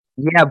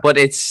Yeah, but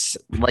it's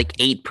like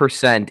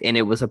 8% and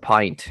it was a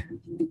pint.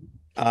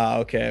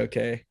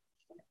 Okay.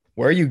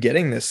 Where are you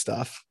getting this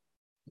stuff?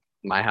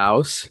 My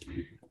house.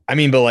 I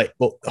mean, but like,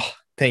 well,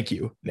 thank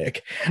you,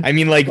 Nick. I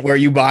mean, like, where are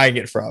you buying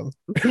it from?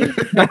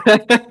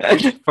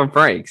 From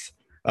Frank's.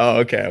 Oh,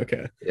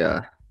 okay.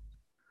 Yeah.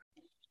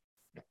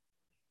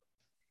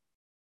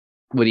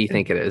 What do you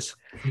think it is?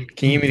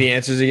 Can you give me the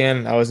answers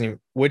again? I wasn't even.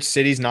 Which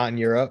city's not in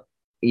Europe?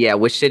 Yeah,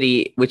 which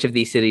of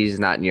these cities is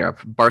not in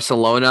Europe?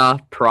 Barcelona,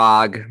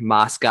 Prague,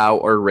 Moscow,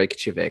 or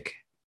Reykjavik?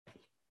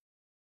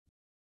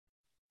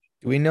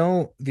 Do we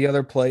know the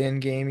other play-in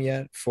game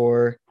yet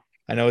for?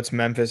 I know it's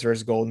Memphis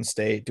versus Golden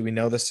State. Do we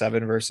know the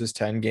 7 versus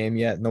 10 game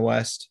yet in the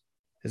West?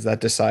 Is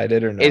that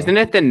decided or no? Isn't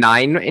it the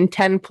 9 and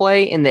 10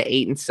 play and the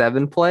 8 and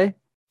 7 play?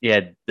 Yeah,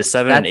 the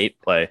 7 and 8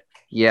 play.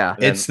 Yeah.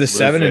 It's the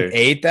 7 and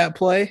 8 that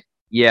play?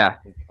 Yeah.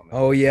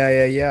 Oh,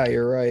 yeah.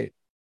 You're right.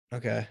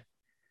 Okay.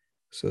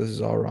 So this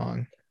is all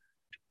wrong.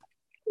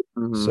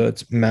 Mm-hmm. So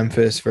it's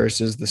Memphis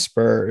versus the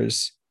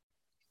Spurs.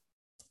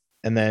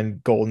 And then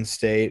Golden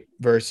State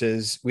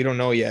versus, we don't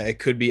know yet. It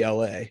could be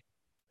LA.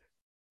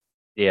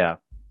 Yeah.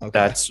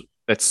 Okay.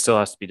 That still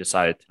has to be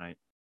decided tonight.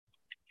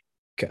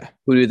 Okay.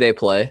 Who do they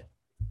play?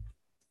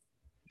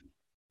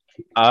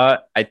 I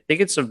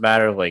think it's a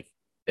matter of like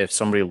if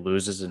somebody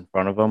loses in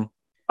front of them.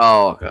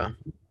 Oh, okay.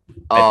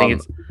 I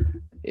think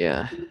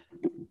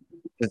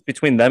it's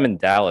between them and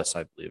Dallas,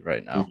 I believe,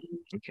 right now.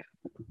 Okay.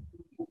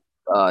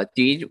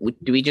 Do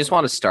we just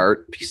want to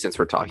start since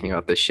we're talking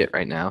about this shit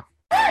right now?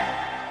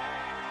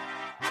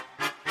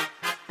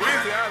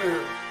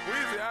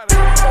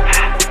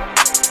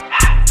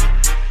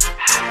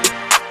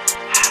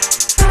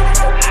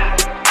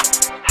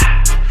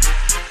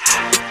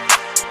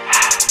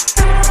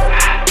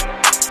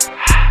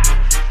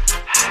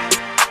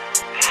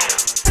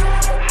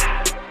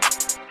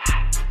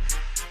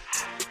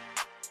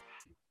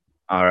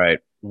 All right.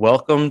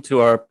 Welcome to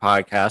our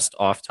podcast,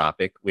 Off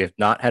Topic. We have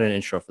not had an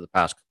intro for the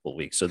past couple of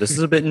weeks, so this is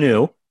a bit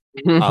new.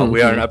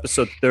 We are on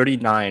episode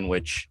 39,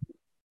 which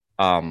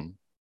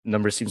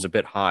number seems a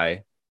bit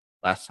high.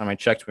 Last time I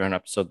checked, we were on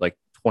episode like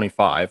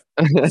 25.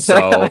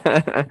 So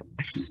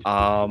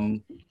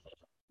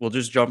we'll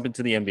just jump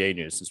into the NBA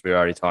news since we were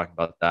already talking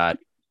about that.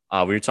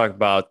 We were talking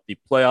about the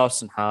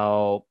playoffs and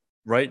how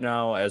right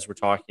now, as we're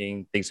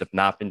talking, things have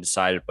not been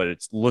decided, but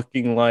it's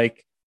looking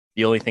like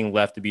the only thing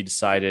left to be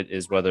decided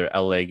is whether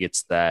LA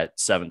gets that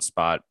 7th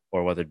spot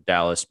or whether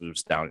Dallas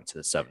moves down into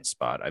the 7th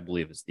spot, I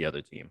believe is the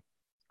other team.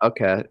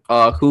 Okay.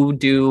 Who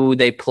do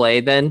they play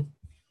then?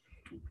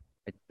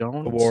 I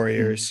don't. The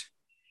Warriors.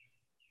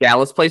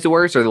 Dallas plays the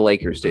Warriors or the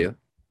Lakers do?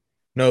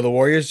 No, the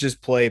Warriors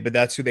just play, but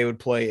that's who they would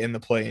play in the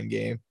play-in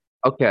game.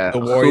 Okay. The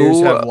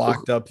Warriors have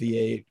locked up the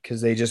 8 because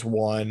they just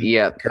won.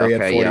 Yeah. Curry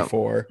at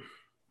 44. Yeah.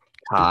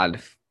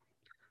 Todd.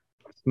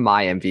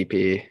 My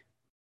MVP.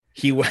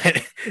 He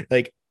went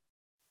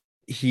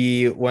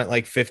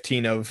like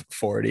 15 of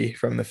 40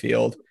 from the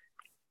field.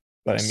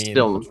 But I mean,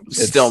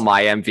 still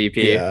my MVP.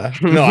 Yeah.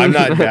 No, I'm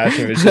not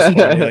bashing him. It's just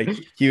funny. Like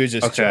he was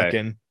just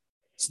checking.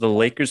 So the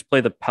Lakers play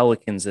the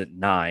Pelicans at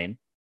 9.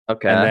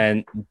 Okay. And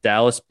then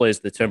Dallas plays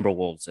the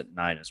Timberwolves at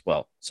 9 as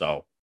well.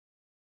 So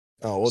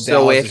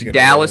if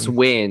Dallas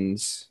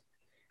wins,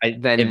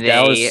 then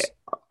they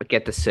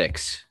get the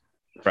 6.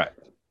 Right.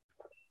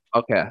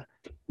 Okay.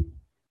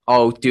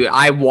 Oh, dude,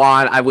 I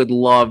would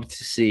love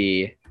to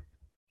see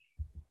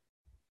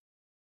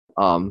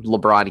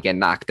LeBron get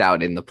knocked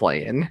out in the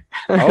play-in.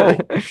 Oh,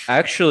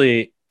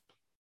 actually,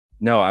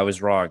 no, I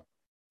was wrong.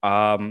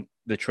 The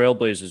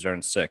Trailblazers are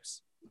in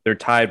 6. They're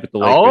tied with the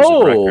Lakers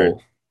in record.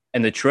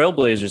 And the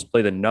Trailblazers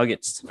play the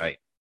Nuggets tonight.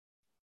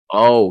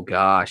 Oh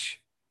gosh.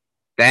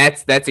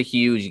 That's a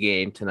huge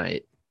game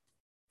tonight.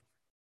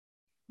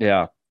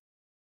 Yeah.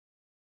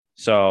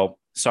 So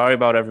sorry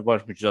about everyone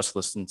who just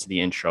listened to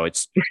the intro.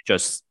 It's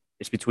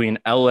between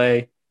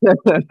LA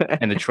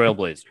and the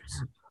Trailblazers.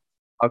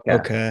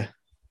 Okay.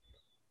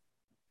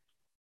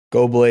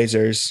 Go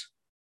Blazers.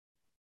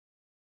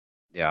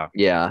 Yeah.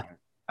 Yeah.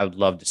 I would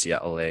love to see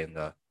LA in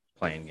the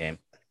play-in game.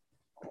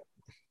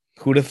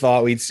 Who'd have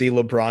thought we'd see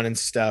LeBron and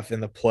Steph in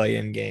the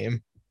play-in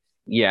game?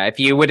 Yeah, if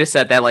you would have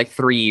said that like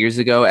 3 years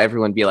ago,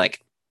 everyone would be like,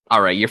 all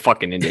right, you're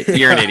fucking an idiot.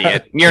 You're an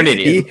idiot. You're an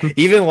idiot.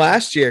 Even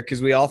last year,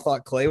 because we all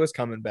thought Clay was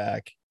coming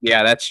back.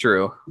 Yeah, that's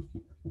true.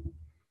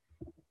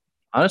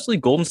 Honestly,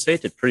 Golden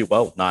State did pretty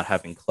well not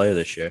having Clay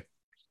this year.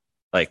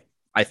 Like,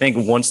 I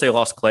think once they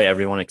lost Clay,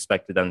 everyone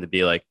expected them to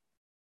be like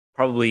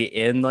probably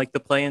in like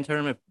the play-in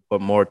tournament, but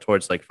more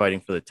towards like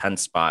fighting for the 10th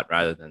spot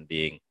rather than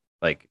being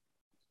like,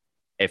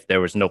 if there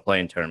was no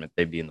play-in tournament,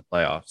 they'd be in the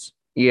playoffs.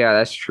 Yeah,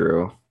 that's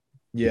true.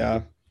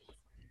 Yeah.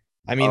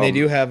 I mean, they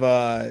do have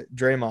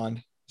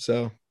Draymond,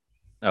 so.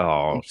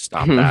 Oh,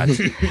 stop that.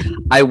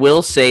 I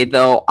will say,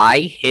 though,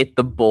 I hit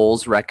the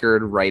Bulls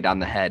record right on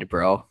the head,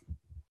 bro.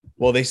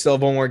 Well, they still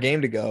have one more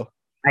game to go.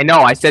 I know.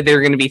 I said they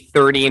were going to be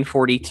 30 and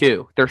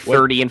 42. They're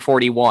 30 and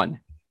 41.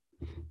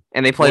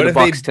 and they play What the if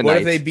Bucks tonight. What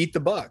if they beat the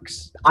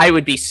Bucks? I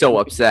would be so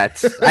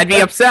upset. I'd be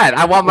upset.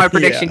 I want my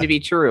prediction Yeah. to be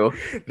true.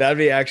 That'd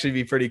be actually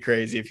be pretty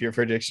crazy if your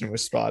prediction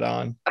was spot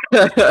on.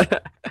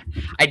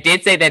 I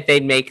did say that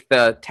they'd make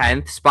the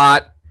 10th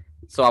spot,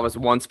 so I was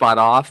one spot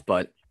off,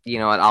 but you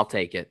know what? I'll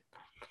take it.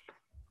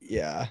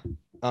 Yeah.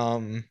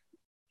 Liam,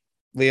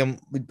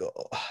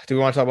 do we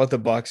want to talk about the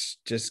Bucks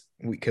just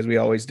because we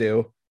always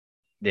do?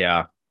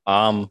 Yeah.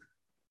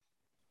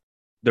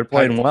 They're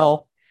playing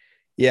well.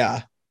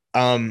 Yeah.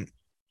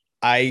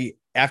 I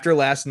after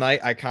last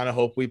night, I kind of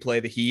hope we play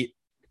the Heat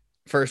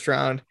first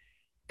round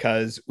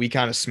because we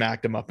kind of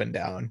smacked them up and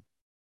down.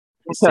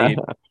 See,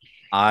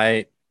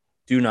 I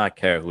do not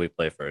care who we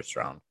play first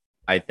round.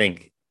 I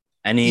think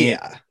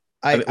Yeah,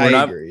 I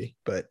agree,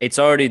 but it's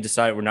already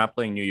decided we're not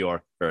playing New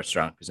York first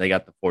round because they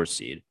got the 4th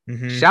seed.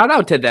 Shout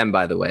out to them,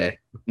 by the way.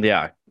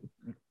 Yeah,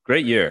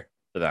 great year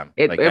for them.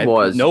 It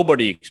was.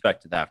 Nobody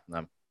expected that from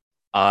them.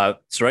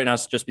 So right now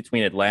it's just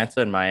between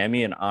Atlanta and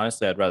Miami, and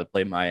honestly, I'd rather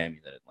play Miami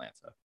than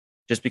Atlanta,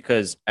 just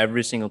because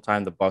every single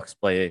time the Bucks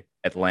play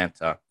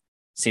Atlanta,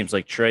 seems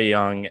like Trae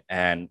Young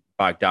and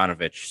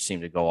Bogdanovich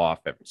seem to go off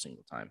every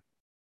single time.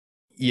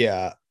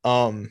 Yeah.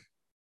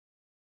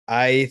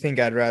 I think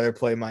I'd rather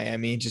play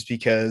Miami just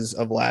because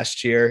of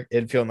last year.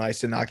 It'd feel nice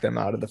to knock them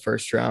out of the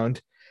first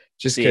round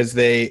just because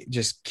they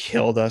just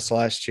killed us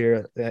last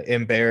year,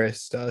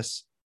 embarrassed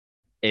us.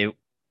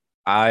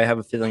 I have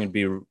a feeling it'd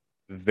be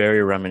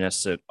very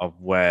reminiscent of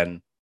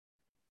when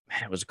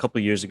it was a couple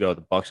of years ago,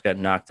 the Bucks got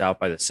knocked out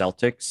by the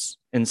Celtics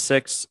in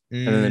 6.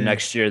 And then the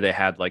next year they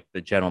had like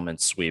the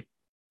gentleman's sweep,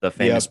 the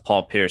famous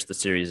Paul Pierce, the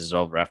series is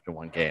over after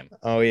 1 game.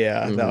 Oh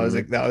yeah. That was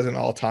an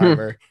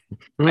all-timer.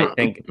 I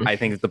think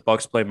if the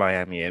Bucks play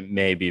Miami, it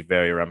may be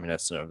very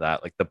reminiscent of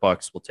that. Like the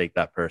Bucks will take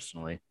that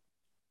personally.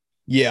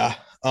 Yeah.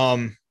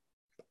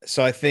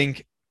 So I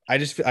think I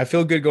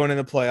feel good going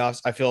into the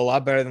playoffs. I feel a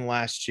lot better than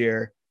last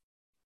year.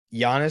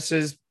 Giannis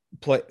is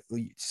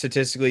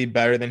statistically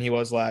better than he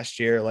was last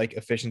year, like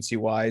efficiency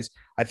wise.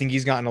 I think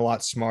he's gotten a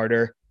lot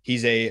smarter.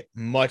 He's a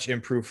much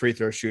improved free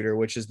throw shooter,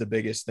 which is the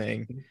biggest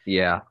thing.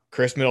 Yeah.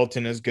 Chris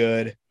Middleton is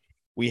good.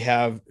 We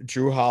have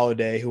Drew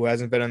Holiday, who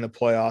hasn't been in the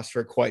playoffs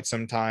for quite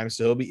some time,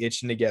 so he'll be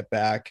itching to get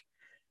back.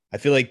 I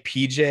feel like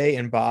PJ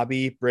and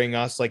Bobby bring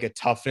us like a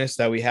toughness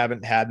that we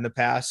haven't had in the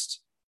past.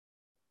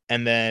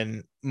 And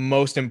then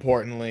most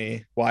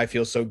importantly, why I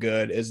feel so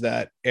good is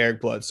that Eric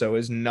Bledsoe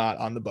is not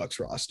on the Bucks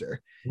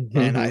roster.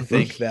 And I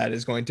think that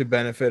is going to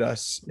benefit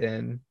us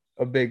in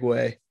a big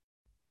way.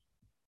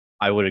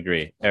 I would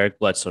agree. Eric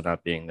Bledsoe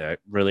not being there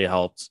really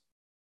helped.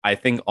 I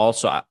think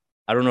also, I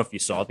don't know if you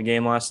saw the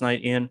game last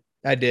night, Ian.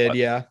 I did,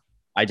 yeah.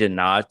 I did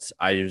not.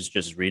 I was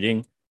just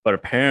reading. But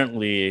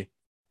apparently,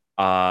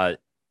 they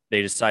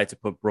decided to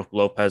put Brook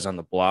Lopez on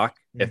the block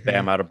if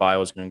Bam Adebayo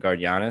was going to guard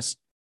Giannis.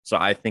 So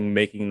I think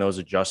making those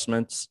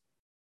adjustments,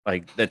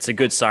 like that's a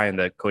good sign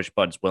that Coach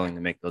Bud's willing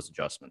to make those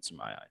adjustments in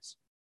my eyes.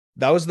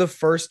 That was the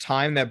first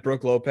time that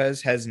Brook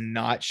Lopez has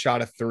not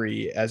shot a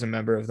 3 as a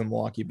member of the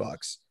Milwaukee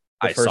Bucks.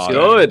 I saw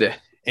good.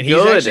 And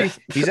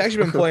he's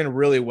actually been playing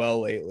really well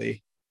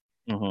lately.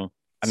 Mm-hmm.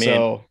 I mean,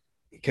 so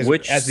because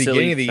at the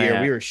beginning of the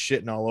year, we were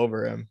shitting all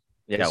over him.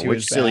 Yeah,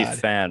 which silly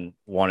fan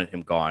wanted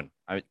him gone?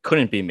 It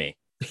couldn't be me.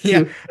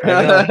 Yeah,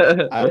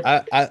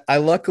 I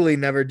luckily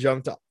never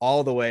jumped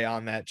all the way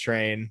on that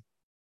train.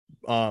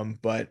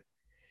 But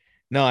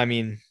no, I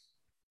mean,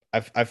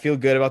 I feel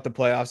good about the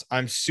playoffs.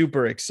 I'm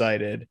super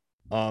excited.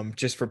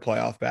 Just for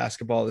playoff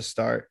basketball to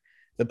start.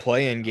 The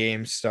play-in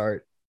games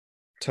start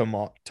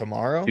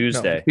tomorrow.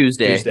 Tuesday.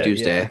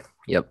 Yeah.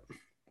 Yep.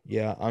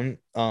 Yeah.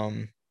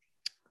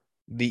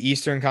 The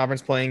Eastern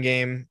Conference playing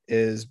game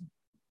is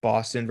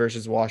Boston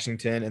versus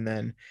Washington, and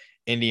then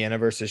Indiana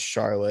versus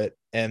Charlotte.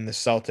 And the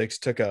Celtics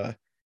took a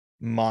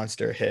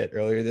monster hit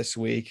earlier this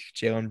week.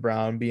 Jaylen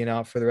Brown being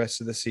out for the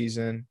rest of the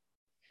season.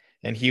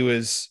 And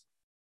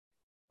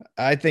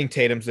I think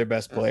Tatum's their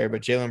best player,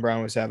 but Jaylen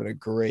Brown was having a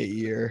great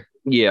year.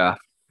 Yeah.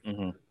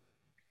 Mm-hmm.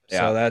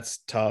 So that's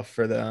tough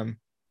for them.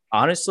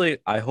 Honestly,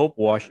 I hope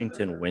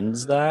Washington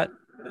wins that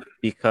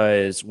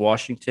because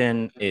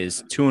Washington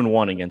is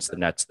 2-1 against the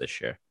Nets this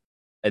year.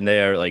 And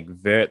they are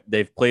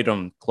they've played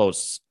them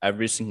close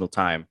every single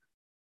time.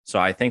 So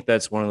I think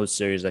that's one of those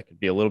series that could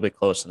be a little bit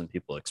closer than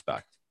people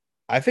expect.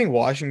 I think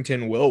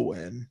Washington will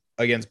win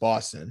against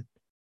Boston.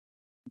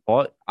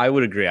 But I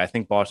would agree. I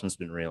think Boston's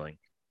been reeling.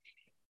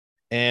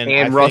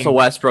 And Russell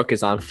Westbrook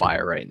is on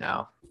fire right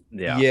now.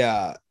 Yeah.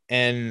 Yeah.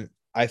 And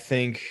I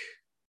think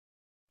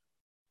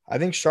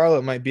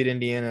Charlotte might beat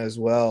Indiana as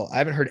well. I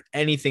haven't heard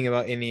anything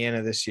about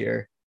Indiana this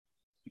year.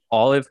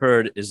 All I've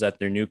heard is that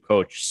their new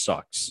coach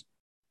sucks.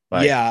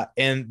 Yeah,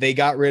 and they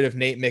got rid of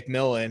Nate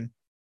McMillan,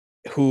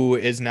 who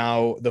is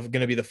now going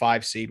to be the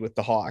 5 seed with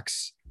the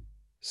Hawks.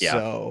 Yeah.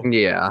 So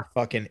yeah,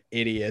 fucking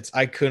idiots.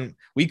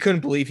 We couldn't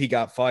believe he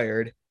got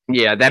fired.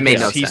 Yeah, that made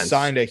no sense. He sense.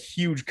 signed a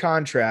huge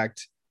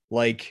contract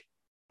like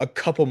a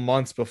couple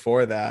months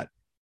before that,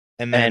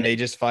 and then they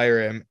just fire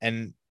him.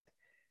 And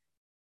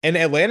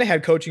Atlanta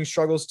had coaching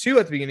struggles too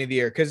at the beginning of the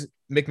year because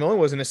McMillan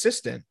was an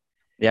assistant.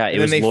 Yeah,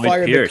 and then they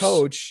fired the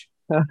coach.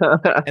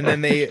 And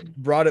then they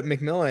brought up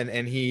McMillan,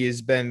 and he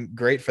has been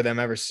great for them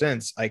ever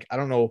since. Like, I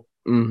don't know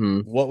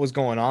what was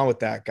going on with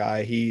that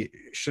guy. He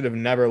should have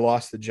never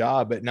lost the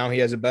job, but now he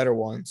has a better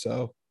one.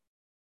 So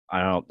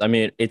I don't. I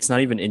mean, it's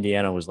not even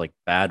Indiana was like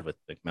bad with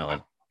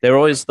McMillan. They were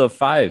always the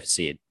 5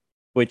 seed,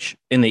 which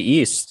in the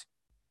East,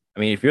 I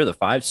mean, if you're the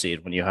 5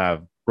 seed when you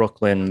have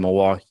Brooklyn,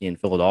 Milwaukee, and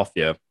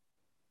Philadelphia,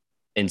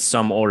 in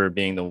some order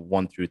being the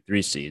 1 through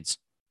 3 seeds,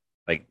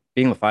 like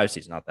being the 5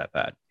 seed is not that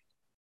bad.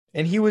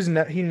 and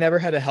he never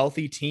had a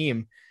healthy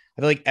team.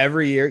 I feel like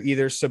every year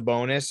either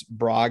Sabonis,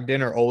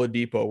 Brogdon, or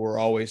Oladipo were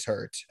always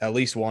hurt. At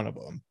least one of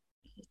them.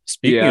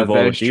 Speaking Yeah, of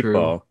that is true.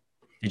 Oladipo,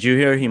 did you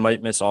hear he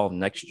might miss all of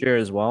next year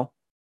as well?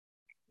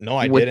 No,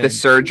 I With didn't. the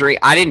surgery,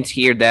 I didn't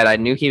hear that. I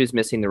knew he was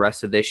missing the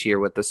rest of this year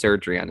with the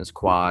surgery on his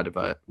quad,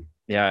 but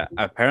Yeah,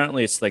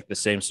 apparently it's like the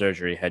same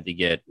surgery he had to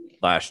get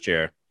last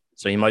year,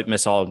 so he might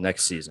miss all of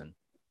next season.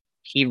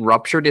 he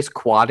ruptured his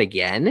quad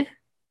again.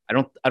 I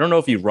don't know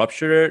if he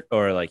ruptured it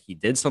or like he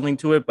did something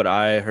to it, but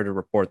I heard a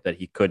report that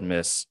he could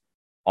miss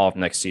all of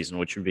next season,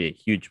 which would be a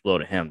huge blow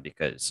to him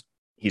because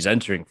he's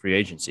entering free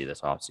agency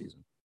this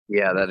offseason.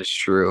 Yeah, that is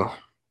true.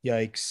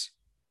 Yikes.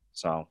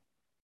 So,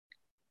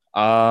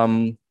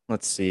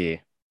 let's see.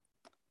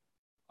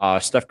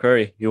 Steph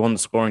Curry, he won the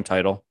scoring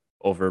title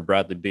over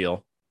Bradley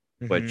Beal,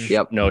 which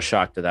Yep. no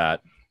shock to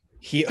that.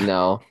 He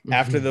No.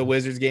 after the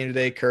Wizards game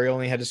today, Curry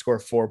only had to score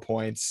 4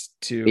 points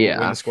to win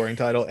the scoring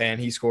title, and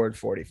he scored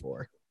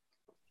 44.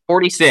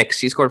 46.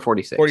 He scored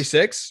 46.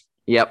 46?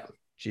 Yep.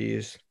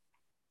 Jeez.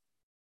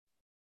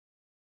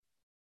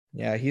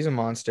 Yeah, he's a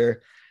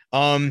monster.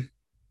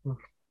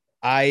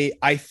 I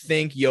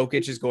think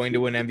Jokic is going to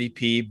win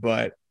MVP,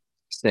 but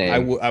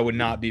Same. I would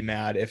not be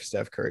mad if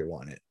Steph Curry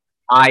won it.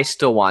 I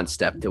still want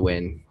Steph to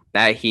win.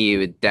 That he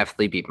would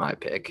definitely be my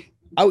pick.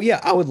 Oh yeah,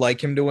 I would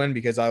like him to win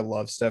because I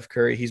love Steph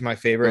Curry. He's my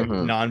favorite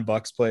Mhm.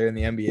 non-Bucks player in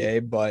the NBA.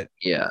 But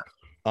Yeah.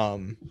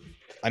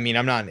 I mean,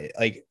 I'm not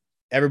like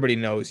everybody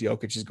knows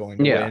Jokic is going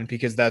to Yeah. win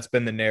because that's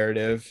been the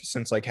narrative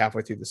since like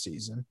halfway through the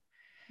season.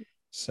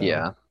 So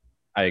Yeah.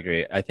 I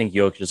agree. I think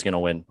Jokic is going to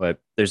win, but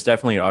there's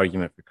definitely an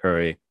argument for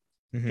Curry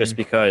just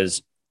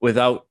because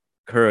without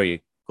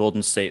Curry,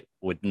 Golden State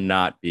would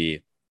not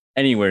be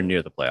anywhere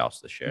near the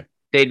playoffs this year.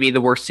 They'd be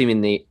the worst team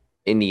in the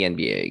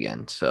NBA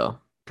again. So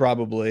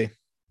probably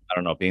I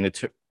don't know.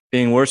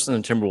 Being worse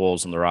than the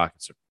Timberwolves and the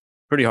Rockets are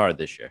pretty hard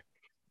this year.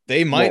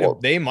 they might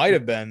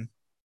have been.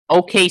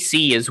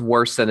 OKC is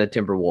worse than the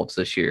Timberwolves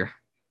this year.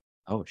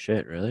 Oh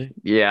shit! Really?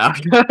 Yeah.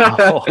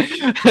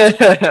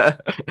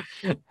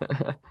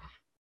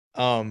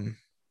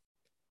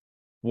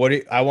 What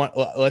do I want?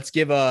 Let's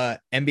give a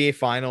NBA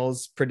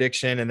Finals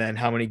prediction, and then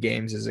how many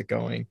games is it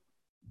going?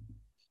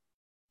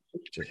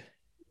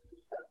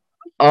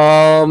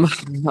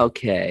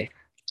 Okay.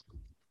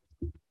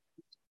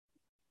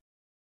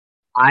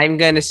 I'm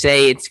gonna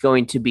say it's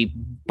going to be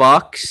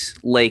Bucks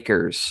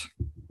Lakers.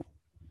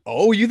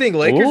 Oh, you think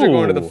Lakers are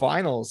going to the Ooh.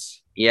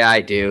 finals? Yeah,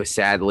 I do.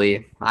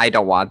 Sadly, I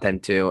don't want them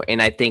to,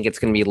 and I think it's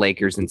gonna be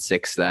Lakers in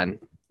 6. Then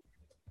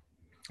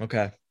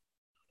Okay.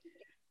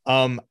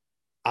 I'm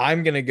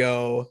gonna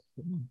go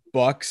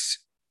Bucks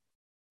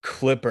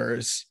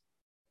Clippers,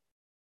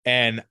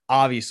 and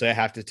obviously I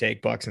have to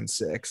take Bucks in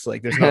 6.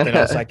 Like, there's nothing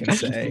else I can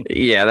say.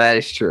 Yeah, that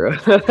is true.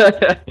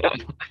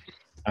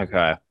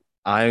 Okay.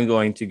 I'm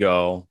going to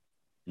go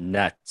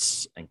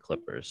Nets and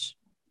Clippers.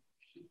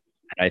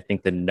 And I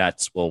think the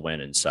Nets will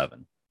win in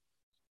 7.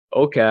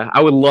 Okay,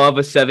 I would love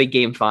a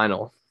 7-game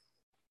final.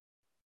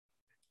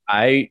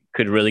 I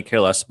could really care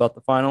less about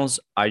the finals.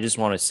 I just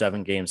want a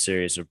 7-game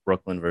series of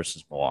Brooklyn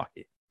versus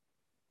Milwaukee.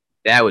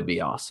 That would be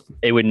awesome.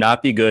 It would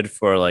not be good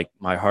for like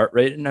my heart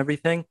rate and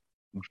everything,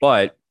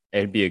 but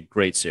it'd be a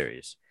great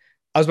series.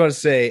 I was about to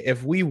say,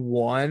 if we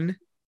won,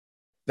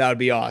 that would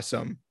be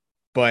awesome.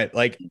 But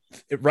like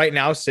right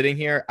now, sitting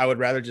here, I would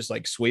rather just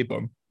like sweep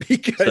them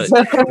because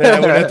then I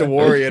wouldn't have to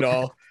worry at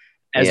all.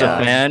 As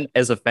Yeah.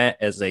 as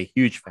a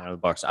huge fan of the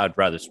Bucks, I'd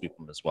rather sweep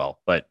them as well.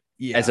 But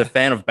Yeah. as a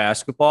fan of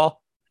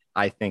basketball,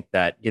 I think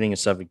that getting a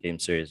 7-game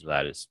series of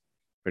that is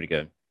pretty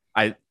good.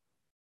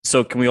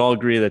 So can we all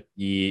agree that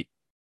the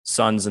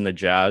Suns and the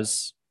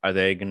Jazz, are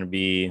they going to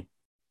be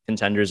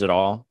contenders at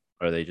all?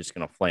 Or are they just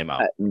going to flame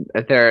out?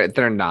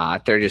 They're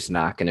not. They're just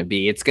not going to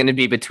be. It's going to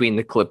be between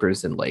the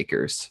Clippers and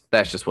Lakers.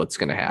 That's just what's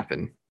going to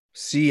happen.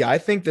 See, I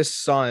think the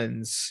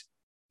Suns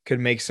could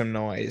make some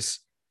noise.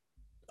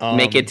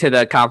 Make it to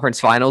the conference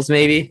finals,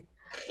 maybe.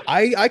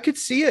 I could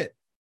see it.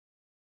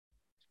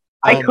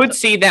 I could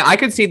see that. I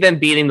could see them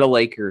beating the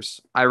Lakers.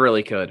 I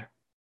really could.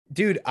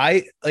 Dude,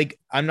 I'm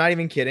not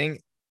even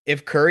kidding.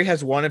 If Curry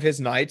has one of his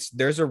nights,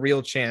 there's a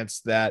real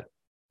chance that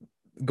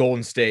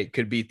Golden State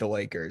could beat the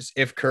Lakers.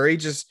 If Curry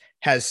just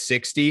has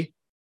 60,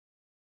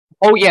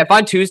 Oh yeah, if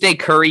on Tuesday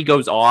Curry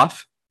goes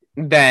off,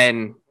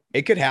 then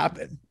it could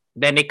happen.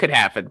 it could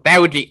happen. That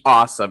would be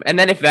awesome. And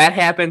then if that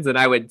happens, then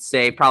I would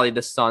say probably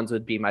the Suns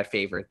would be my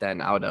favorite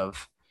then out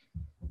of.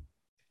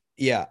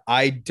 Yeah,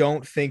 I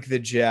don't think the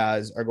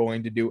Jazz are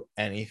going to do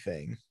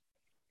anything.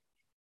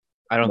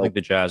 I don't think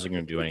the Jazz are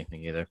going to do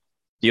anything either.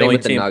 The Same only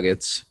with the team,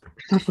 Nuggets.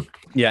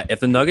 yeah. If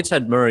the Nuggets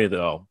had Murray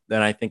though,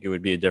 then I think it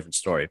would be a different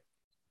story.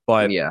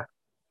 But Yeah.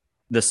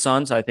 the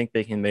Suns, I think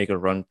they can make a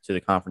run to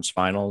the conference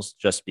finals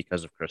just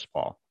because of Chris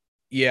Paul.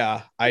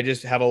 Yeah, I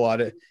just have a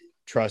lot of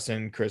trust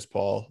in Chris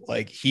Paul.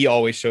 Like he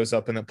always shows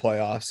up in the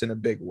playoffs in a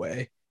big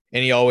way,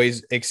 and he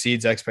always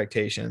exceeds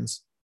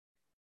expectations.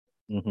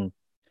 Mm-hmm.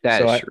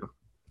 That So is true.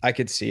 I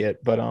could see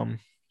it, but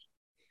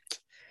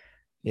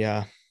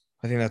yeah,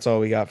 I think that's all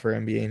we got for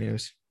NBA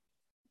news.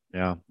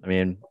 Yeah, I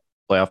mean,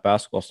 playoff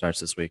basketball starts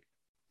this week.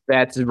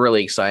 That's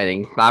really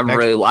exciting. I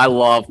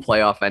love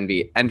playoff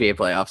NBA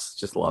playoffs.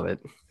 Just love it.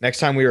 Next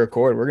time we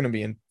record, we're gonna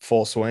be in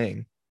full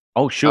swing.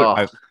 Oh shoot, Oh.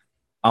 I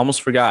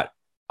almost forgot.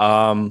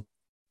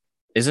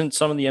 Isn't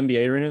some of the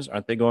NBA arenas,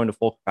 aren't they going to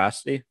full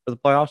capacity for the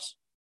playoffs?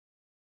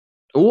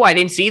 Oh, I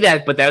didn't see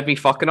that, but that would be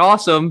fucking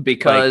awesome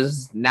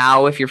because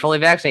now if you're fully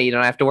vaccinated, you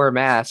don't have to wear a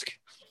mask.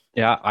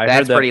 Yeah,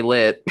 That's pretty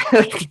lit.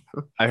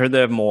 I heard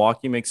that if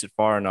Milwaukee makes it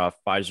far enough,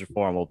 Pfizer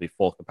Forum will be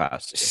full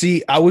capacity.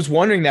 See, I was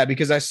wondering that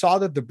because I saw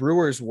that the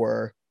Brewers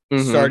were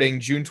starting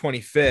June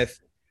 25th.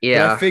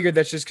 Yeah, but I figured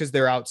that's just because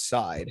they're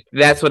outside.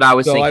 That's what I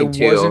was thinking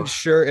too. I wasn't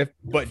sure if,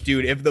 but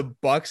dude, if the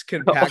Bucks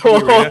can pack the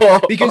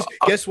arena, because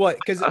guess what?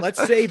 Because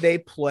let's say they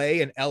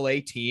play an LA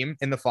team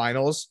in the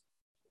finals,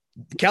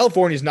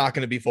 California's not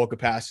going to be full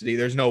capacity.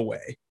 There's no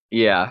way.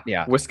 Yeah.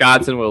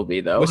 Wisconsin will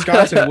be though.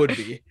 Wisconsin would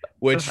be.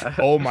 Which,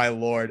 oh my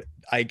lord,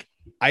 I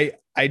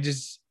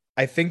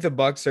think the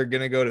Bucks are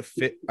going to go to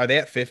fit. Are they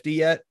at 50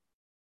 yet?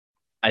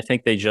 I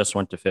think they just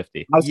went to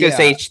 50. I was gonna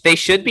say they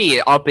should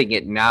be upping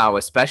it now,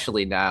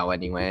 especially now.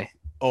 Anyway.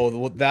 Oh,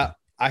 well, that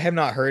I have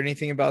not heard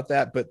anything about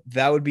that, but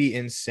that would be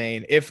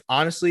insane. If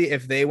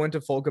they went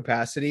to full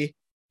capacity,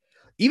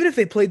 even if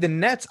they played the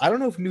Nets, I don't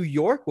know if New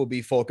York will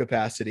be full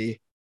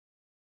capacity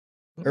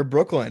or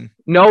Brooklyn.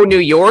 No, New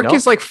York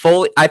is like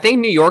fully. I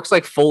think New York's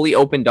like fully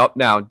opened up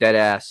now. Dead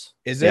ass.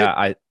 Is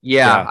it?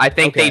 Yeah. I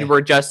think they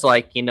were just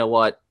like, you know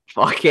what?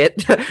 Fuck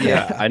it.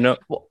 Yeah, I know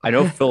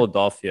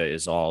Philadelphia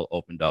is all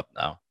opened up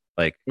now.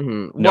 Like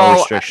no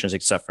restrictions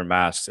except for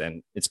masks,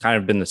 and it's kind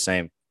of been the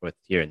same with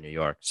here in New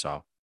York.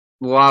 So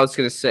well, I was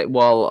gonna say,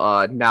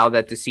 now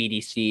that the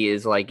CDC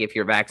is like, if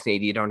you're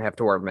vaccinated, you don't have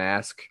to wear a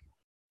mask.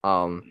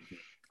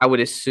 I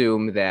would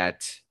assume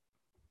that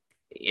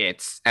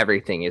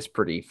everything is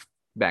pretty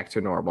back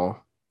to normal.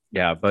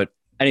 Yeah, but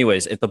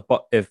anyways, if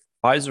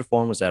Pfizer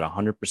form was at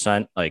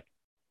 100%, like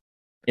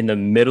in the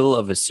middle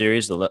of a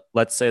series,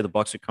 let's say the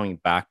Bucks are coming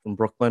back from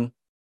Brooklyn,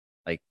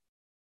 like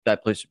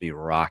that place would be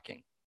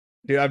rocking.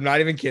 Dude, I'm not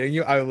even kidding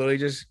you. I literally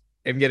just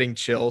am getting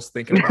chills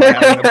thinking about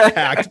having a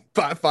packed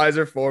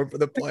Pfizer form for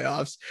the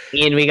playoffs.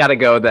 Ian, we gotta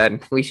go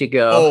then. We should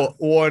go. Oh,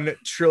 1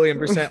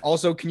 trillion%.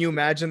 Also, can you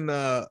imagine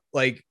the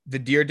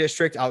Deer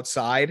District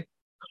outside?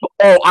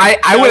 Oh,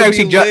 I would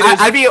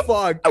actually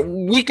fuck.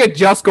 We could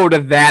just go to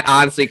that,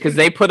 honestly, because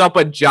they put up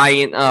a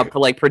giant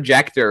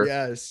projector.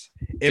 Yes.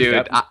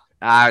 Dude,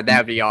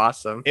 that'd be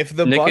awesome. If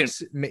the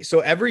Bucks, so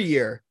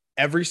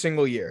every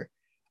single year,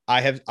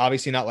 I have,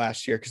 obviously not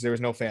last year because there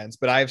was no fans,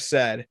 but I have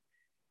said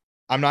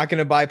I'm not going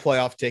to buy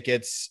playoff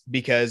tickets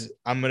because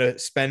I'm going to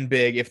spend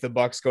big if the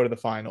Bucks go to the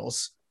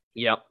finals.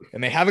 Yep.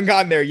 And they haven't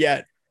gotten there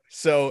yet.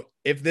 So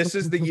if this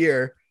is the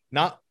year,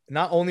 not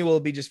only will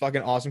it be just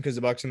fucking awesome because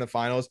the Bucks in the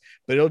finals,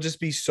 but it'll just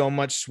be so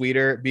much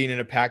sweeter being in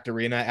a packed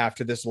arena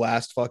after this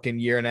last fucking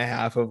year and a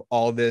half of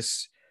all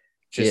this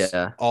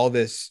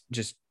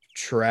just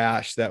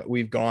trash that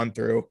we've gone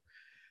through.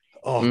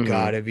 Oh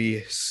God, it'd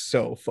be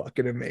so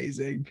fucking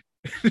amazing.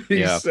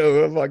 He's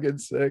so fucking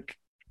sick.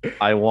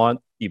 I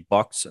want the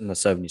Bucks and the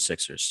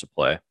 76ers to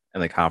play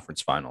in the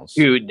conference finals.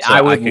 Dude, so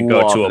I could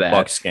go to a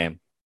Bucks game.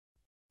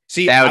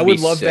 See, I would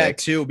love that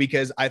too,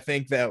 because I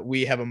think that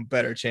we have a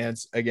better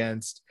chance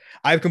against.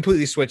 I've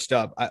completely switched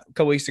up. A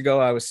couple weeks ago,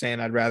 I was saying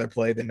I'd rather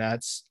play the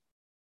Nets.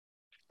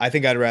 I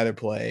think I'd rather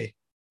play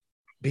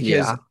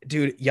because,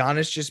 dude,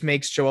 Giannis just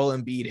makes Joel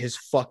Embiid his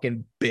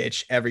fucking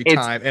bitch every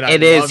time. And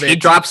it is. He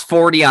drops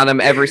 40 on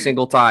him every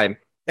single time.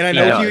 And I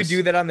know he would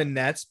do that on the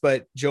Nets,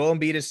 but Joel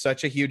Embiid is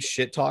such a huge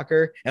shit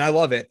talker, and I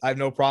love it. I have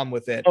no problem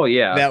with it. Oh,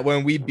 yeah. That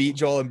when we beat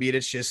Joel Embiid,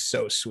 it's just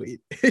so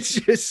sweet. It's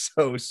just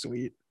so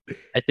sweet.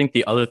 I think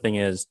the other thing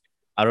is,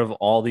 out of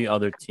all the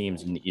other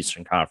teams in the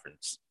Eastern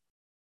Conference,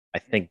 I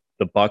think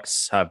the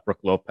Bucks have Brook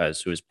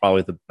Lopez, who is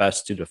probably the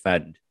best to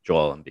defend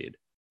Joel Embiid.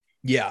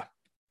 Yeah.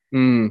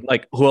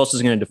 Like, who else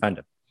is going to defend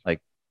him? Like,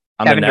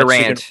 Kevin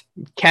Durant.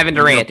 Kevin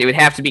Durant. It would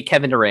have to be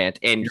Kevin Durant,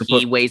 and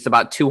he weighs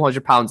about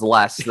 200 pounds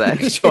less than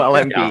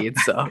Joel Embiid.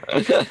 So,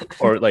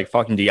 or like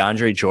fucking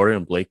DeAndre Jordan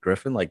and Blake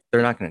Griffin. Like,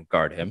 they're not going to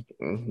guard him.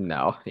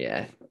 No.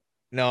 Yeah.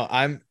 No.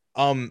 I'm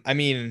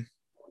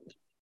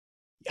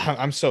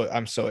so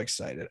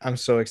excited. I'm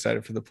so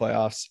excited for the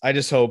playoffs. I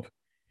just hope.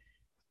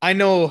 I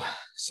know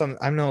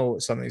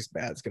something's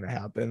bad's gonna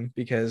happen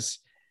because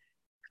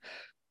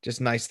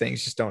just nice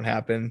things just don't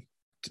happen.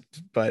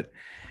 But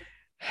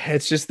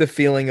it's just the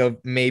feeling of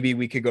maybe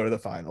we could go to the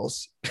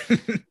finals.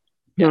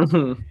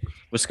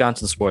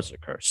 Wisconsin sports are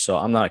cursed, so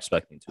I'm not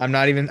expecting to. I'm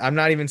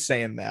not even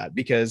saying that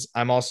because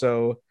I'm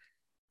also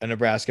a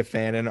Nebraska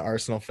fan and an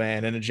Arsenal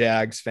fan and a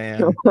Jags fan.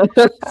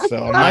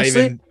 So I'm not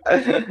Honestly,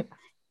 even.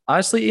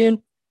 honestly,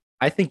 Ian,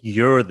 I think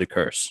you're the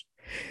curse.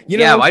 You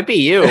Yeah, know, it might be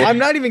you. I'm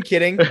not even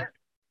kidding.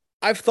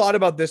 I've thought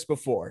about this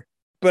before,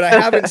 but I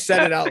haven't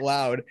said it out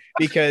loud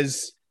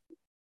because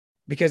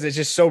it's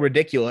just so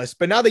ridiculous.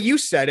 But now that you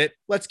said it,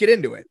 let's get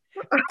into it.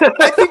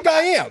 I think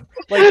I am.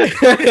 Like,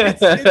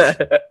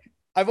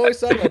 I've always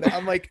thought about that.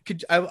 I'm like,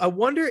 I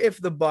wonder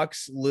if the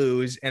Bucks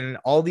lose and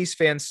all these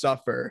fans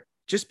suffer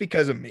just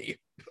because of me.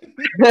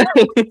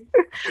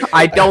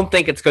 I don't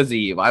think it's because of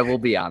you. I will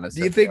be honest.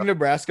 Do you think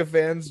Nebraska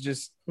fans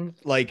just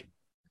like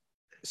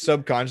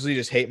subconsciously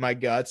just hate my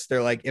guts?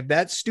 They're like, if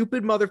that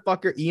stupid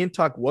motherfucker Ian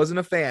Tuck wasn't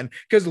a fan,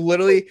 because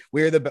literally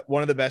we're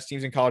one of the best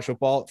teams in college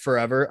football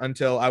forever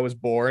until I was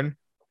born,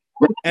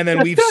 and then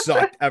we've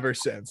sucked ever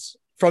since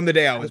from the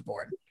day I was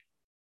born.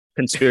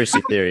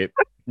 Conspiracy theory.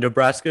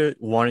 Nebraska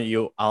wanted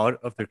you out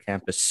of their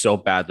campus so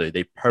badly.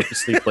 They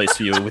purposely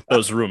placed you with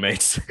those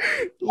roommates.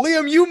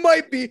 Liam, you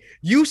might be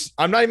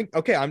I'm not even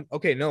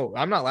okay. No,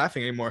 I'm not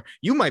laughing anymore.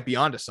 You might be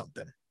onto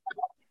something.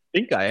 I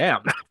think I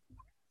am.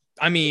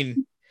 I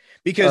mean,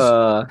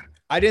 because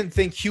I didn't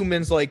think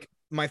humans like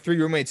my 3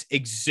 roommates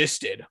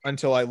existed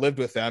until I lived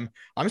with them.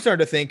 I'm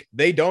starting to think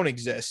they don't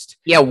exist.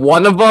 Yeah,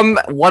 one of them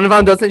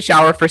doesn't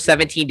shower for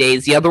 17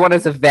 days. The other one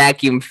has a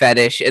vacuum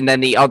fetish, and then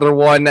the other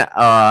one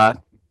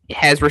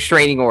has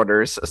restraining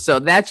orders. So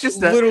that's just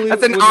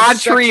that's an odd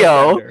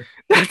trio.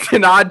 That's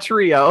an odd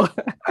trio.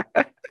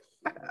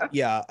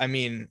 Yeah, I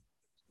mean,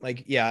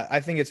 like, yeah,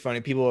 I think it's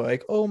funny. People are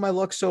like, "Oh, my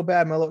luck's so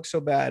bad. My luck's so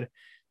bad."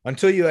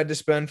 Until you had to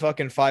spend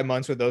fucking 5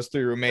 months with those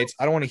 3 roommates,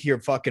 I don't want to hear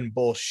fucking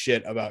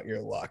bullshit about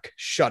your luck.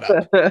 Shut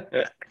up.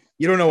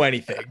 You don't know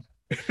anything.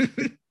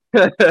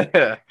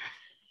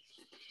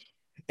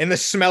 And the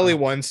smelly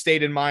one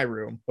stayed in my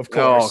room, of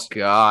course. Oh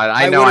God,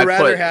 I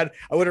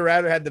would have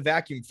rather had the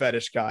vacuum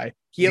fetish guy.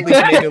 He at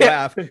least made me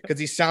laugh because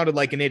he sounded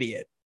like an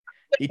idiot.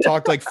 He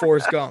talked like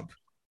Forrest Gump.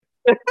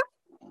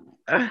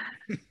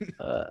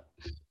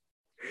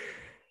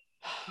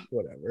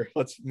 Whatever.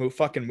 Let's move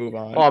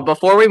on. Well,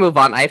 before we move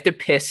on, I have to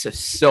piss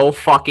so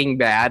fucking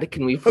bad.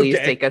 Can we please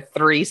take a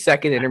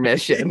 3-second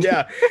intermission?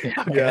 Yeah.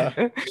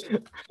 Yeah.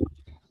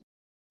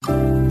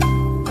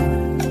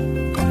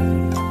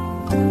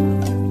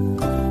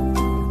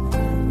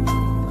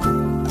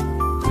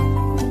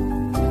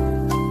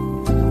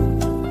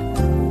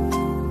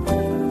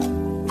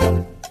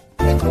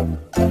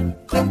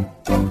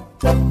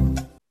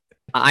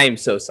 I am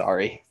so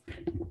sorry.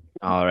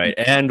 All right,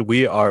 and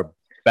we are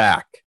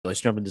back.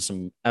 Let's jump into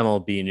some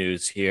MLB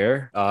news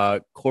here.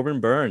 Corbin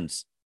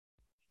Burns.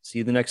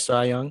 See the next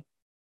Cy Young?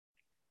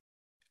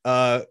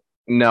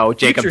 No,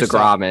 Jacob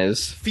DeGrom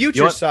is.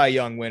 Future Cy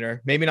Young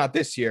winner. Maybe not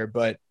this year,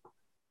 but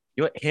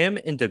you know what? Him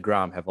and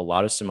DeGrom have a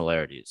lot of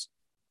similarities.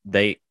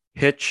 They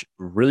pitch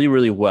really,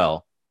 really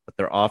well, but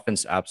their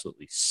offense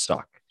absolutely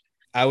suck.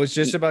 I was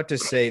just about to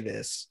say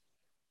this.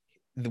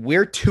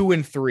 We're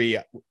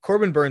 2-3.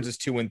 Corbin Burns is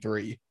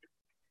 2-3,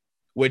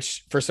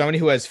 which for somebody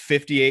who has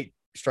 58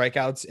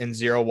 strikeouts and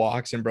 0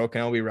 walks and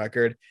broken LB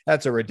record,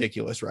 that's a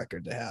ridiculous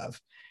record to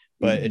have.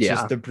 But it's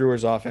just the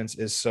Brewers offense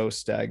is so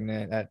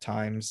stagnant at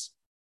times.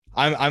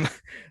 I'm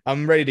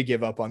ready to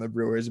give up on the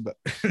Brewers, but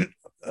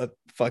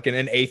fucking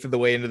an eighth of the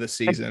way into the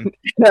season.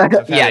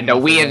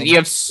 You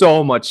have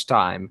so much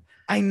time.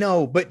 I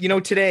know, but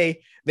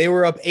today they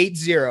were up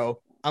 8-0.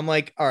 I'm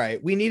like, all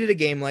right, we needed a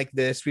game like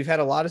this. We've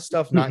had a lot of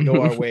stuff not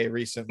go our way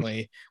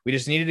recently. We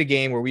just needed a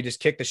game where we just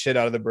kicked the shit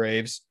out of the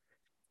Braves.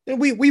 And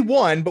we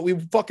won, but we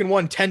fucking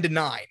won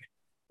 10-9.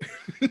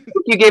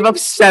 You gave up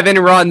 7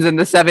 runs in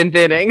the 7th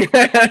inning.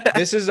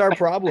 This is our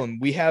problem.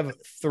 We have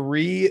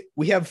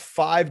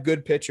 5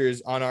 good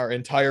pitchers on our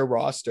entire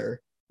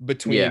roster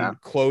between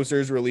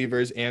closers,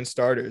 relievers, and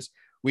starters.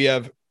 We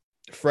have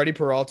Freddie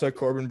Peralta,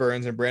 Corbin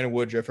Burns, and Brandon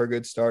Woodruff are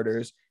good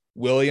starters.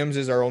 Williams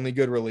is our only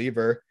good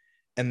reliever.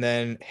 And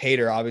then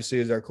Hader obviously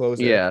is our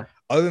closer. Yeah.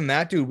 Other than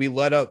that, dude,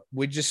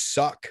 we just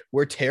suck.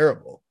 We're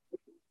terrible.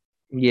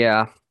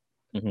 Yeah.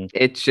 Mm-hmm.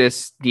 It's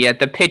just,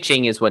 the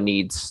pitching is what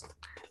needs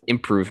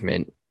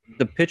improvement.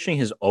 The pitching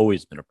has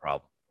always been a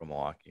problem for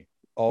Milwaukee.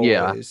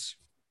 Always.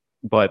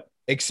 Yeah. But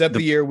except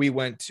the year we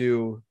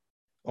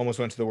almost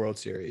went to the World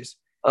Series.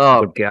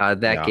 Oh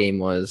God, that game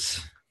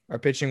was. Our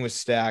pitching was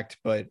stacked,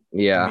 but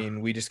I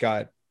mean, we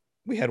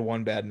had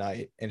one bad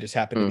night and just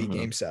happened to be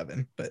Game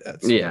 7. But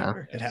that's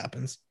whatever. It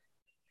happens.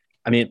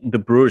 I mean, the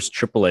Brewers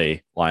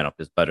AAA lineup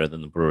is better than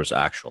the Brewers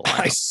actual lineup.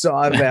 I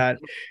saw that.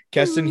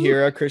 Keston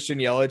Hiura, Christian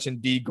Yelich,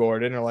 and D.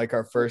 Gordon are like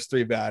our first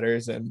 3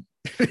 batters. And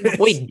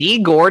wait, D.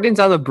 Gordon's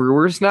on the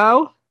Brewers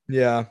now?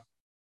 Yeah.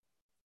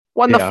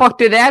 When the fuck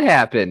did that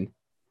happen?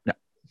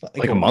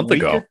 Like a month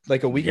ago.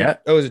 Like a week. Yeah.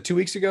 Oh, was it 2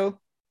 weeks ago?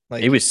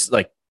 It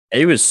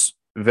was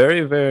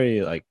very,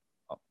 very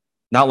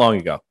not long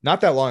ago.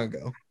 Not that long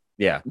ago.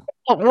 Yeah.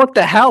 What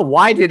the hell?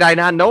 Why did I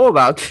not know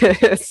about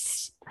this?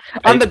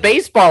 I'm the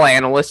baseball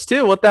analyst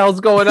too. What the hell's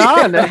going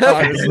on?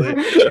 Honestly.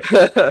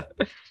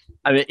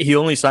 I mean, he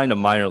only signed a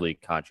minor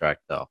league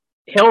contract though.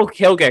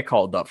 He'll get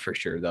called up for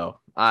sure though.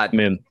 I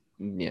mean,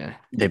 Yeah.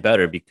 They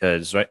better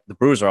because the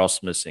Brewers are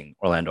also missing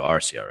Orlando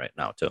Arcia right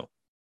now too.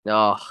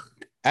 Oh,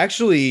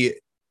 actually,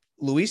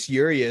 Luis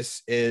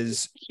Urias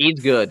he's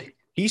good.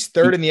 He's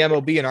third in the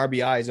MLB in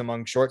RBIs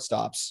among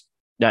shortstops.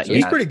 Yeah, so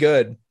he's pretty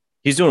good.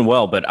 He's doing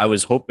well, but I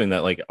was hoping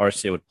that like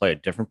Arcia would play a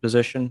different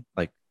position.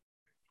 Like,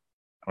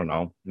 I don't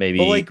know,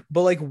 maybe.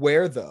 But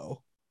where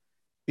though?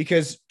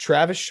 Because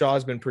Travis Shaw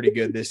has been pretty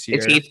good this year.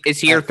 Is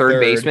he your third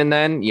baseman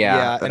then?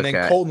 Yeah. And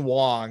then Colton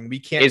Wong, we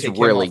can't take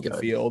him off the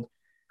field.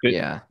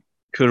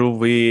 Could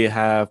we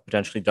have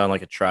potentially done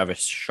like a Travis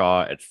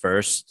Shaw at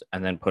first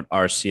and then put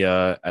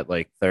Arcia at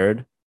like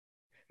third?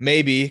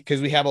 Maybe,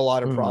 because we have a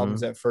lot of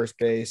problems at first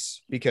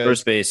base. Because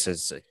first base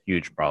is a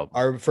huge problem.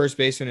 Our first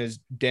baseman is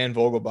Dan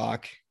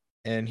Vogelbach,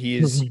 and he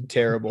is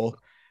terrible.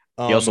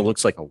 He also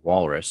looks like a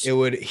walrus. He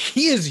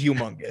is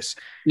humongous.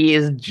 He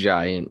is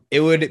giant. It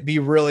would be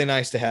really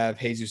nice to have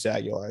Jesus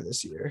Aguilar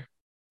this year.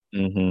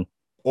 Mm-hmm.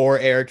 Or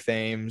Eric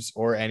Thames,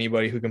 or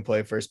anybody who can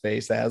play first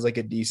base that has like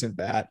a decent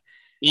bat.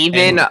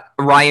 Even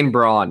Ryan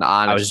Braun,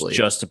 honestly. I was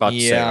just about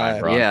to say Ryan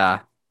Braun.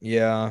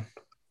 Yeah.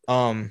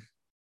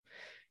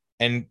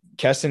 And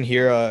Keston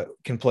Hiura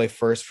can play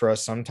first for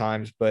us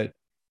sometimes, but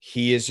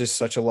he is just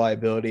such a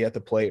liability at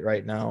the plate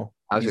right now.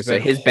 I was going to say,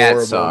 his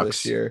bat sucks.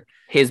 This year.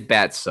 His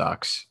bat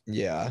sucks.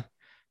 Yeah.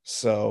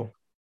 So,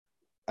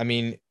 I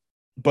mean,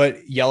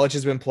 but Yelich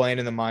has been playing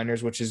in the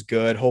minors, which is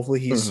good. Hopefully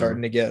he's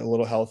starting to get a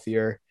little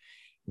healthier.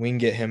 We can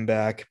get him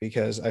back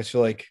because I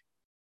feel like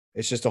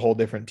it's just a whole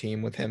different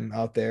team with him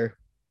out there.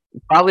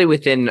 Probably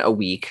within a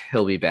week,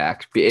 he'll be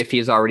back if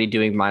he's already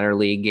doing minor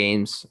league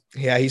games.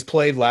 Yeah, he's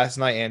played last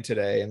night and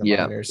today in the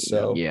minors.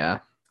 So yeah.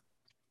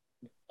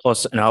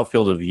 Plus an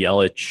outfield of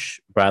Yelich,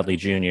 Bradley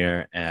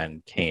Jr.,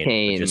 and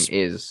Kane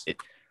is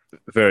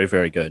very,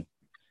 very good.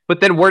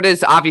 But then where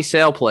does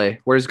Avisail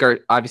play? Where does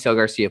Avisail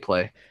Garcia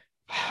play?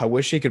 I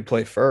wish he could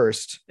play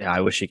first. Yeah,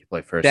 I wish he could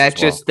play first. That's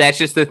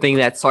just the thing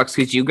that sucks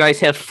because you guys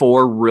have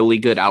 4 really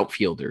good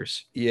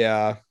outfielders.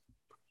 Yeah.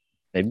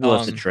 Maybe we'll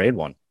have to trade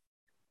one.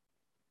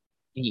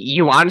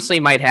 You honestly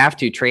might have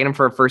to trade him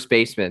for a first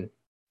baseman.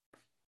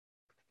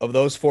 Of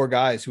those 4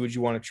 guys, who would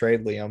you want to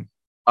trade, Liam?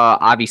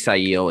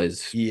 Avisail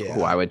is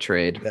who I would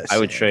trade. I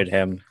would trade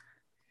him.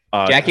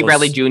 Jackie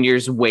Bradley Jr.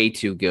 is way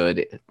too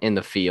good in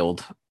the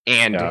field,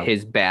 and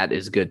his bat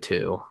is good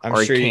too.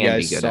 I'm sure you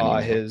guys saw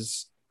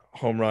his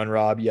home run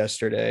rob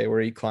yesterday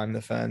where he climbed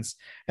the fence,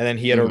 and then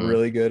he had a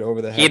really good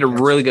over the head. He had a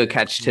really good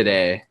catch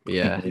today.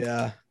 Yeah.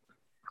 Yeah.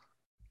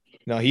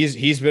 No,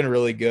 he's been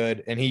really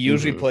good, and he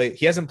usually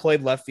he hasn't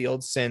played left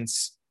field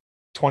since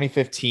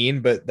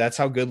 2015, but that's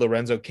how good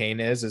Lorenzo Cain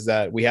is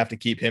that we have to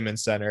keep him in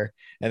center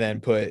and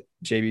then put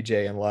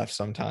JBJ in left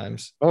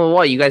sometimes. Well,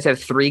 what? You guys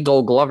have 3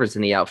 Gold Glovers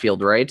in the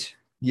outfield, right?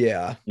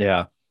 Yeah.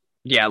 Yeah.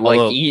 Yeah,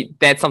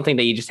 that's something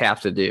that you just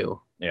have to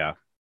do. Yeah.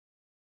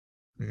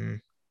 Mm-hmm.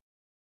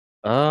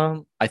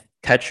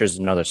 Catcher is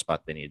another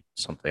spot they need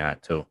something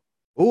at too.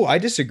 Oh, I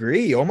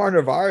disagree. Omar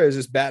Narvaez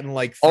is batting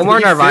like Omar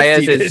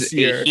Narvaez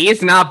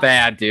he's not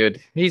bad, dude.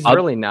 He's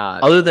really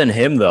not. Other than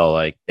him, though,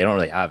 like they don't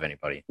really have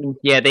anybody.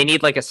 Yeah, they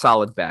need like a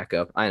solid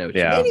backup. I know.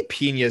 Manny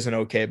Pena is an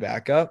okay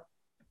backup.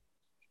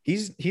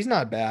 He's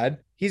not bad.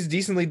 He's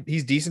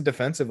decent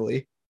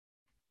defensively.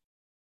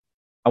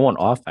 I want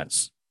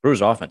offense.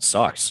 Brewers offense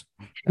sucks.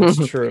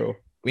 That's true.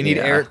 We need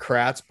Eric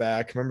Kratz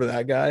back. Remember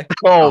that guy?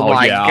 Oh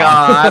my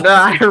God.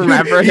 I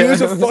remember him. He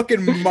was a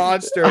fucking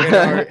monster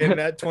in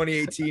that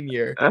 2018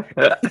 year.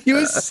 He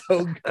was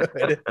so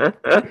good.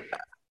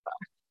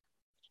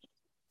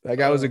 That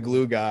guy was a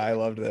glue guy. I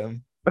loved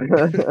him.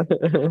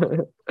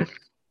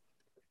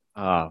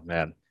 Oh,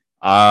 man.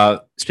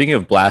 Speaking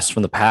of blasts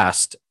from the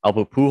past,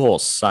 Albert Pujols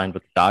signed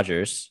with the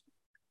Dodgers.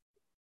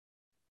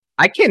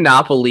 I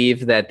cannot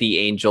believe that the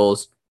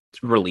Angels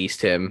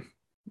released him.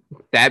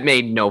 That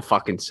made no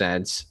fucking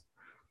sense.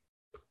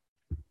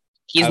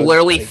 He's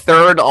literally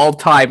third all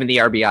time in the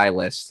RBI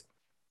list.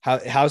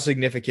 How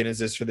significant is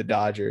this for the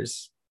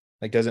Dodgers?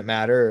 Like, does it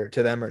matter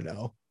to them or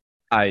no?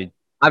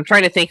 I'm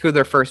trying to think who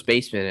their first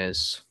baseman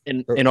is.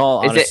 In all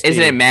honesty,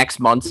 isn't it Max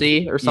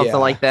Muncy or something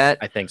like that?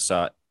 I think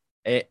so.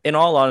 In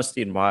all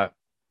honesty, my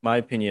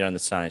opinion on the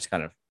sign is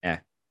kind of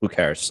who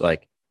cares?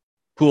 Like,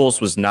 Pujols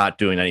was not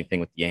doing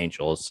anything with the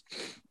Angels.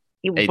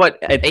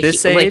 But at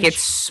this age,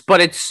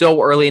 it's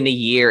so early in the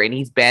year, and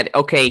he's bad.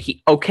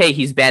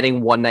 He's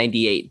batting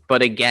 198,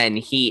 but again,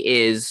 he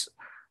is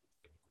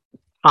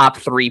top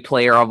 3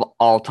 player of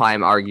all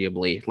time,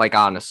 arguably. Like,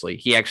 honestly,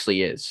 he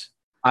actually is.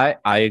 I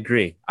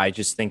agree. I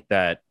just think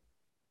that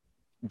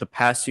the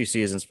past 2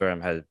 seasons for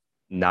him have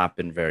not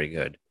been very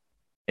good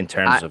in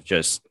terms of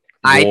just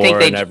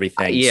and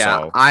everything.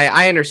 Yeah, so.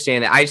 I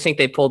understand that. I just think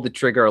they pulled the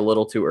trigger a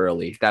little too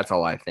early. That's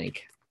all I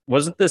think.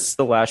 Wasn't this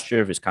the last year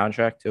of his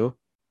contract too?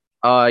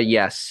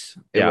 Yes,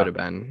 it would have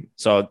been.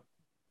 So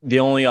the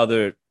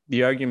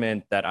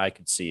argument that I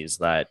could see is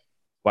that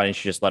why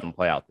didn't you just let him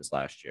play out this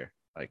last year?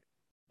 Like,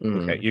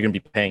 okay, you're gonna be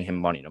paying him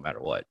money no matter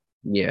what.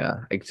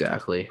 Yeah,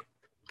 exactly.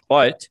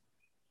 But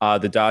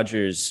the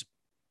Dodgers,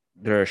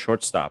 they're a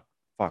shortstop.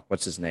 Fuck,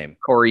 what's his name?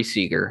 Corey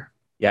Seager.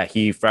 Yeah,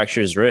 he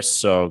fractured his wrist,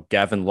 so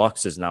Gavin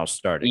Lux is now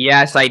starting.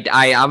 Yes,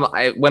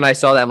 when I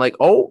saw that, I'm like,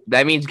 oh,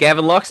 that means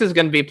Gavin Lux is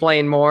going to be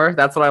playing more.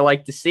 That's what I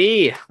like to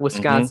see,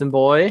 Wisconsin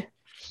boy.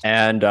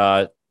 And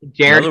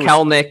Jared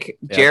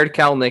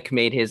Kelnick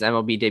made his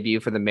MLB debut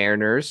for the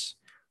Mariners.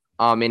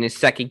 In his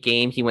second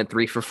game, he went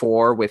 3 for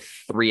 4 with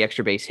 3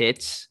 extra base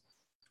hits,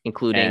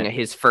 including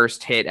his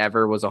first hit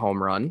ever was a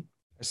home run.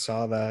 I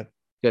saw that.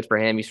 Good for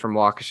him. He's from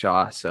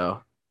Waukesha,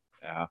 so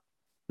yeah,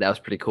 that was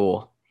pretty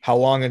cool. How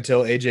long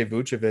until AJ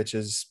Vucevic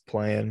is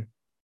playing?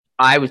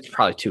 I was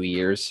probably 2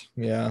 years.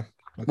 Yeah.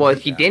 Okay. Well,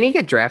 didn't he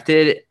get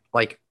drafted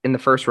like in the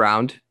first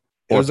round?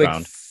 Fourth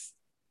round.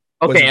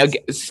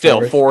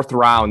 Still fourth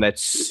round.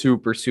 That's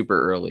super,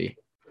 super early.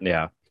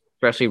 Yeah.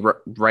 Especially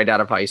right out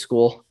of high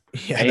school.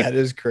 Yeah, that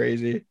is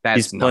crazy.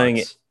 He's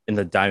playing in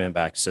the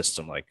Diamondbacks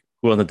system. Like,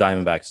 who on the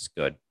Diamondbacks is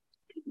good?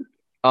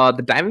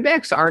 The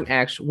Diamondbacks aren't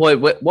actually.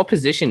 What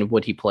position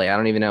would he play? I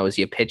don't even know. Is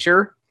he a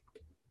pitcher?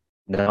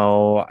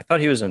 No, I thought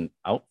he was an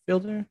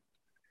outfielder.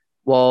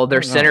 Well,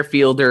 their center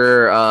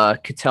fielder,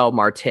 Ketel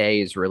Marte,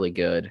 is really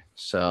good.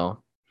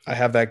 So I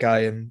have that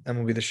guy in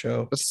MLB The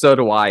Show. So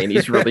do I, and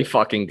he's really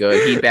fucking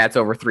good. He bats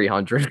over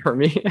 300 for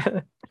me.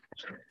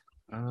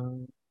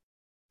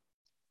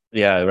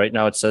 Yeah, right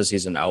now it says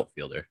he's an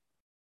outfielder.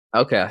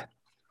 Okay.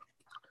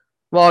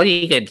 Well,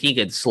 he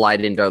could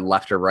slide into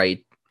left or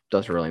right.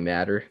 Doesn't really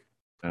matter.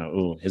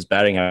 His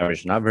batting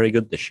average not very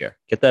good this year.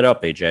 Get that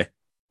up, AJ.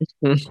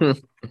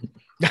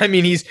 I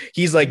mean,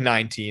 he's like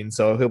 19,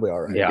 so he'll be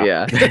all right.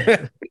 Yeah.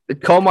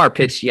 Komar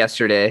pitched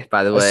yesterday,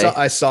 by the way.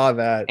 I saw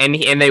that,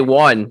 and they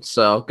won,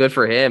 so good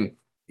for him.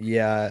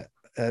 Yeah,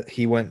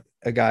 he went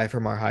a guy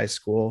from our high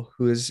school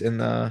who is in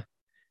the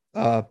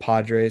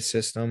Padres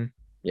system.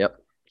 Yep,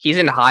 he's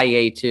in high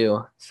A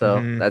too, so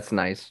that's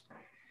nice.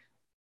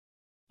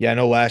 Yeah, I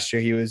know last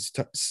year he was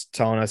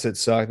telling us it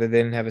sucked that they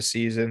didn't have a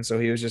season, so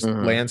he was just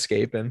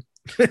landscaping.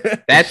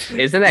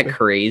 Isn't that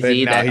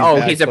crazy?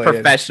 He's a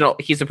professional.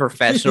 He's a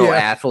professional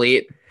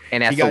athlete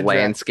and has to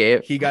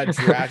landscape. He got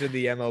drafted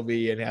the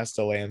MLB and has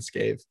to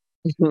landscape.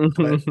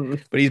 But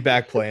he's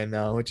back playing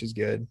now, which is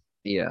good.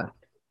 Yeah.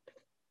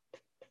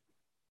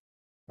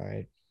 All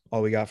right.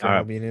 All we got for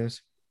MLB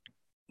news.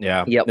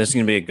 Yeah. Yep. This is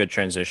gonna be a good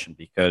transition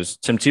because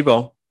Tim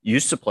Tebow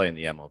used to play in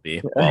the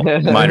MLB,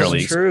 minor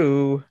leagues.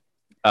 True.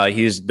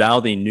 He's now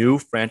the new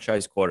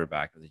franchise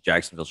quarterback of the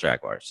Jacksonville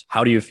Jaguars.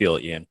 How do you feel,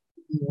 Ian?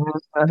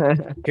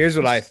 Here's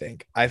what I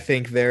think. I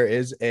think there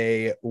is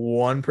a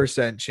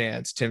 1%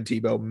 chance Tim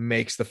Tebow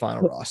makes the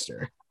final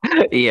roster.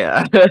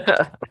 Yeah.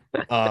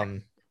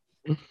 I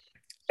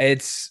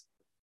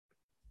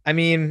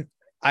mean,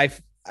 I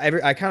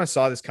kind of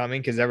saw this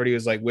coming because everybody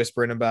was like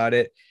whispering about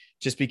it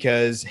just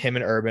because him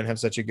and Urban have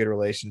such a good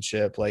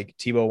relationship. Like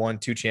Tebow won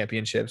 2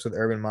 championships with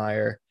Urban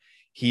Meyer.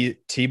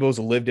 Tebow's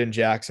lived in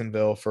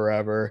Jacksonville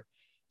forever.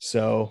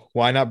 So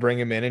why not bring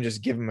him in and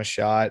just give him a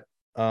shot?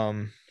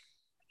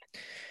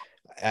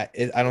 I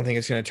don't think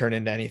it's going to turn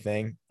into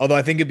anything. Although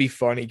I think it'd be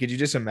funny. Could you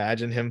just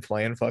imagine him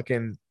playing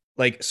fucking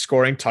like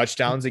scoring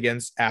touchdowns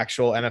against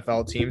actual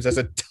NFL teams as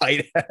a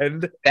tight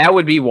end? That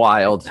would be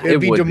wild. It'd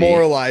be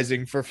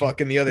demoralizing for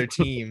fucking the other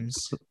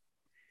teams.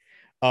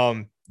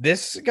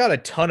 This got a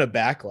ton of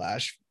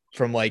backlash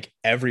from like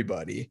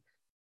everybody,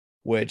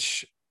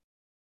 which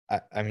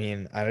I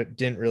mean, I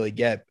didn't really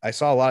get. I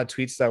saw a lot of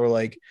tweets that were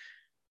like,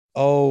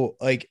 oh,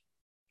 like,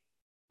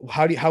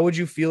 how would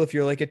you feel if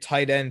you're like a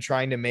tight end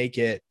trying to make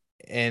it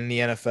in the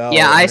NFL?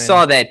 Yeah, I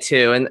saw that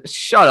too. And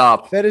shut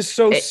up. That is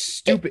so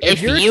stupid.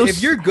 If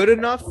you're good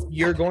enough,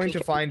 you're going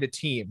to find a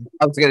team.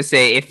 I was gonna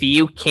say, if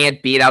you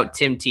can't beat out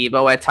Tim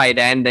Tebow at tight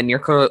end, then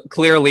you're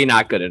clearly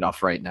not good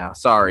enough right now.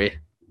 Sorry.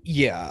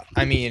 Yeah,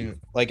 I mean,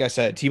 like I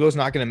said, Tebow's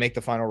not going to make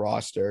the final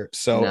roster.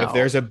 So if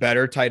there's a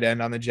better tight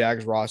end on the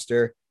Jags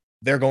roster,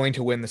 they're going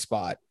to win the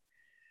spot.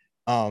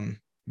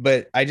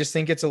 But I just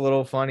think it's a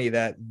little funny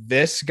that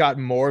this got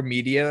more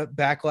media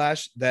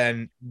backlash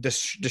than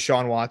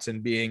Deshaun Watson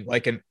being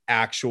like an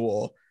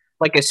actual,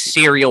 like a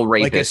serial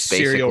rapist,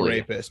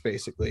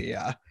 basically.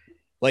 Yeah.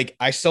 Like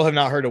I still have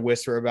not heard a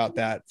whisper about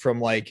that from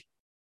like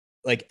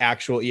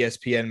actual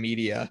ESPN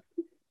media,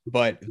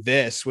 but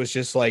this was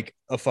just like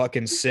a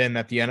fucking sin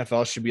that the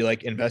NFL should be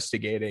like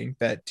investigating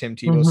that Tim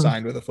Tebow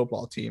signed with a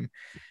football team.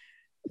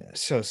 Yeah,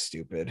 so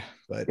stupid.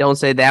 But don't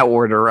say that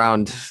word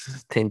around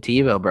Tim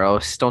Tebow, bro.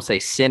 Just don't say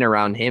sin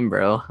around him,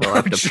 bro. He'll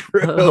have to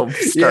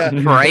start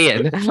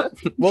praying.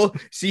 Well,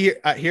 see,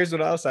 here's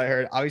what else I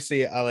heard.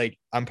 Obviously, I'm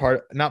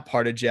not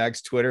part of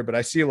Jags Twitter, but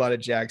I see a lot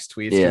of Jags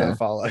tweets. I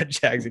follow a lot of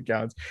Jags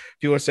accounts.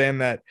 People are saying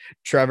that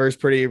Trevor's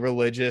pretty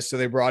religious, so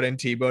they brought in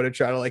Tebow to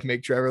try to like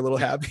make Trevor a little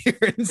happier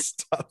and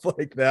stuff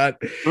like that.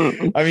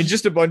 I mean,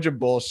 just a bunch of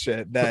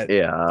bullshit. That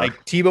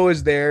like Tebow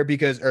is there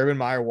because Urban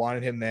Meyer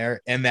wanted him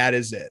there, and that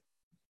is it.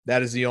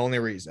 That is the only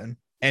reason.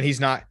 And he's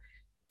not,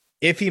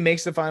 if he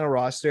makes the final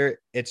roster,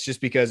 it's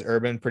just because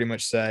Urban pretty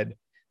much said,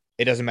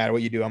 it doesn't matter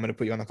what you do, I'm going to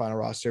put you on the final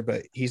roster,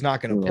 but he's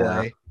not going to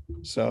play.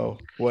 So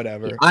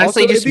whatever.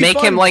 Honestly, Also, just make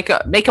him like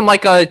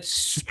a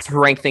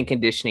strength and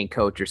conditioning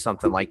coach or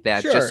something like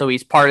that, Sure. just so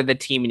he's part of the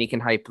team and he can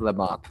hype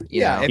them up.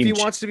 You know? If he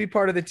wants to be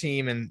part of the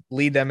team and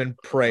lead them in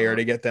prayer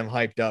to get them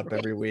hyped up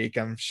every week,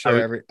 I'm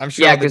sure.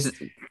 Because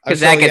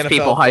that gets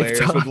people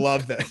hyped up. Would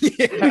love that.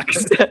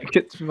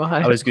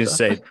 I was gonna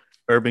say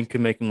Urban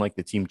could make him like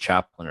the team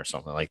chaplain or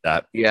something like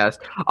that. Yes.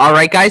 All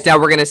right, guys. Now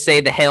we're gonna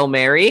say the Hail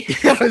Mary.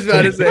 I was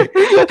about to say,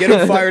 get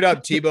him fired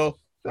up, Tebow.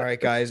 All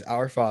right, guys.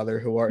 Our Father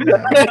who art in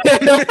heaven.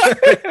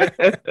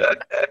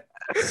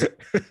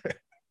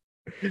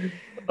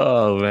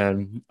 Oh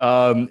man.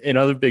 In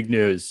other big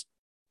news,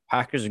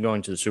 Packers are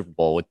going to the Super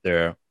Bowl with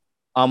their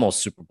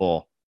almost Super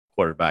Bowl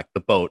quarterback,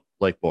 the BOAT,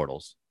 Blake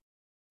Bortles.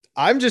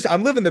 I'm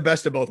living the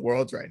best of both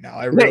worlds right now.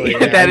 I really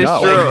am. That is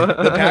true.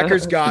 The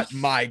Packers got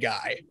my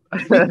guy.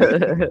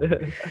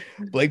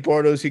 Blake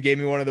Bortles, who gave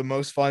me one of the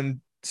most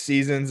fun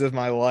seasons of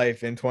my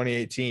life in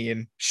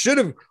 2018.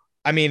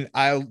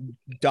 I'll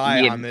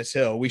die on this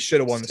hill. We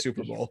should have won the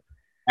Super Bowl.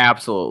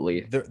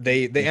 Absolutely.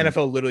 The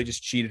NFL literally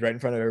just cheated right in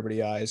front of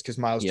everybody's eyes because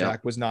Miles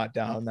Jack was not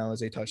down. That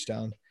was a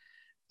touchdown.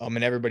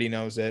 And everybody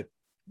knows it,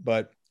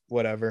 but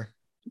whatever.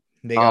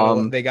 They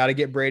got to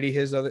get Brady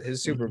his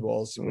Super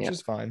Bowls, which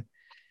is fine.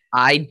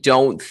 I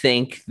don't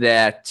think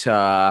that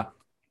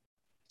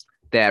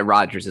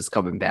Rodgers is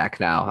coming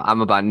back now.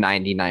 I'm about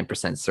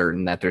 99%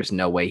 certain that there's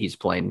no way he's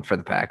playing for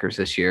the Packers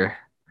this year.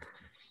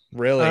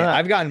 Really?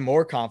 I've gotten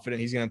more confident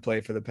he's going to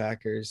play for the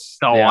Packers.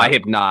 No, yeah. I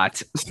have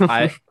not.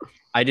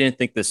 I didn't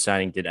think this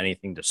signing did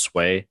anything to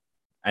sway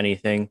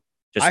anything.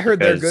 I heard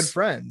they're good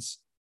friends.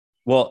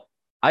 Well,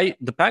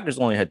 the Packers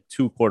only had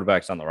 2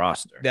 quarterbacks on the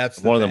roster.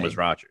 One of them was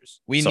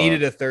Rodgers. We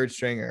needed a third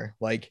stringer.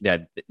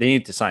 They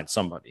need to sign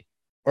somebody.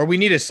 Or we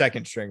need a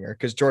second stringer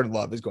because Jordan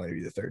Love is going to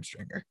be the third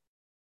stringer.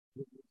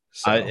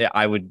 So.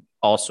 I would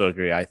also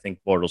agree. I think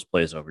Bortles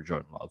plays over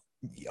Jordan Love.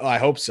 I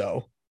hope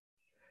so.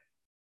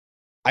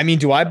 I mean,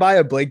 do I buy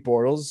a Blake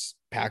Bortles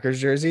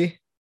Packers jersey?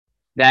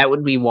 That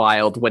would be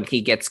wild when he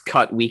gets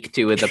cut week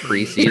 2 of the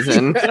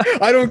preseason.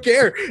 I don't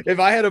care. If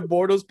I had a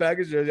Bortles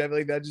Packers jersey, I feel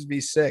like that'd just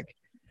be sick.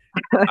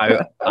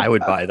 I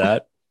would buy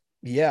that.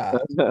 Yeah.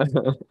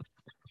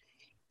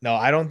 No,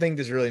 I don't think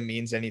this really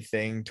means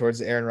anything towards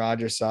the Aaron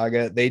Rodgers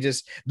saga.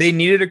 They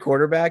needed a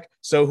quarterback.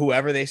 So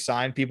whoever they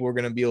signed, people were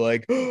going to be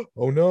like,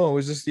 oh no,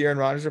 is this the Aaron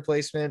Rodgers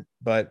replacement?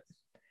 But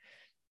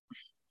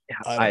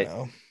I don't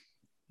know.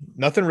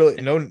 Nothing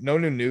really, no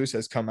new news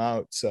has come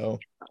out. So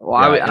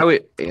I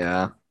would.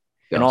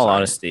 In all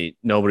honesty,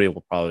 nobody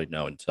will probably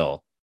know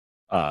until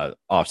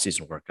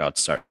off-season workouts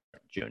start in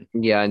June.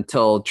 Yeah,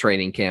 until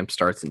training camp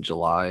starts in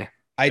July.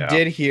 I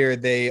did hear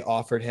they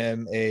offered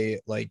him a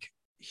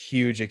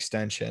huge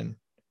extension.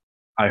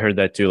 I heard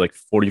that too, like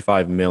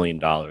 $45 million,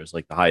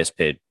 like the highest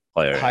paid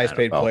player. Highest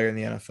paid player in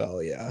the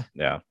NFL, yeah.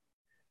 Yeah.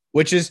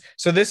 Which is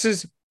this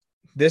is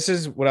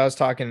what I was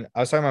talking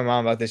to my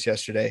mom about this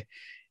yesterday.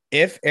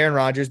 If Aaron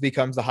Rodgers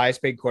becomes the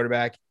highest paid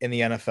quarterback in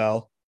the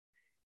NFL,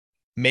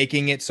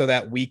 making it so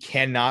that we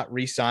cannot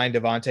re-sign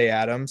Davante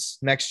Adams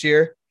next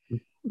year,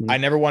 I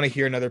never want to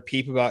hear another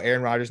peep about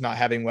Aaron Rodgers not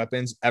having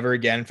weapons ever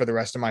again for the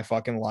rest of my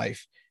fucking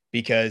life,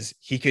 because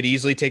he could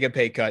easily take a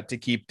pay cut to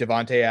keep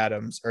Davante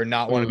Adams or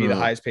not want to be the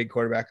highest paid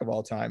quarterback of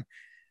all time.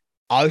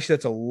 Obviously,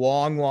 that's a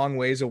long, long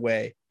ways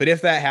away. But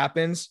if that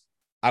happens,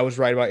 I was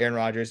right about Aaron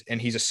Rodgers,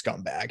 and he's a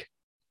scumbag.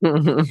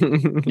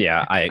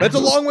 Yeah, that's a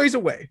long ways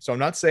away. So I'm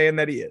not saying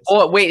that he is.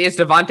 Oh, wait, is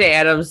Davante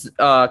Adams'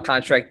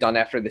 contract done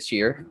after this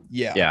year?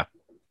 Yeah. Yeah.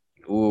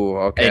 Ooh,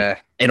 okay.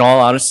 In all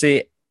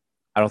honesty,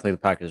 I don't think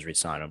the Packers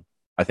re-sign him.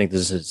 I think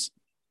this is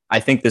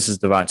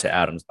Davante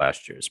Adams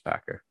last year's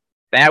Packer.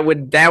 That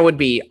would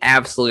be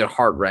absolutely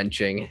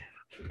heart-wrenching.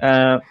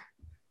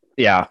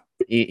 Yeah.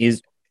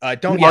 He's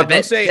don't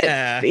say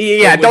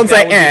don't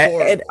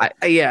say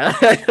yeah.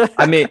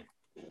 I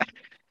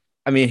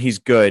mean he's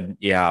good,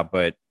 yeah,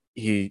 but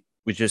we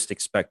just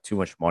expect too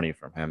much money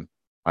from him.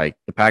 Like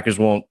the Packers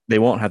won't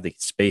have the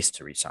space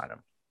to re-sign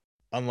him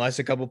unless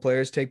a couple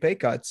players take pay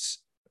cuts.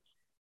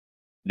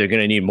 They're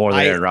going to need more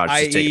than Aaron Rodgers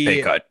to take a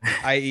pay cut,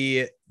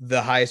 i.e.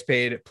 the highest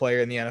paid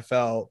player in the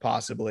NFL,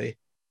 possibly.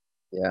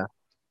 Yeah,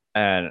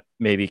 and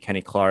maybe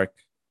Kenny Clark,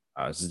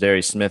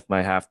 Zadarius Smith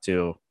might have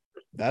to.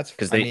 That's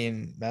because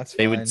that's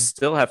they fine. would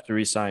still have to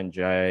re-sign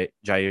Jair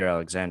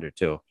Alexander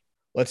too.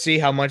 Let's see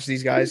how much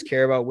these guys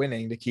care about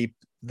winning to keep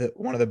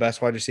one of the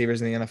best wide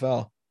receivers in the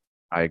NFL.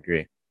 I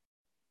agree.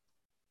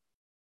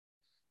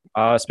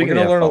 We're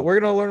gonna learn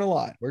a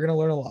lot.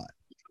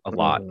 A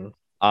lot.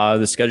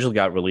 The schedule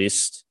got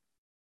released.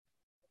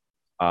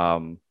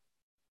 How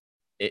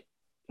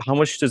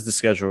much does the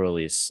schedule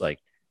release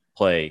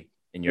play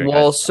in your?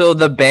 Well, so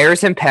the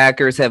Bears and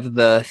Packers have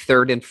the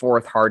 3rd and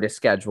 4th hardest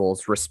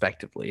schedules,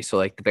 respectively. So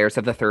the Bears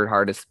have the 3rd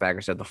hardest, the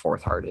Packers have the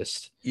 4th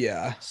hardest.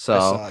 Yeah, so I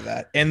saw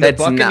that, and the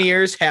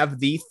Buccaneers have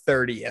the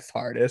 30th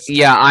hardest.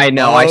 Yeah, I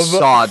know. I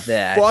saw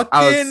that.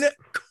 Fucking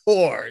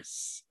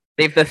course.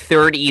 They have the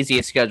 3rd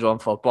easiest schedule in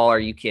football. Are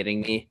you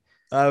kidding me?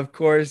 Of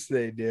course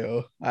they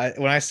do.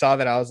 When I saw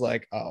that, I was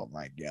like, oh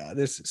my God,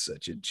 this is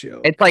such a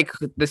joke. It's like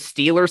the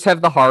Steelers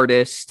have the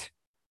hardest.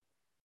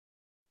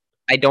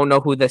 I don't know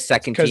who the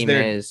second team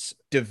is.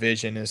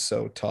 Division is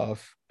so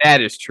tough.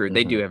 That is true.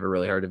 They do have a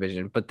really hard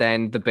division, but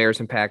then the Bears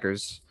and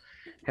Packers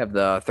have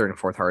the third and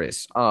fourth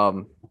hardest.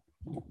 Cool.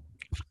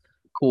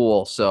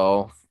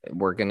 So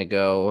we're gonna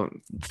go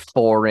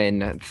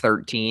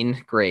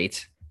 4-13.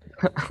 Great.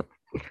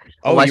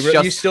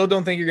 You still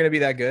don't think you're gonna be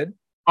that good?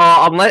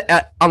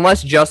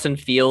 Unless Justin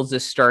Fields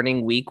is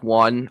starting week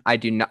 1, I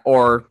do not.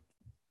 Or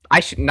I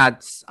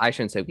shouldn't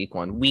say week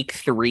 1. Week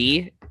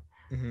 3.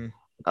 Mm-hmm.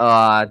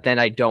 Then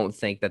I don't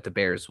think that the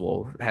Bears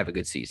will have a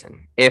good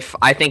season. If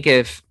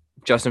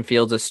Justin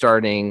Fields is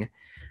starting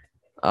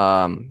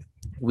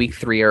week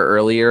 3 or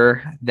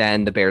earlier,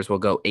 then the Bears will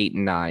go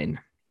 8-9.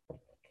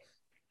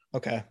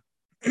 Okay.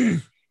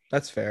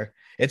 That's fair.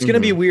 It's going to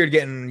be weird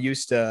getting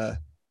used to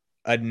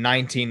a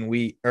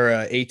 19-week or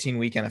a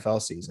 18-week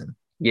NFL season.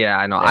 Yeah,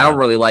 I know. Yeah. I don't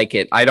really like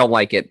it. I don't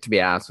like it, to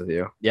be honest with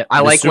you. Yeah,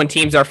 I like when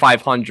teams are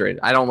 500.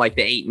 I don't like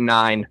the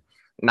 8-9,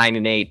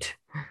 9-8.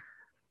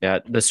 Yeah,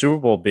 the Super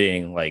Bowl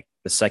being like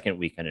the second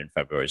weekend in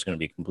February is going to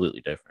be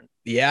completely different.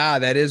 Yeah,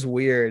 that is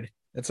weird.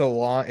 It's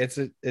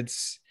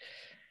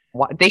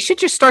they should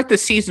just start the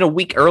season a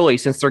week early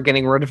since they're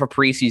getting rid of a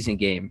preseason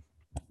game.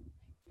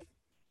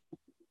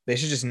 They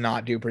should just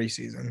not do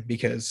preseason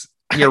because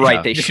you're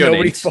right. They shouldn't.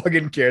 Nobody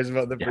fucking cares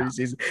about the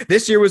preseason.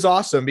 This year was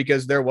awesome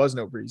because there was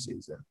no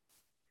preseason.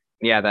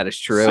 Yeah, that is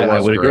true. I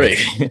would agree.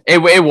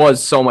 It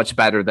was so much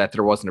better that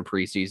there wasn't a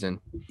preseason.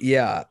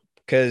 Yeah,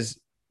 because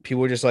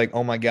people were just like,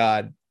 oh my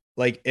God.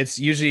 Like it's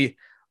usually,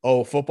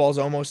 football's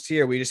almost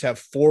here. We just have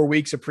 4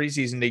 weeks of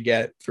preseason to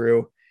get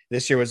through.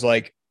 This year was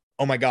like,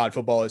 oh my God,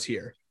 football is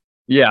here.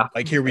 Yeah.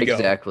 Like here we go.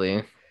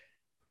 Exactly.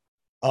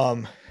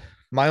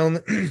 My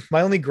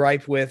only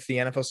gripe with the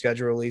NFL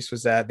schedule release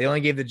was that they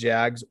only gave the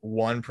Jags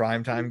one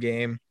primetime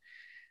game,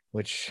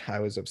 which I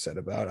was upset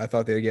about. I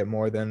thought they'd get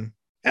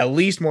at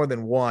least more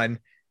than one.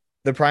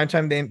 The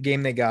primetime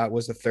game they got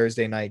was the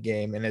Thursday night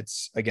game, and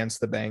it's against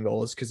the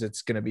Bengals because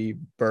it's going to be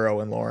Burrow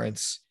and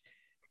Lawrence.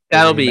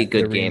 That'll be a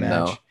good game,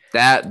 though.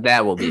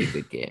 That will be a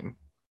good game.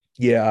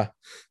 Yeah.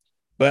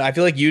 But I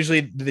feel like usually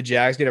the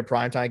Jags get a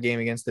primetime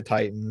game against the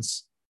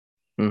Titans.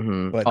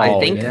 Mm-hmm. But I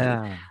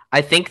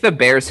think the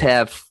Bears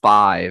have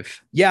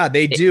 5. Yeah,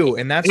 they do,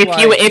 and that's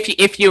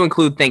if you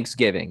include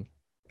Thanksgiving,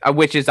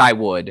 which is I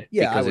would.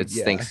 Yeah, because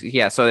it's Thanksgiving.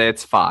 Yeah, so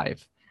it's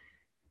 5.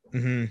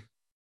 Mm-hmm.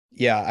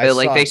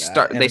 Yeah,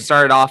 they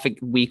started off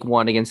week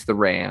 1 against the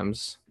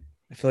Rams.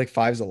 I feel like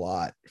 5's a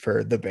lot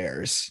for the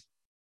Bears.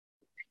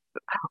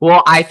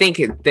 Well, I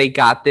think they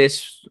got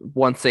this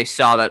once they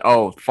saw that.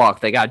 Oh fuck,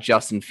 they got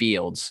Justin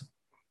Fields.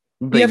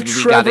 We have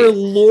Trevor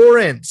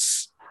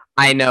Lawrence.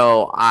 I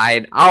know.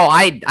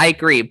 I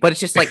agree, but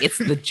it's just like it's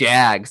the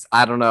Jags.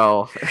 I don't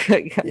know.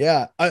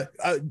 Yeah,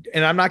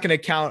 and I'm not going to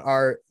count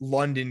our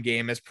London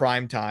game as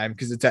prime time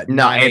because it's at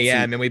 9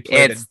 a.m. and we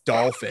play the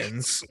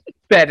Dolphins.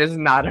 That is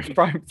not a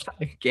prime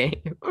time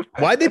game.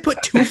 Why'd they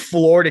put 2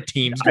 Florida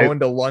teams going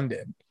to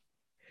London?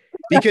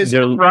 Because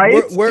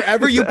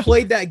wherever you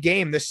played that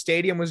game, the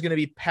stadium was going to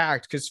be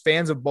packed because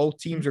fans of both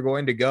teams are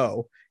going to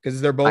go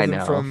because they're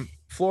both from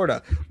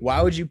Florida.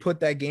 Why would you put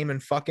that game in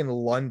fucking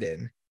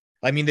London?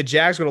 I mean, the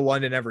Jags go to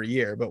London every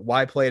year, but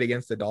why play it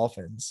against the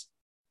Dolphins?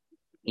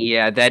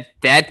 Yeah,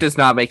 that does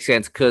not make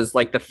sense because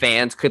like the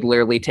fans could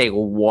literally take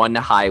one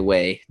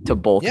highway to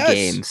both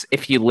games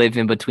if you live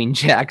in between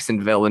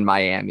Jacksonville and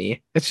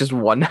Miami. It's just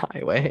one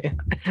highway.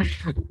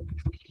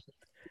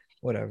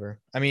 Whatever.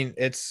 I mean,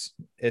 it's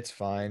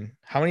fine.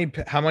 How many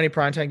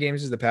primetime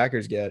games does the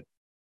Packers get?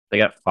 They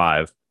got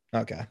 5.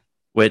 Okay.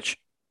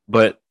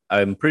 But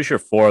I'm pretty sure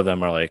 4 of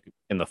them are like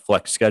in the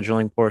flex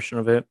scheduling portion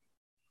of it.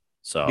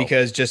 So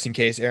because just in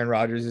case Aaron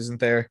Rodgers isn't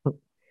there.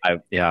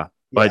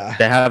 But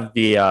they have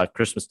the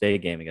Christmas Day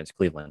game against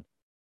Cleveland.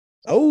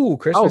 Oh,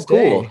 Christmas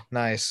Day.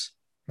 Nice.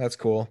 That's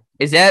cool.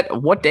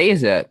 What day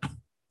is it?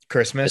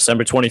 Christmas.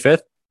 December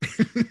 25th.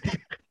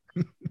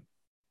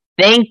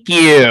 Thank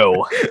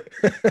you.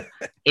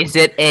 Is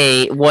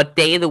it what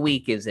day of the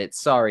week is it?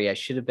 Sorry, I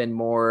should have been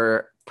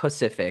more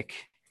Pacific.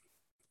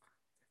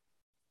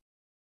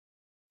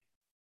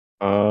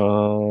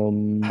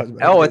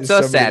 It's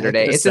a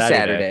Saturday. It's a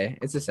Saturday.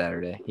 It's a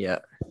Saturday. Yeah.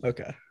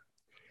 Okay.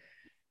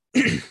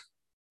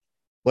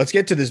 Let's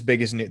get to the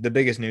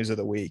biggest news of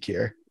the week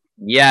here.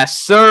 Yes,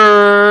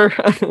 sir.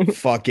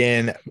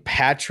 Fucking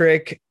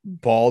Patrick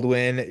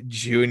Baldwin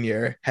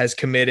Jr. has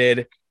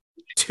committed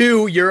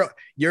to your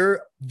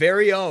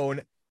very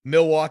own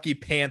Milwaukee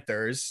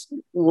Panthers.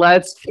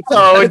 Let's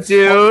go,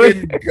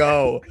 dude.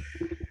 Go.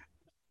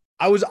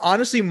 I was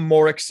honestly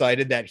more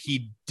excited that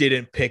he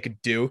didn't pick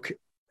Duke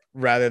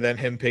rather than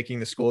him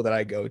picking the school that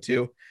I go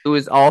to. It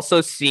was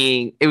also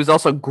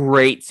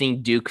great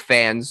seeing Duke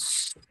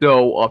fans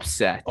so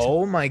upset.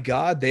 Oh my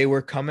God. They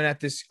were coming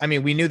at this. I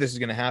mean, we knew this was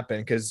going to happen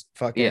because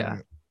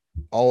fucking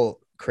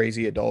all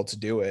crazy adults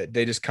do it.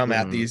 They just come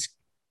at these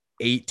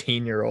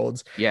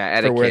 18-year-olds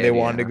for where they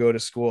wanted to go to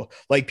school.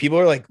 Like people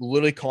are like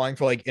literally calling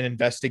for like an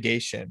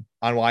investigation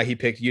on why he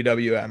picked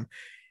UWM.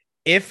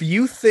 If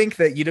you think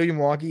that UW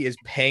Milwaukee is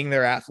paying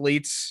their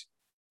athletes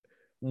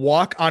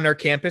walk on our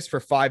campus for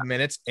 5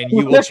 minutes and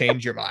you will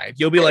change your mind.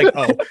 You'll be like,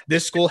 oh,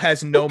 this school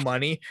has no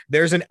money.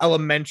 There's an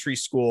elementary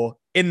school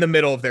in the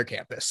middle of their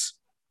campus.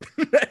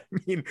 I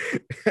mean,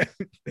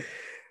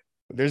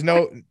 there's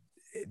no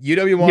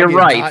UW. You're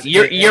right.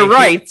 You're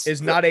right.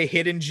 Is not a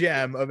hidden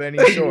gem of any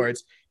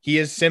sorts. He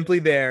is simply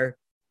there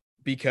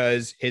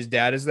because his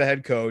dad is the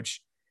head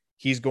coach.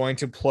 He's going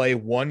to play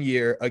 1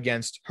 year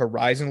against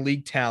Horizon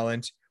League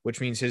talent, which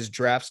means his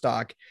draft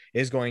stock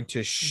is going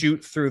to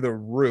shoot through the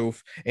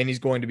roof, and he's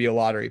going to be a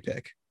lottery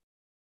pick.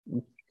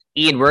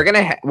 Ian, we're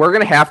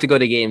gonna have to go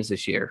to games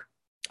this year.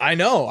 I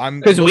know.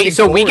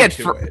 We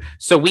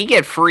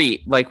get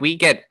free, like we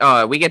get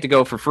to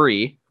go for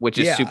free, which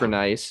is super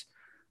nice.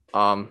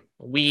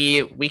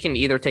 We can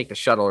either take the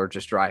shuttle or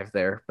just drive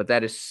there, but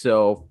that is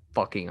so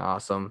fucking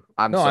awesome.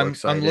 I'm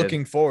excited. I'm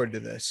looking forward to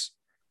this.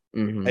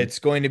 Mm-hmm. It's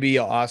going to be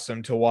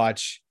awesome to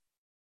watch.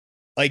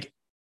 Like,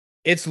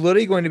 it's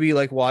literally going to be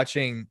like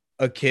watching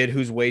a kid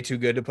who's way too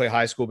good to play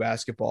high school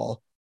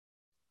basketball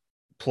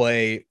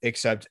play,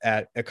 except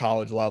at a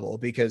college level,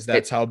 because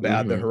that's how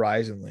bad the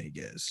Horizon League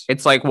is.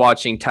 It's like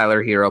watching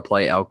Tyler Hero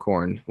play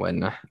Elkhorn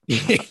when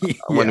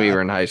when we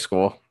were in high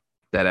school.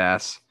 That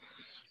ass.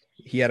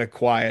 He had a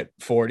quiet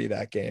 40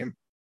 that game.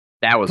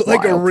 That was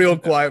like wild. A real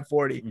quiet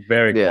 40.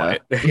 Very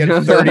quiet. He had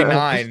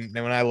 39. And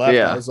when I left,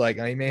 I was like,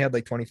 he may have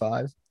like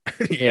 25.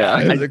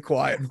 It was a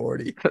quiet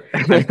 40.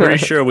 I'm pretty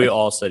sure we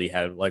all said he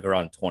had like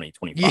around 20,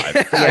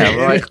 25.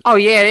 We're like, oh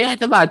yeah, he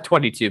had about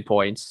 22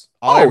 points.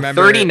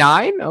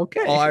 39?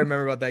 Okay. All I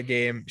remember about that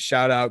game,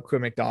 shout out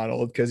Quinn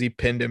McDonald, because he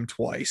pinned him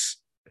twice.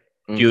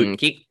 Mm-hmm.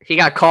 He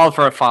got called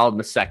for a foul in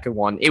the second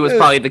one. It was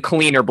probably the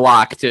cleaner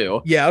block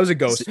too. Yeah, it was a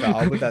ghost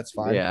foul, but that's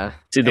fine. Yeah.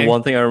 See, the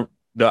one thing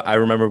I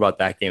remember about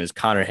that game is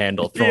Connor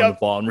Handel throwing the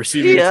ball and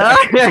receiving. Yeah.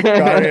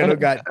 Connor Handel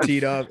got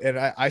teed up, and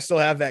I still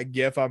have that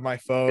GIF on my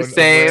phone.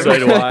 Same.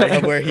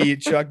 Of where he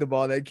chucked the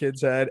ball at that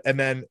kid's head, and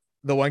then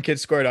the one kid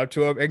scored up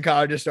to him, and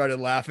Connor just started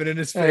laughing in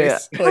his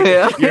face.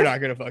 You're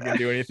not gonna fucking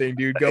do anything,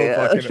 dude.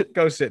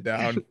 Go sit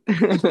down.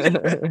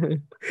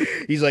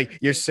 He's like,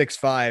 you're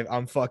 6'5",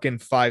 I'm fucking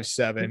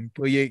 5'7".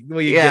 Will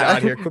you get out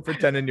of here? Quit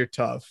pretending you're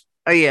tough.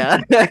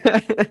 Yeah.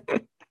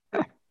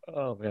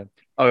 Oh man.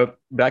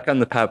 Back on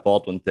the Pat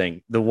Baldwin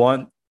thing. The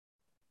one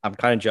I'm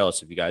kind of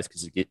jealous of you guys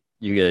because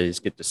you guys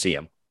get to see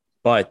him.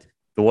 But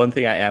the one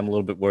thing I am a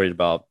little bit worried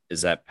about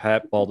is that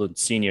Pat Baldwin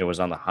Sr.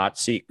 was on the hot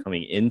seat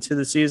coming into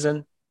the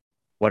season.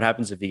 What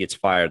happens if he gets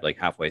fired like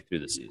halfway through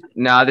the season?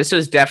 No, this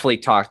was definitely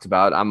talked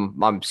about.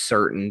 I'm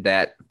certain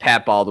that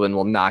Pat Baldwin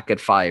will not get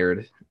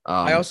fired.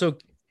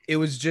 It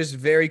was just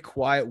very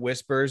quiet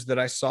whispers that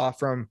I saw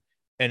from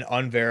an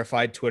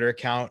unverified Twitter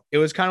account. It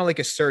was kind of like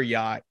a Sir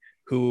Yacht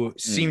who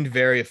seemed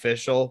very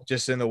official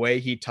just in the way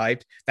he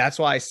typed. That's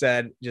why I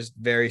said just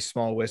very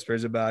small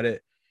whispers about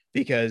it,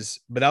 but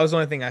that was the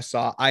only thing I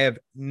saw. I have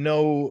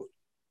no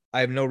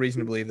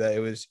reason to believe that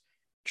it was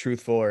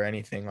truthful or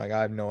anything. Like,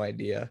 I have no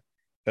idea.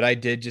 But I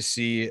did just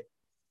see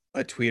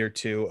a tweet or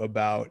two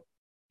about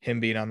him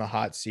being on the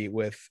hot seat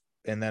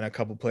and then a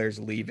couple players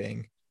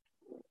leaving.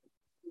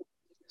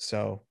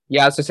 So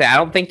yeah, I was gonna say I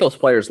don't think those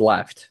players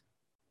left.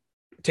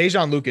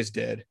 Tajon Lucas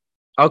did.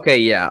 Okay,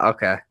 yeah,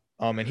 okay.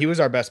 And he was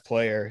our best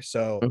player,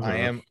 so I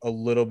am a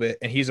little bit,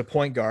 and he's a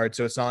point guard,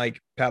 so it's not like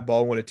Pat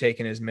Baldwin would have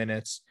taken his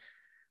minutes.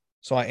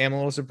 So I am a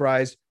little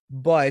surprised,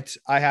 but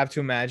I have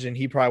to imagine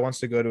he probably wants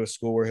to go to a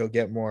school where he'll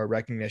get more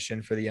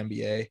recognition for the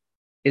NBA.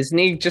 Isn't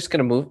he just going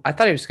to move? I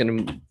thought he was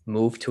going to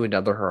move to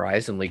another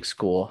Horizon League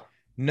school.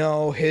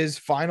 No, his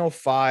final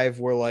 5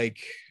 were like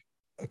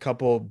a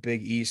couple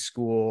Big East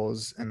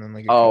schools and then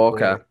like a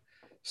couple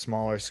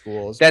smaller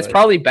schools. That's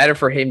probably better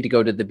for him to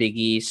go to the Big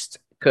East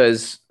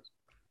because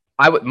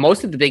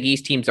most of the Big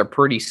East teams are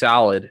pretty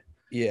solid.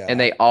 Yeah. And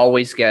they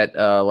always get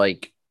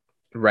like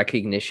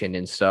recognition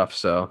and stuff.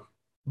 So,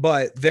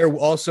 but there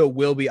also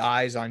will be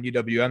eyes on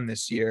UWM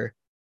this year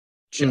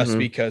just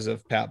because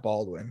of Pat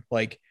Baldwin.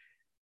 Like,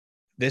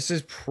 this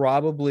is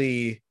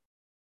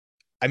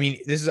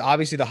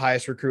obviously the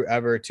highest recruit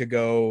ever to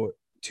go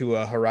to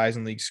a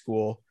Horizon League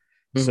school.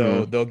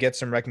 So they'll get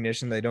some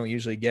recognition they don't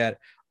usually get.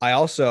 I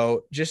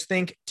also just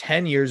think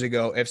 10 years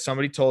ago, if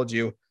somebody told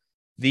you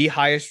the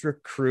highest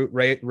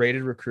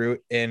rated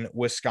recruit in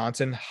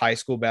Wisconsin high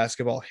school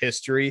basketball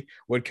history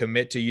would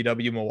commit to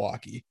UW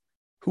Milwaukee,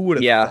 who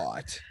would have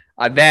thought?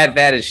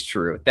 That is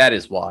true. That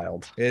is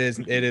wild.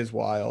 It is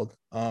wild.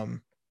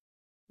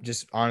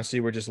 Just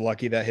honestly, we're just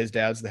lucky that his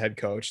dad's the head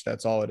coach.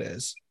 That's all it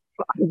is.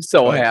 I'm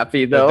so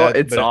happy though.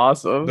 It's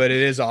awesome. But it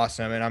is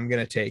awesome, and I'm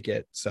gonna take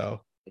it.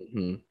 So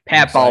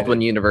Pat Baldwin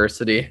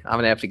University. I'm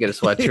gonna have to get a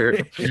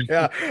sweatshirt.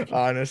 Yeah,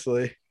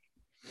 honestly.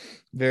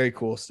 Very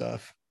cool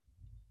stuff.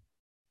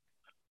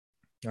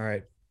 All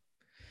right.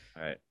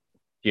 Do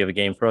you have a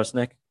game for us,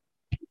 Nick?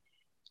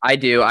 I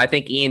do. I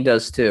think Ian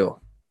does too.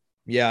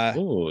 Yeah.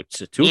 Ooh,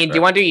 it's a two. Ian, do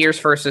you want to do yours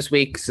first this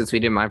week since we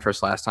did mine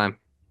first last time?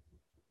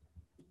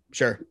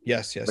 Sure.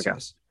 Yes.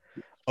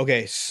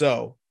 Okay,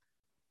 so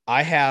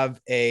I have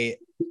a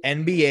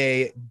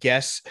NBA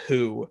guess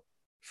who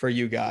for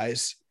you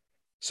guys.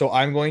 So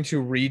I'm going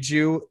to read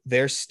you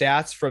their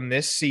stats from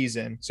this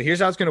season. So here's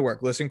how it's going to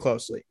work. Listen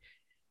closely.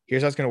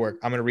 Here's how it's going to work.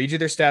 I'm going to read you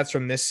their stats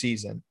from this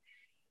season.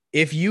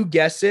 If you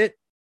guess it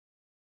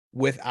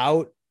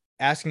without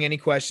asking any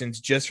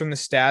questions, just from the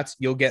stats,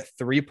 you'll get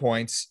 3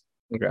 points.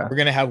 Okay. We're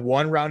going to have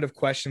 1 round of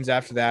questions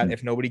after that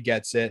if nobody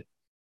gets it.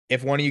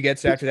 If one of you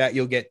gets it after that,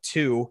 you'll get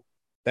 2.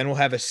 Then we'll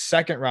have a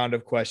second round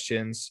of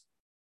questions,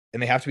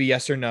 and they have to be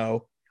yes or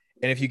no.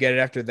 And if you get it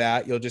after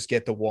that, you'll just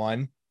get the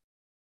 1.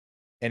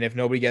 And if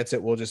nobody gets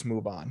it, we'll just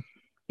move on.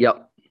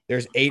 Yep.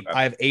 There's 8.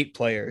 I have 8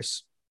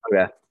 players.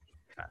 Okay.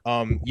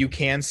 You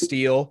can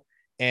steal,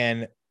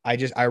 and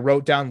I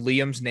wrote down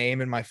Liam's name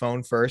in my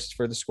phone first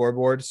for the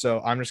scoreboard, so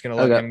I'm just gonna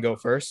let him go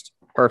first.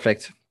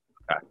 Perfect.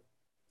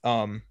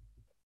 Okay.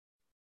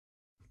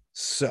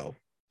 So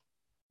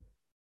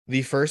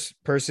the first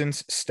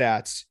person's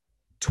stats: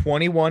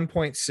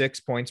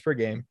 21.6 points per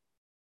game,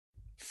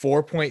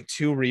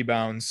 4.2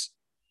 rebounds,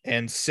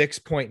 and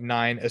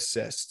 6.9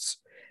 assists.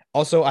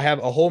 Also, I have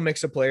a whole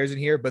mix of players in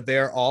here, but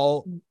they're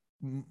all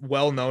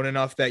well known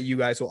enough that you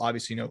guys will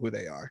obviously know who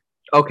they are.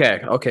 Okay.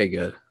 Okay,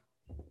 good.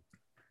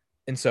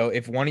 And so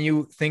if one of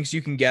you thinks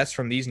you can guess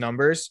from these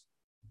numbers,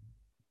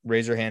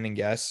 raise your hand and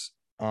guess.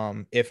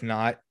 If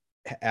not,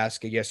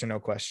 ask a yes or no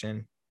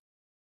question.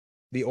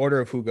 The order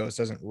of who goes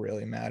doesn't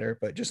really matter,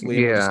 but just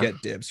Liam will just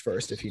get dibs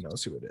first if he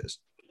knows who it is.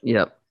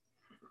 Yep.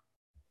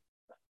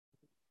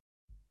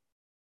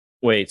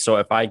 Wait, so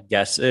if I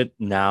guess it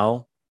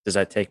now, does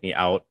that take me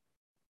out?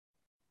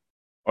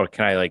 Or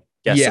can I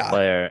guess the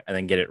player and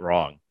then get it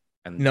wrong?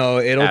 And no,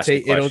 it'll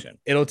take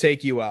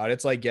you out.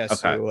 It's like guess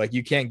who. Like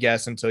you can't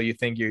guess until you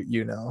think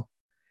you know.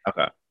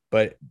 Okay.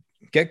 But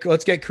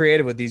let's get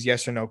creative with these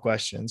yes or no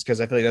questions,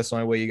 because I feel like that's the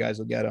only way you guys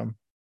will get them.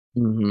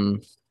 Mm-hmm.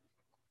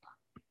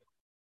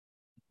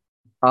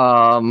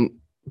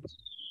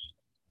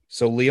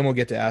 So Liam will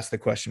get to ask the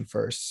question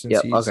first, since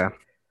he's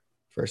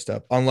first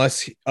up.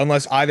 Unless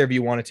either of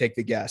you want to take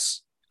the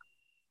guess.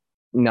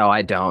 No,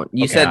 I don't.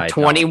 You said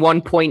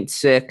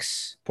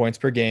 21.6 points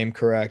per game,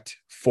 correct.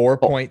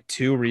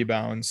 4.2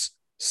 rebounds,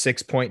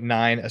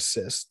 6.9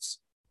 assists.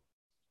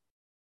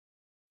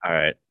 All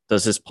right.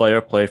 Does this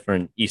player play for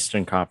an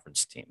Eastern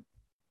Conference team?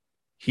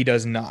 He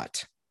does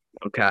not.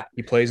 Okay.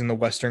 He plays in the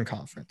Western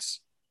Conference.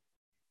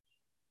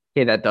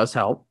 Okay, that does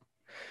help.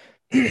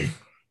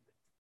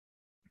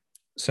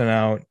 So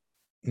now,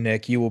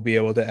 Nick, you will be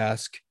able to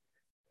ask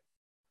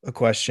a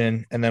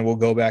question, and then we'll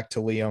go back to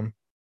Liam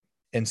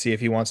and see if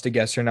he wants to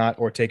guess or not,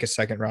 or take a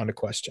second round of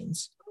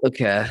questions.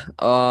 Okay.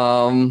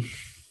 Hold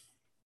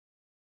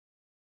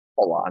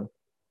on.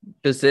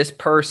 Does this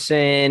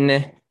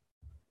person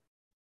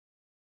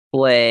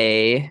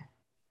play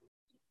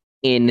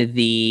in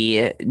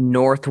the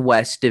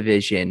Northwest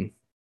Division?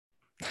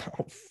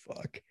 Oh,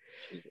 fuck.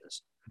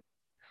 Jesus.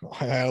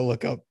 I gotta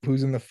look up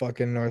who's in the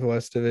fucking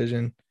Northwest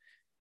Division.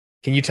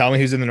 Can you tell me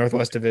who's in the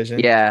Northwest Division?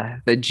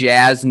 Yeah, the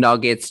Jazz,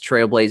 Nuggets,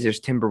 Trailblazers,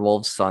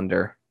 Timberwolves,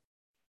 Thunder.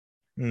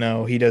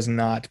 No, he does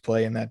not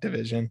play in that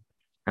division.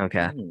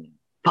 Okay.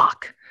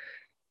 Fuck.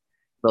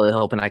 Really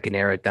hoping I can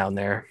narrow it down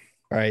there.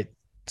 All right.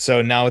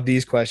 So now with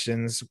these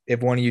questions,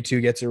 if one of you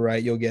two gets it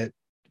right, you'll get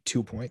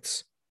 2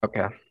 points.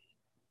 Okay.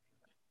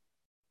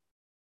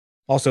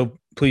 Also,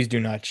 please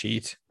do not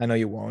cheat. I know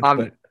you won't.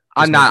 But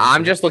I'm not.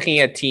 I'm just looking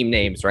at team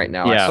names right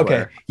now. Yeah.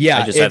 Okay. Yeah.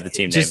 I just have the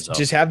team names up.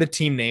 Just have the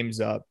team names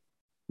up.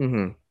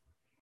 Mm-hmm.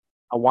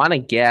 I want to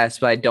guess,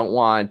 but I don't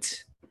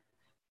want.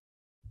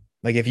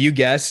 Like if you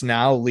guess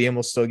now, Liam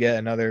will still get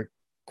another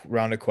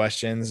round of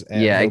questions.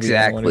 And yeah,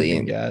 exactly.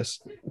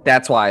 Guess.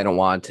 That's why I don't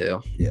want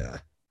to. Yeah.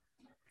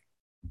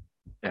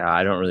 Yeah,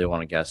 I don't really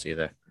want to guess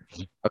either.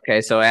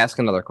 Okay, so ask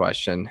another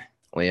question,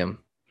 Liam.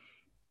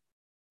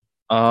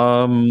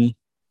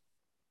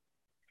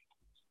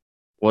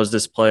 Was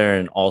this player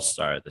an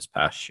all-star this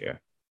past year?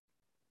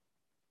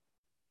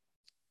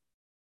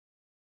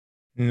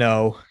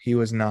 No, he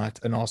was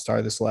not an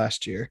all-star this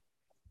last year.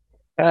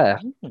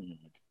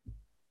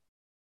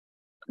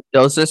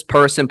 Does this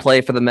person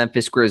play for the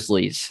Memphis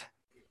Grizzlies?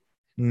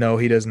 No,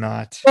 he does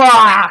not.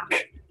 Fuck!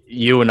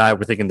 You and I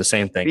were thinking the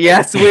same thing.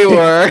 Yes, we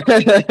were.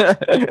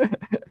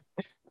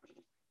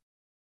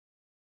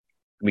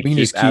 we can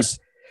just keep.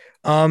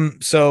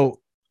 So,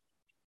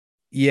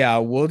 yeah,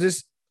 we'll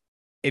just,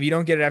 if you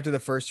don't get it after the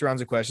first 2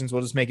 rounds of questions,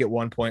 we'll just make it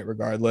 1 point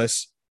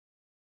regardless.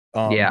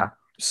 Yeah.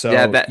 So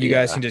you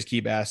guys can just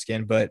keep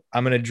asking, but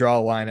I'm going to draw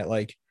a line at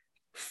like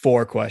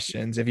 4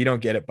 questions. If you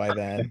don't get it by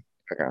then,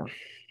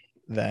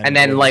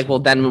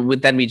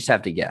 then we just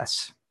have to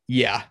guess.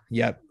 Yeah.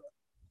 Yep.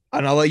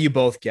 And I'll let you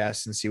both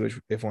guess and see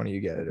if one of you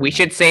get it. We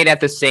should say it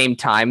at the same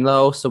time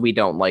though, so we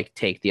don't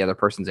take the other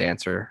person's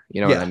answer.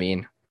 You know what I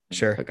mean?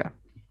 Sure. Okay.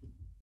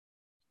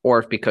 Or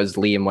if because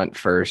Liam went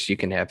first, you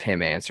can have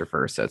him answer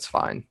first. That's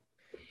fine.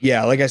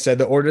 Yeah, like I said,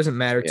 the order doesn't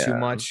matter too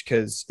much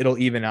because it'll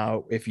even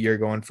out if you're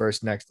going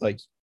first next, like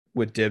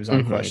with dibs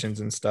on questions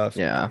and stuff.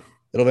 Yeah.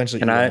 It'll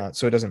eventually even out,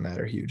 so it doesn't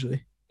matter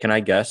hugely. Can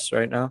I guess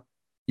right now?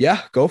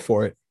 Yeah, go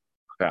for it.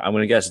 Okay, I'm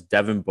going to guess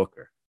Devin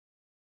Booker.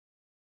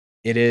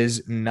 It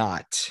is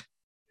not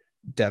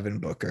Devin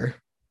Booker.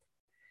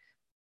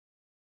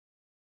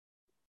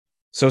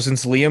 So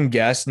since Liam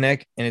guessed,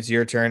 Nick, and it's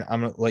your turn,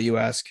 I'm going to let you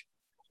ask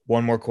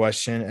one more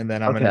question, and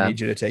then I'm going to need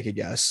you to take a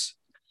guess.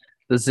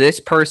 Does this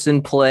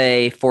person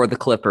play for the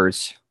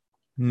Clippers?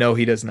 No,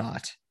 he does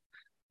not.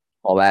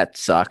 Well, that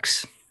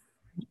sucks.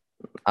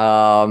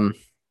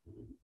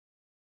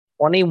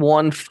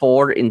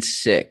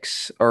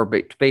 21-4-6, or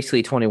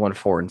basically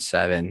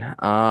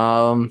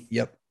 21-4-7.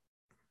 Yep.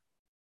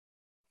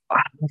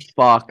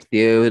 Fuck,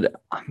 dude.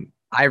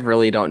 I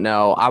really don't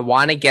know. I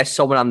want to guess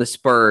someone on the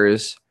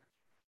Spurs.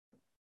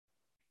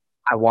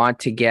 I want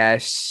to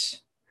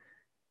guess,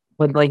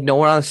 but like no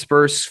one on the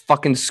Spurs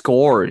fucking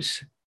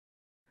scores.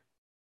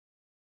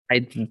 I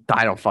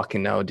don't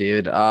fucking know,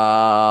 dude.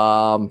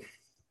 All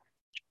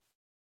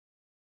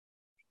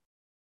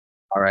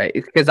right,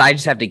 because I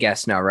just have to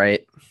guess now,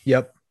 right?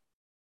 Yep.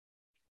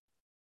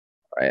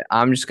 All right,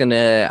 I'm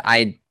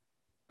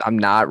I'm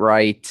not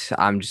right.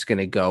 I'm just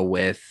gonna go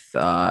with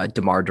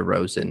DeMar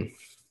DeRozan.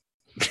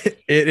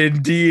 It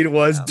indeed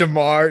was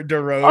DeMar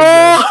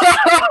DeRozan.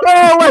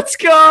 Oh, let's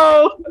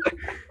go.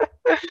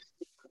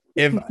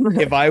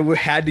 If I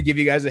had to give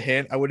you guys a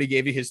hint, I would have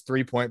gave you his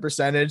 3-point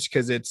percentage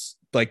because it's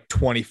like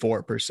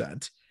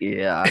 24%.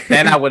 Yeah,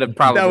 then I would have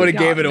probably that would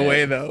have gave it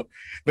away though.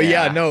 But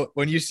yeah, no,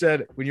 when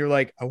you're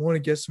like, I want to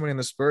get somebody on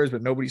the Spurs,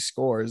 but nobody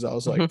scores, I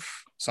was like,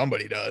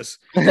 somebody does.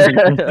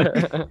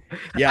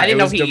 Yeah, I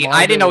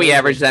didn't know he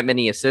averaged that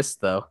many assists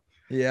though.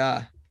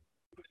 Yeah.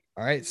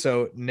 All right,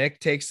 so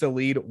Nick takes the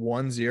lead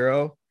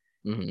 1-0,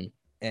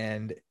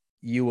 and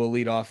you will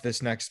lead off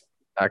this next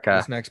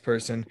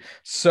person.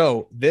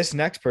 So this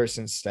next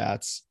person's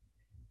stats: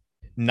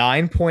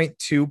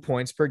 9.2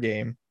 points per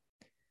game,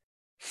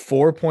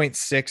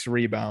 4.6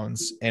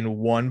 rebounds, and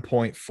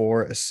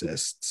 1.4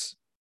 assists.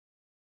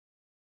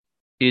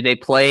 Do they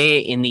play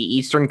in the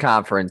Eastern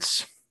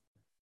Conference?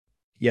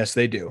 Yes,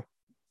 they do.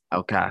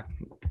 Okay.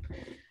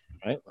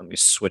 All right, let me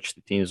switch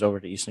the teams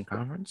over to Eastern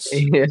Conference.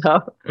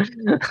 Yeah.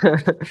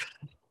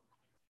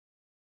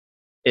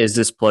 Is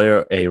this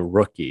player a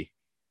rookie?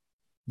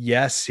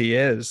 Yes, he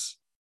is.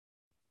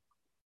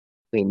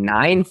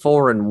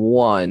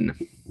 9-4-1.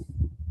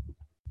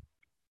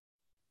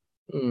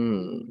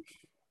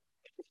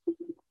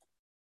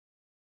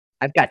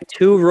 I've got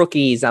two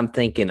rookies I'm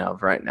thinking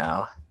of right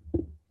now.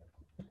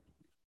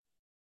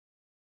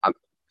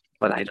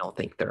 But I don't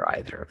think they're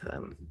either of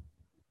them.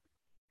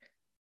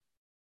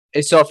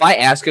 So if I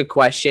ask a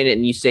question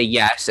and you say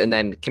yes, and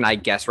then can I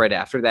guess right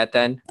after that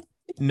then?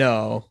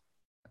 No.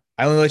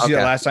 I only let you do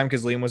that last time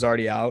because Liam was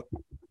already out.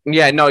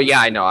 Yeah, I know.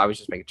 I was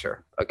just making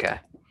sure. Okay.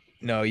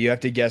 No, you have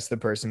to guess the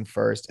person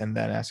first and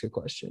then ask a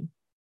question.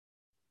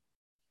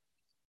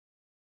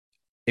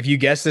 If you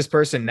guess this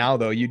person now,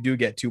 though, you do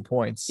get 2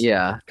 points.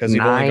 Yeah. Because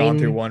you've only gone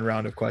through one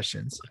round of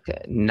questions.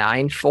 Okay.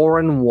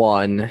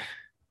 9-4-1,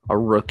 a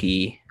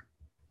rookie.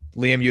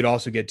 Liam, you'd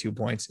also get 2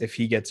 points if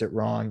he gets it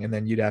wrong, and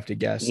then you'd have to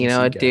guess. You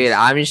know, dude,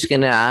 I'm just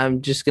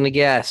gonna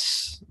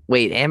guess.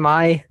 Wait, am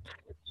I?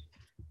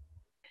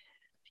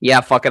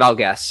 Yeah, fuck it, I'll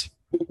guess.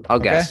 I'll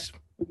guess.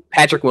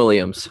 Patrick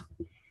Williams.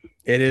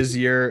 It is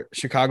your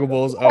Chicago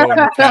Bulls own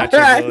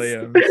Patrick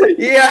Williams.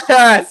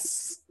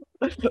 Yes.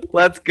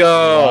 Let's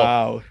go.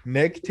 Wow.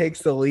 Nick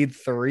takes the lead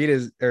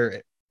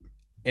 3-0,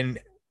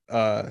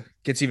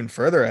 gets even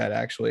further ahead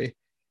actually.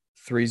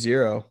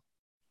 3-0.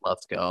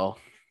 Let's go.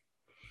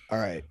 All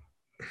right.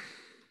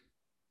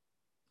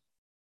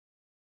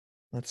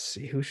 Let's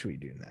see. Who should we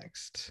do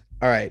next?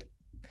 All right.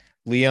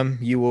 Liam,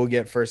 you will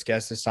get first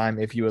guess this time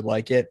if you would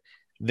like it.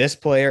 This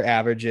player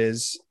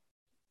averages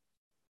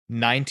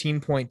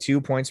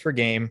 19.2 points per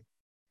game,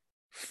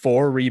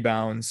 4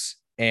 rebounds,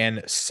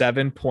 and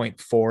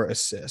 7.4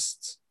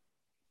 assists.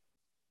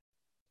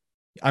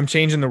 I'm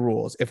changing the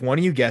rules. If one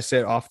of you guess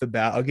it off the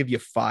bat, I'll give you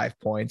 5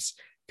 points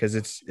because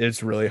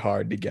it's really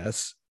hard to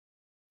guess.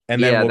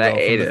 And then we'll go from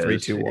the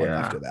 3-2-1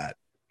 after that.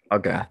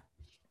 Okay.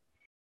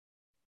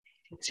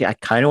 See, I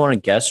kind of want to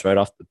guess right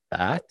off the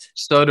bat.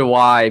 So do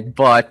I,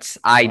 but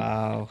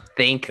I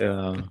think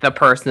the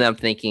person I'm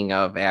thinking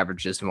of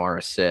averages more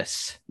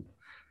assists.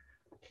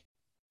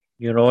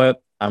 You know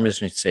what? I'm just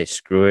going to say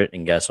screw it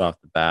and guess off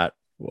the bat.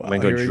 I'm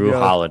going to go Drew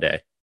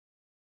Holiday.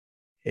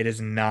 It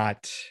is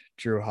not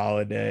Drew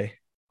Holiday.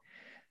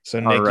 So,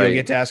 Nick, you'll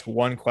get to ask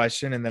one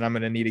question, and then I'm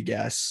going to need a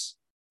guess.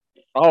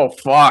 Oh,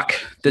 fuck.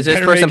 Does this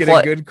person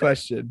play? Good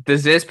question.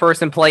 Does this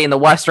person play in the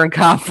Western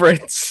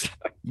Conference?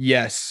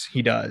 Yes,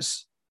 he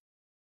does.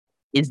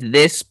 Is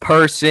this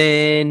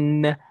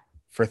person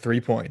for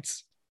 3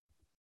 points?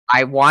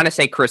 I want to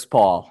say Chris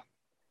Paul.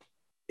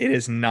 It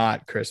is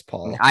not Chris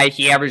Paul.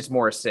 He averages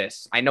more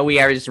assists. I know he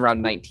averages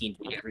around 19,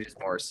 but he averages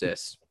more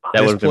assists.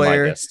 That would have been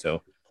my guess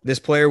too. This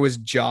player was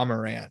Ja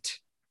Morant.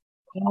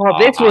 Oh,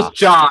 this was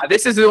Ja.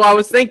 This is who I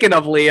was thinking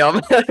of,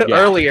 Liam,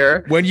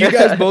 earlier. When you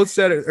guys both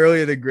said it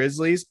earlier, the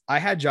Grizzlies, I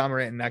had Ja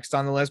Morant next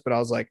on the list, but I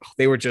was like,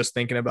 they were just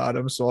thinking about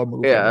him, so I'll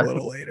move him a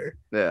little later.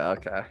 Yeah,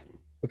 okay.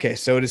 Okay,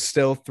 so it is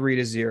still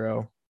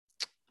 3-0.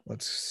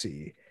 Let's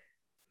see.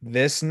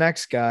 This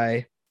next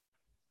guy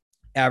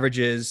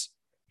averages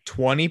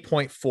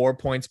 20.4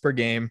 points per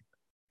game,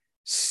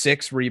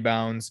 6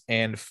 rebounds,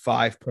 and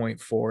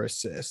 5.4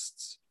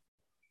 assists.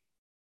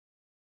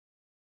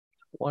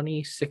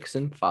 26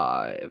 and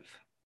 5.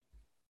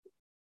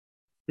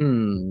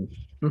 Does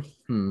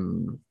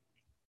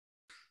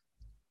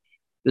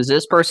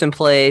this person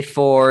play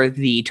for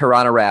the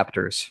Toronto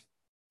Raptors?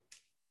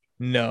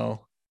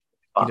 No,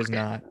 he does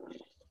not.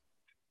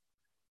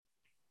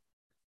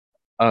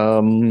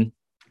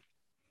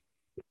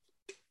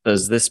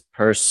 Was this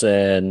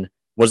person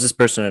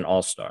an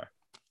all-star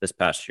this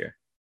past year?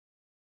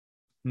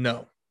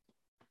 No.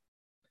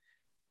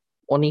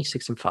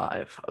 26 and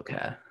 5.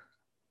 Okay.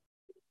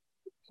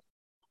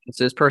 Does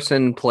this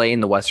person play in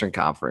the Western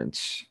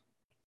Conference?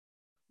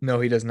 No,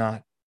 he does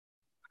not.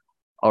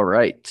 All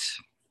right.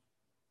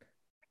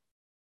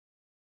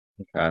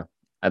 Okay.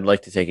 I'd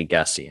like to take a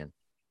guess, Ian.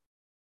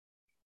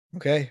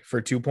 Okay,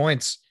 for 2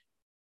 points.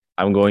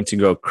 I'm going to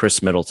go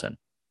Chris Middleton.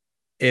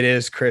 It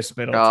is Chris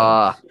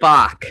Middleton.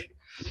 Fuck.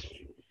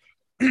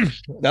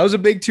 That was a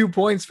big 2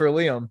 points for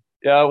Liam.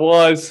 Yeah, it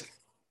was.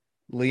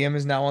 Liam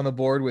is now on the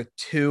board with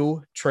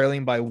 2,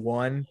 trailing by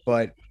 1,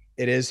 but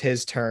it is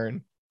his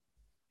turn.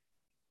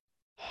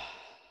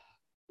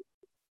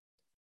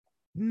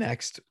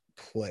 Next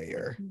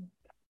player.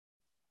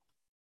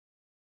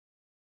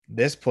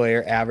 This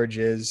player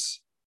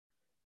averages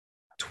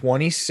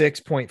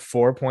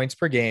 26.4 points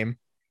per game,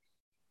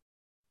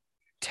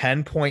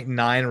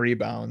 10.9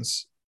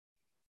 rebounds,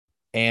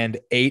 and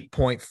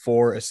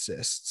 8.4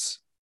 assists.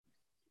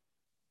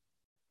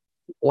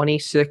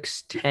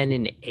 26, 10,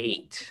 and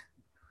 8.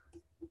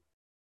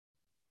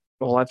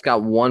 Well, I've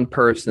got one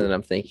person that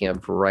I'm thinking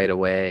of right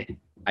away.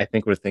 I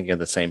think we're thinking of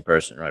the same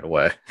person right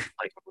away.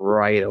 Like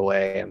right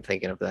away, I'm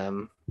thinking of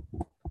them.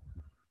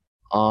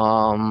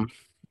 But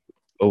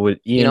would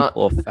Ian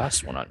pull a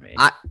fast one on me?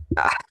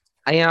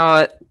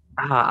 I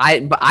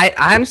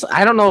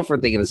don't know if we're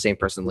thinking the same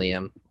person,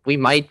 Liam. We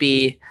might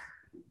be,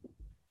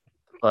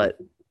 but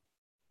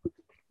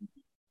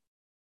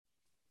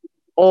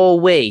oh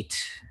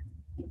wait.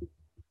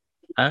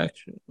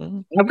 Actually,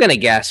 I'm gonna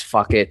guess.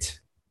 Fuck it.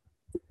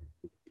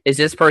 Is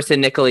this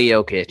person Nikola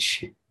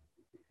Jokic?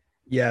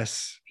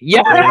 Yes.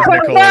 Yes!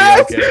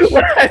 Jokic.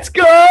 Let's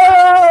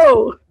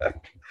go!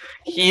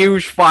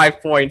 Huge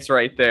 5 points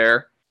right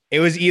there. It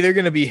was either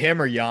going to be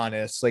him or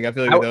Giannis. Like, I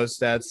feel like with those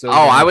stats. So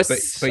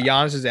but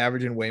Giannis is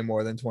averaging way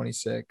more than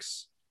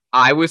 26.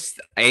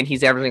 And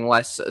he's averaging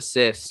less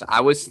assists.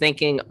 I was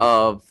thinking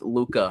of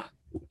Luka.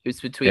 It was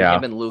between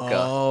him and Luka.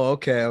 Oh,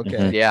 okay.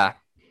 Mm-hmm. Yeah.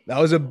 That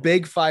was a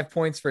big 5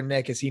 points for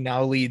Nick as he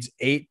now leads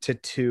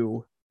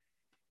 8-2.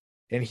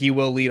 And he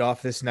will lead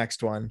off this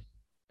next one.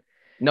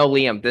 No,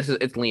 Liam.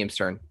 It's Liam's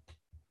turn.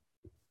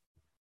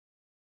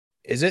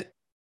 Is it?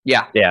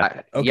 Yeah.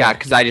 Yeah. Okay. Yeah,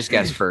 because I just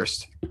guessed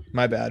first.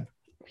 My bad.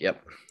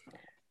 Yep.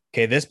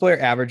 Okay, this player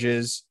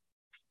averages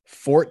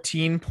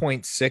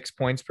 14.6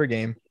 points per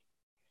game,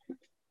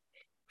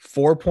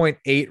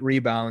 4.8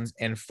 rebounds,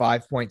 and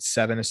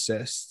 5.7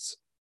 assists.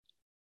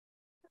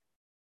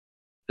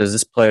 Does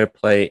this player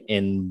play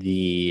in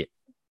the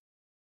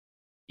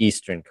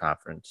Eastern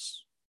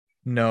Conference?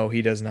 No,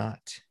 he does not.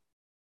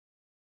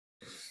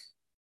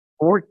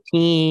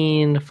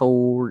 14,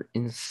 4,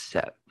 and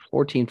 7.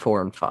 14,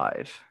 4, and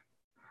 5.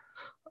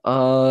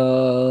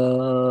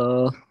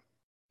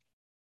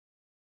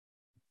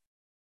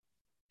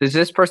 Does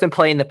this person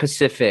play in the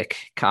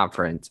Pacific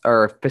Conference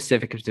or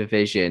Pacific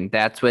Division?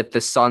 That's with the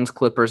Suns,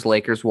 Clippers,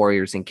 Lakers,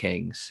 Warriors, and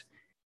Kings.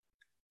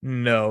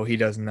 No, he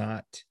does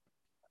not.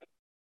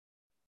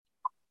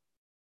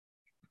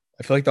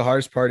 I feel like the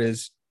hardest part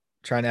is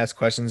trying to ask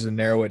questions and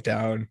narrow it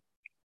down.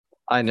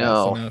 I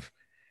know. Enough.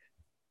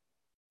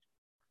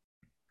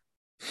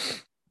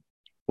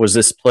 Was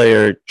this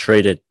player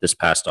traded this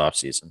past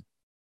offseason?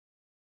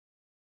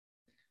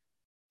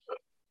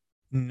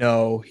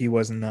 No, he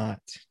was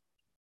not.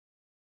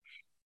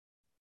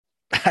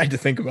 I had to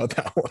think about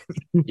that one.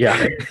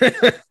 Yeah.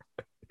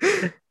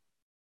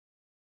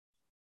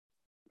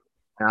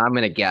 I'm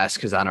going to guess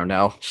because I don't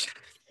know.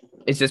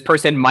 Is this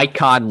person Mike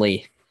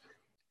Conley?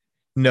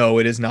 No,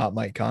 it is not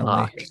Mike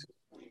Conley.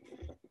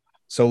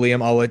 So,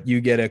 Liam, I'll let you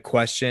get a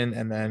question,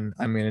 and then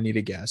I'm going to need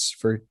a guess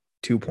for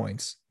 2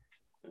 points.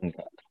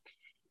 Okay.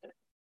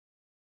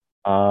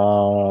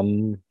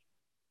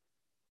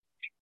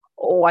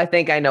 I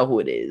think I know who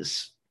it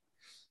is.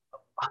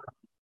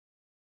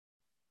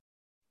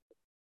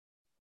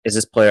 Is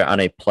this player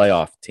on a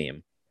playoff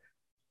team?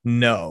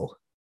 No,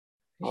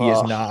 he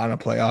is not on a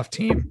playoff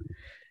team.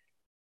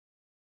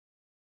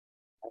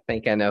 I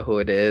think I know who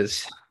it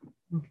is.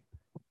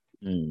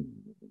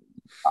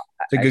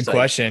 It's a good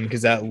question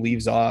because that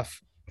leaves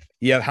off.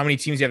 Yeah, how many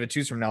teams do you have to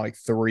choose from now? Like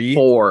 3?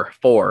 4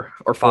 or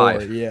 5.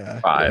 4,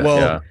 yeah. 5. Well,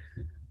 yeah.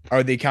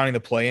 Are they counting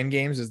the play-in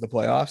games as the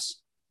playoffs?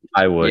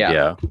 I would,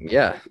 yeah.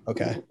 Yeah.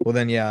 Okay. Well,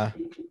 then, yeah.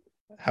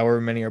 However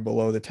many are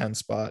below the 10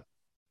 spot.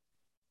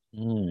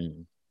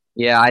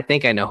 Yeah, I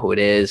think I know who it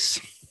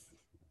is.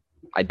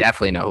 I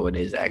definitely know who it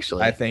is,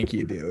 actually. I think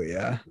you do,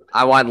 yeah.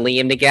 I want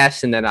Liam to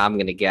guess, and then I'm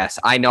going to guess.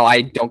 I know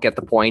I don't get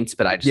the points,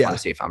 but I just want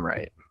to see if I'm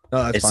right.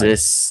 No, that's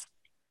is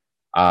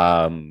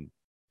fine.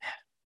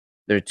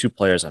 This there are two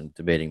players I'm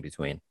debating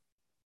between.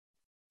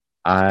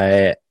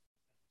 I'm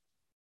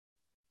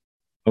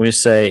going to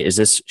say, is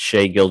this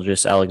Shea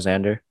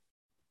Gilgeous-Alexander?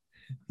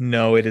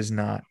 No, it is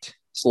not.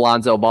 It's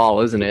Lonzo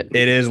Ball, isn't it?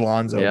 It is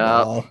Lonzo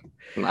Ball.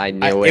 I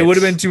knew it. It would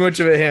have been too much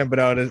of a hint, but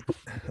I would have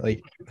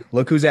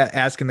look who's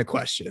asking the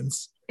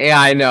questions. Yeah,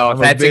 I know.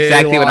 That's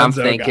exactly what I'm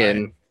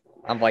thinking. Guy.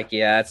 I'm like,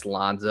 yeah, it's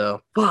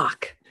Lonzo.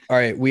 Fuck. All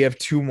right, we have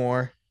two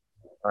more.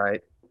 All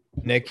right.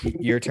 Nick,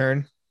 your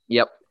turn.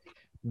 Yep.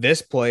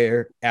 This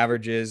player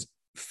averages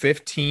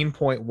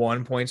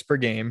 15.1 points per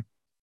game,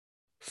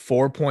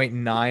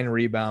 4.9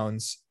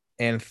 rebounds,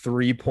 and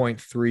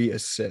 3.3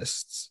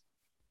 assists.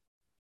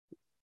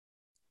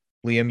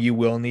 Liam, you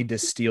will need to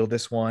steal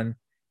this one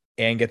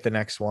and get the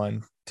next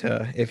one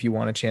if you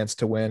want a chance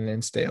to win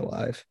and stay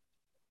alive.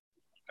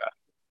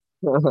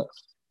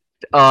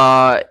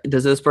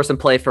 Does this person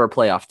play for a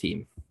playoff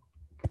team?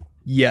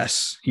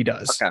 Yes, he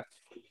does. Okay.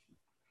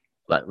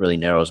 That really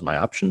narrows my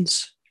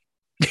options.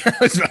 I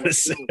was about to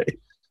say.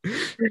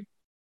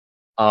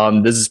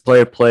 Does this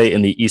player play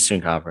in the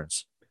Eastern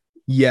Conference?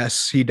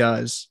 Yes, he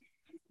does.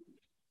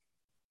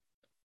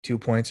 2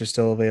 points are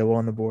still available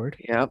on the board.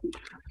 Yep.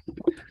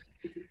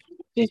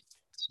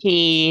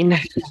 15.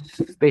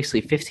 Basically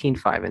 15,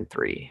 5, and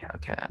 3.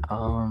 Okay.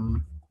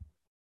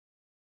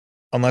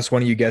 Unless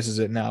one of you guesses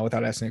it now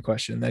without asking a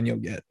question, then you'll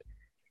get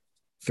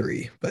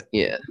 3. But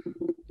yeah.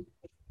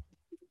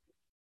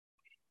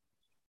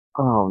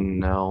 Oh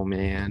no,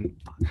 man.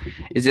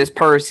 Is this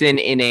person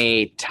in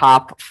a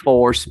top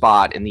 4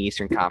 spot in the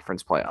Eastern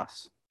Conference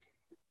playoffs?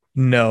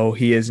 No,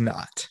 he is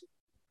not.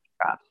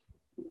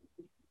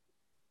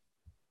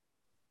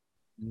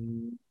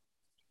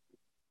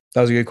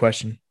 That was a good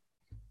question.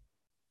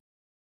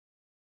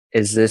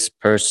 Is this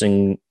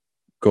person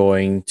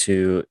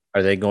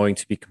are they going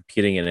to be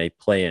competing in a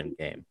play-in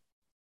game?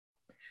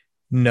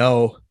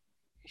 No,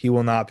 he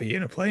will not be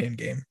in a play-in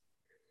game.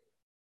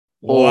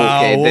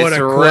 Wow, okay, what a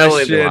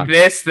question.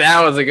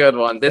 That was a good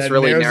one. This that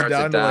really narrows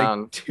it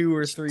down. Like 2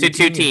 or 3 to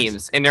 2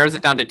 teams. It narrows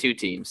it down to 2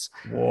 teams.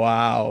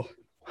 Wow.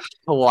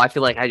 Oh, well, I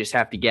feel like I just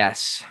have to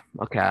guess.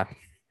 Okay.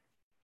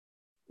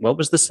 What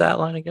was the stat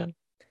line again?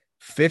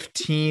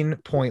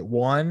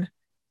 15.1,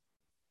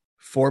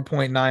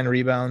 4.9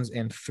 rebounds,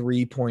 and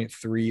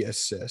 3.3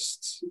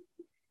 assists.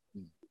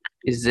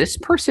 Is this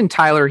person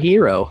Tyler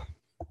Hero?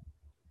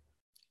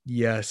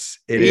 Yes,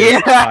 it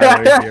is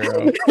Tyler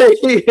Hero.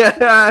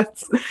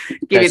 Yes.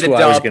 Give me the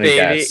dub, baby.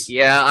 Guess.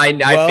 Yeah,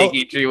 I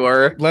figured you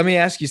were. Let me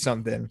ask you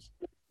something.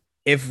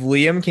 If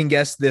Liam can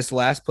guess this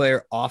last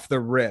player off the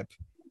rip,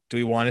 do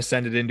we want to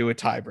send it into a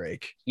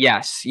tiebreak?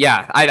 Yes.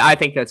 Yeah, I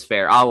think that's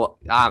fair.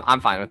 I'm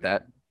fine with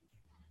that.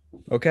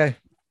 Okay.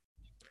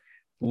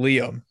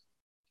 Liam.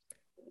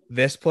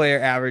 This player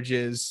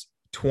averages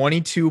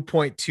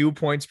 22.2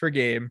 points per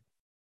game,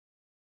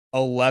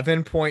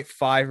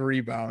 11.5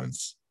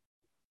 rebounds,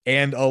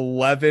 and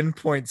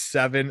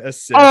 11.7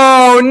 assists.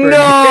 Oh,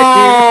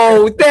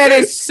 no. That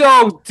is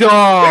so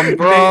dumb,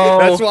 bro.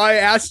 That's why I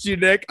asked you,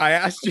 Nick. I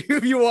asked you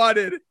if you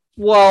wanted.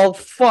 Well,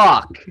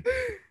 fuck.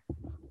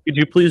 Could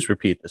you please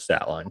repeat the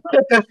stat line?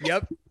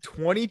 Yep.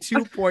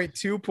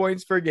 22.2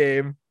 points per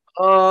game,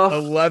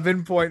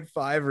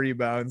 11.5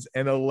 rebounds,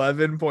 and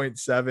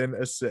 11.7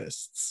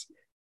 assists.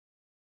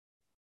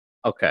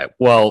 Okay.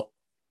 Well,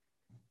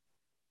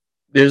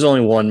 there's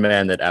only one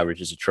man that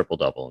averages a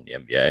triple-double in the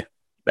NBA.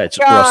 That's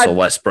Russell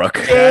Westbrook.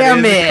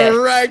 Damn it.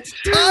 Correct.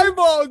 Tie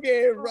ball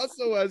game.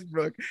 Russell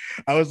Westbrook.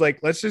 I was like,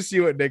 let's just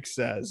see what Nick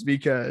says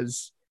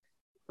because.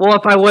 Well,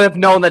 if I would have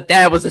known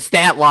that was a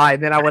stat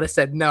line, then I would have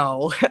said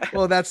no.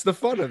 Well, that's the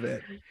fun of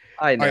it.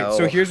 I know. All right,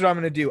 so here's what I'm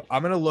going to do.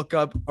 I'm going to look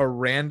up a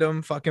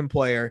random fucking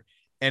player,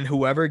 and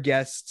whoever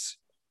gets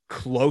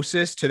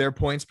closest to their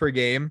points per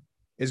game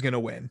is going to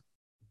win.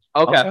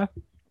 Okay.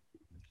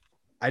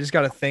 I just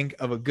got to think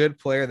of a good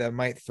player that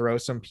might throw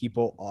some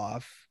people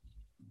off.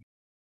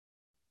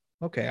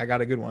 Okay, I got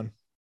a good one.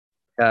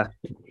 Yeah.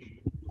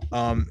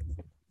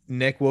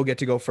 Nick will get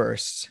to go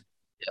first.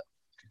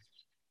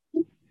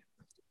 Yep.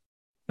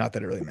 Not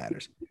that it really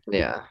matters.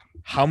 Yeah.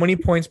 How many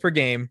points per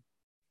game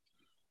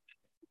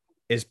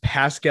is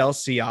Pascal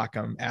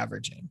Siakam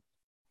averaging?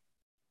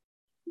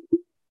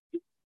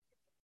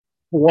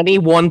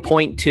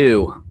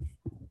 21.2. All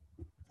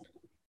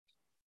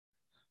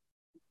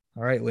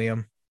right,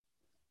 Liam.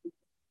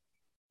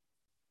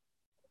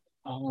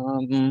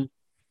 I'm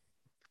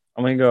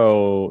going to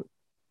go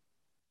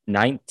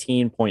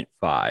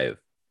 19.5.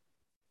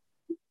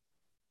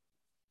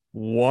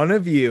 One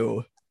of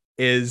you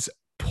is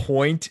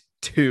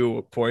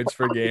 0.2 points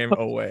per game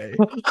away.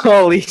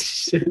 Holy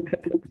shit.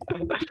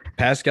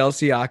 Pascal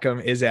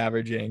Siakam is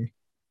averaging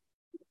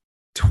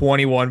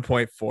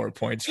 21.4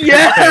 points per game.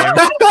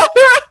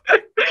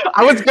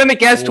 I was going to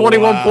guess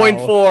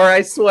 21.4, wow.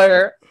 I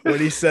swear. When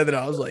he said that,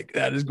 I was like,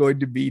 that is going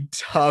to be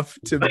tough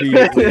to beat,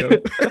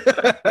 Liam.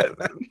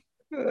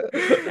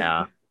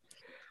 Yeah.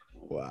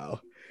 Wow.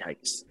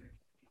 Yikes.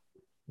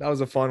 That was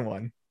a fun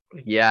one.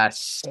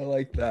 Yes. I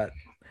like that.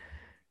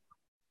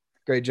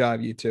 Great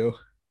job, you two.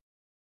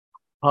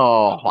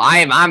 Oh,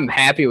 I'm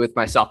happy with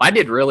myself. I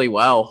did really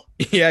well.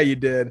 Yeah, you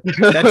did.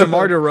 That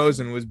DeMar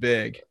DeRozan was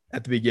big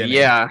at the beginning.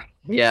 Yeah,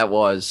 it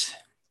was.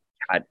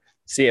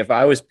 See, if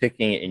I was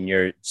picking in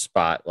your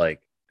spot,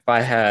 like if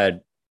I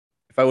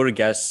would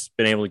have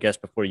been able to guess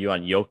before you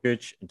on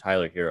Jokic and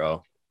Tyler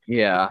Hero.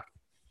 Yeah.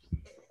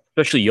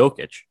 Especially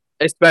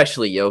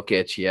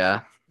Jokic,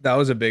 yeah. That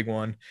was a big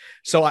one.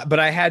 So, but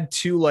I had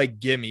two like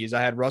gimmies.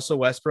 I had Russell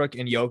Westbrook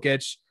and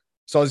Jokic.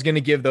 So I was going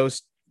to give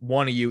those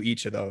one of you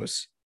each of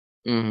those.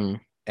 Mm-hmm.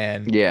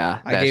 And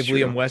yeah, I gave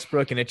Liam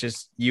Westbrook, and it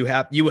just you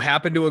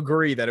happen to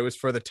agree that it was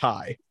for the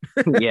tie.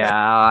 Yeah,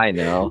 I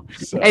know.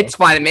 So, it's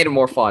fine. It made it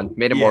more fun.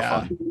 More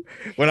fun.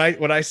 When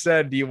I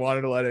said, do you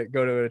want to let it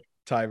go to a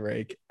tie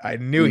break? I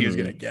knew he was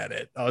going to get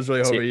it. I was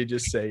really hoping you'd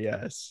just say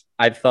yes.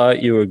 I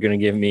thought you were going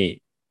to give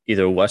me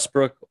either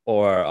Westbrook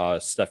or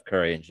Steph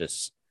Curry and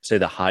just say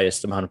the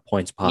highest amount of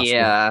points possible.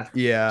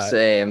 Yeah.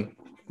 Same.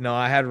 No,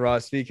 I had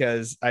Russ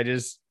because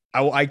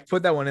I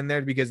put that one in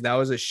there because that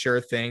was a sure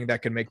thing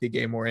that could make the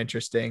game more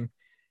interesting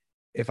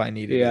if I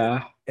needed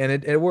it. And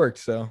it worked.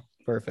 So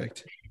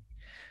perfect.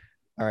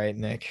 All right,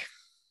 Nick.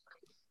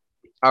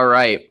 All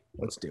right.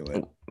 Let's do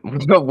it.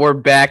 We're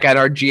back at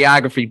our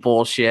geography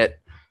bullshit.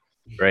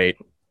 Great.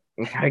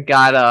 I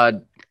got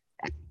a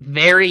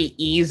very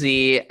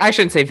easy. I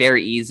shouldn't say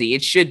very easy.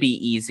 It should be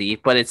easy,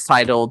 but it's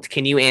titled,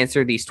 "Can you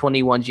answer these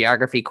 21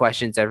 geography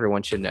questions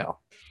everyone should know?"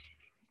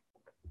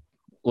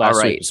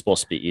 Last week was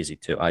supposed to be easy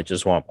too. I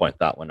just want to point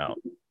that one out.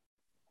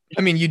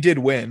 I mean, you did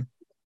win.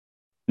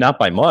 Not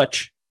by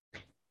much.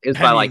 It was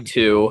by like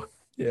 2.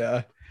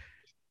 Yeah.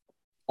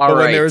 All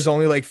right. When there was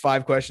only like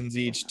 5 questions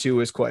each,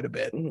 2 is quite a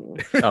bit.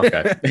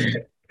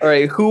 Okay. All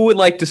right. Who would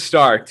like to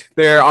start?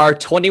 There are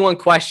 21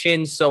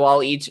 questions, so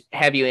I'll each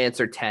have you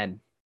answer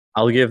 10.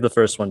 I'll give the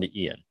first one to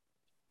Ian.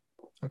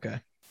 Okay.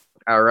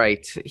 All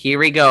right. Here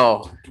we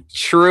go.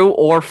 True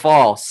or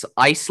false?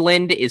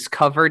 Iceland is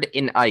covered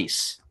in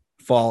ice.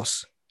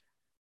 False.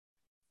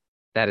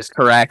 That is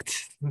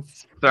correct.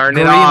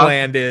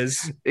 Greenland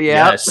is.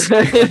 Yeah. Yes.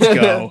 Let's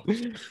go.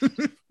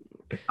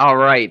 All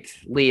right,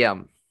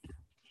 Liam.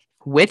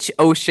 Which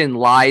ocean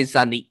lies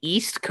on the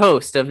east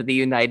coast of the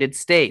United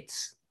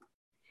States?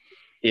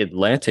 The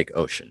Atlantic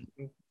Ocean.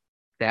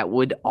 That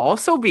would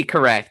also be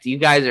correct. You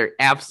guys are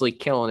absolutely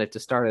killing it to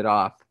start it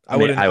off. I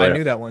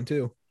knew that one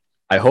too.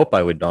 I hope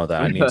I would know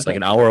that. I mean, it's like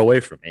an hour away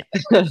from me.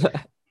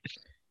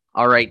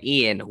 All right,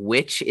 Ian.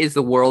 Which is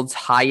the world's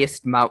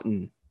highest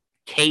mountain?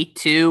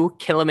 K2,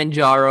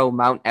 Kilimanjaro,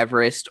 Mount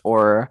Everest,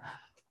 or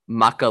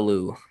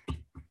Makalu?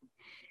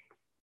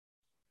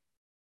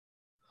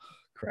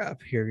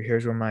 Crap.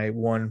 Here's where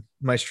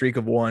my streak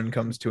of 1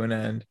 comes to an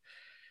end.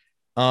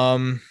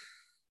 I'm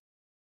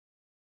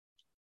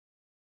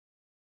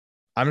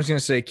just gonna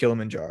say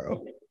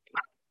Kilimanjaro.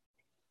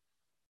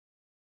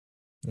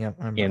 Yeah,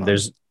 and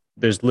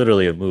there's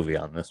literally a movie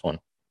on this one.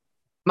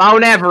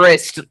 Mount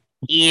Everest.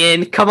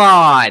 Ian, come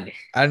on.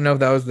 I don't know if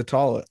that was the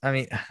tallest. I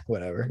mean,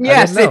 whatever.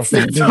 Yes, it's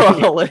the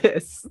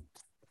tallest.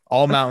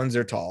 All mountains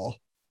are tall.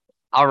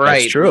 All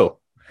right. That's true.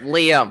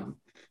 Liam,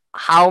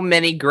 how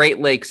many Great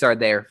Lakes are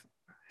there?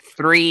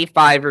 3,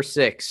 5, or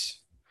 6?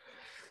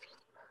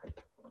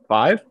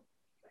 5?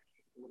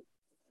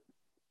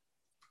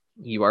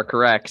 You are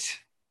correct.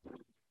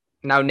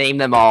 Now name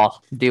them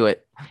all. Do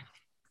it.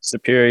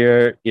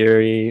 Superior,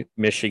 Erie,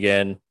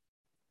 Michigan,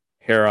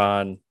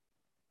 Huron.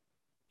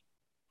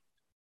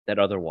 That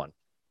other one.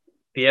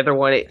 The other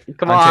one.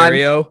 Come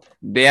Ontario. on.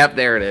 Yep,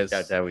 there it is.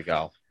 Yeah, there we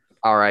go.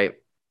 All right.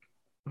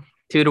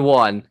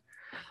 2-1.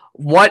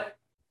 What?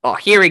 Oh,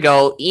 here we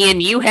go. Ian,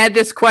 you had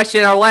this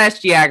question in our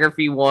last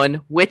geography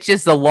one. Which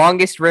is the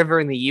longest river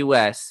in the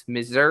U.S.?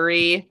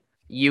 Missouri,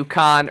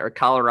 Yukon, or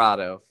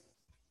Colorado?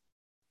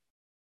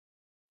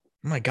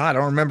 Oh my God, I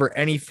don't remember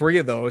any 3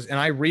 of those, and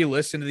I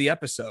re-listened to the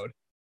episode.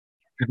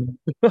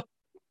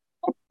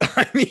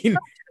 I mean,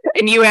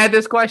 and you had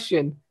this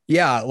question.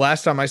 Yeah,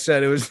 last time I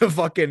said it was the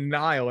fucking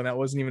Nile, and that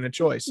wasn't even a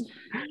choice.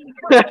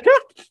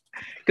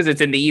 Because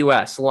it's in the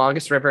U.S.,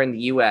 longest river in the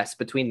U.S.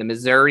 between the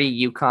Missouri,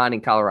 Yukon,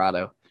 and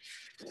Colorado.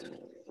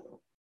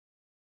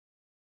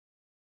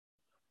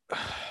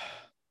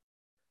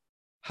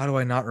 How do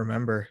I not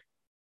remember?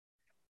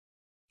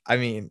 I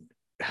mean,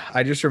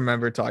 I just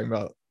remember talking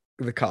about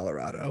the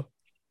Colorado.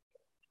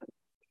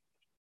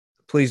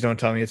 Please don't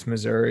tell me it's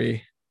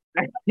Missouri.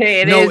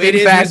 Hey, it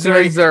is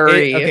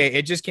Missouri.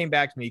 It just came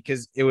back to me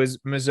because it was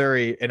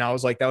Missouri, and I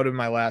was like, that would have been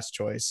my last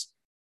choice.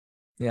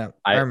 Yeah,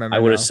 I remember. I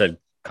would have said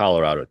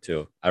Colorado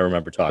too. I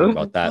remember talking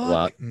about that a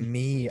lot.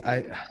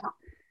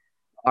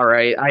 All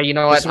right. You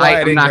know what?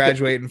 I didn't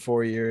graduate in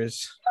 4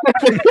 years.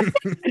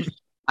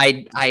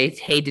 I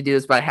hate to do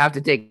this, but I have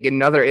to take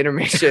another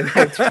intermission.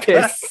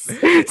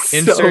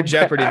 Insert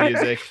Jeopardy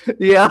music.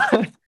 Yeah.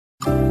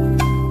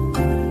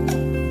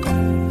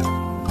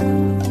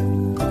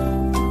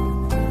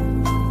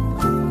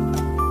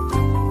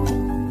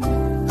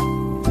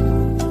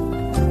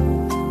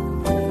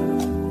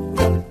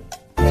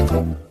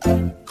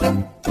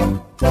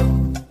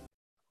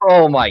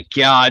 Oh my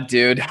God,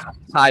 dude.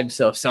 I'm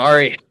so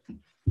sorry.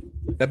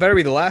 That better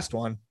be the last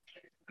one.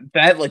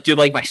 Dude,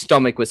 like my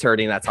stomach was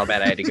hurting. That's how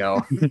bad I had to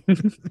go.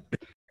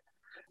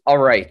 All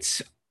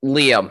right,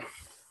 Liam.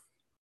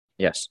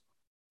 Yes.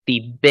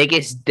 The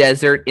biggest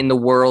desert in the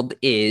world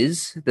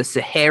is the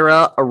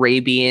Sahara,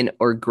 Arabian,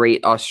 or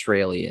Great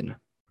Australian?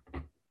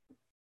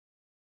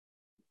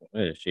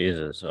 Oh,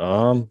 Jesus.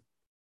 The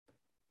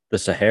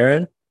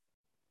Saharian?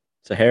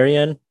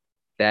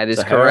 That is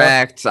Sahara?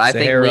 correct. I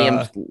think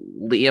Sahara.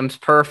 Liam's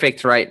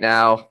perfect right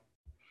now.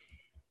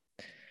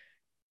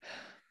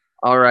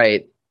 All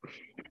right.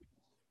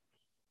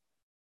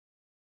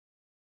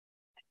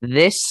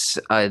 You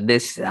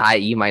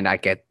might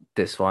not get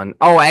this one.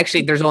 Oh,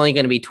 actually, there's only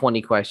going to be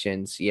 20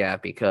 questions. Yeah,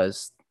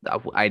 because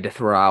I had to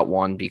throw out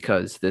one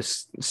because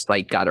this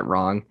site got it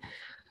wrong.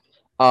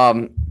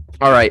 All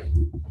right.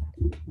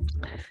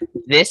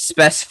 This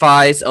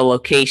specifies a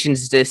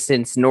location's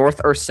distance north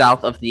or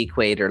south of the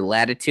equator,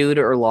 latitude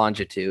or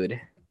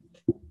longitude.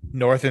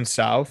 North and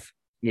south.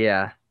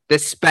 Yeah.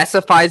 This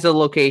specifies a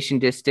location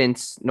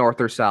distance north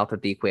or south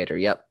of the equator.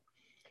 Yep.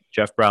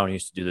 Jeff Brown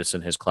used to do this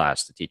in his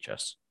class to teach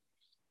us.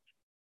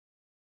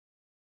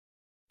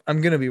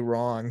 I'm going to be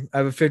wrong. I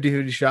have a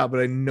 50-50 shot, but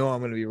I know I'm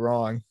going to be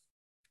wrong.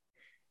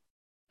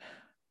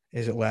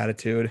 Is it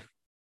latitude?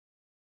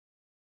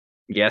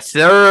 Yes,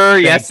 sir.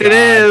 Yes, it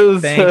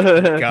is.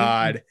 Thank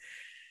God.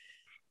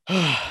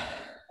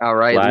 All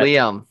right,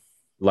 Liam.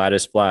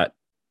 Lattice flat.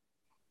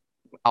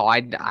 Oh,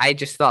 I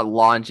just thought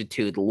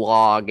longitude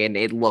log, and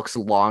it looks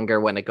longer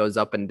when it goes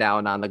up and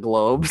down on the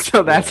globe.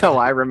 So that's how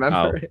I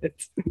remember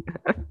it.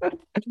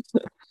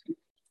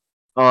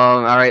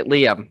 All right,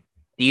 Liam.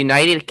 The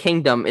United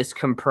Kingdom is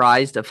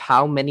comprised of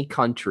how many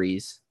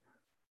countries?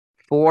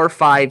 4,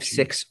 5,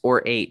 6,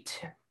 or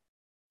 8?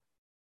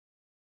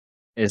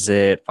 Is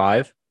it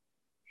 5?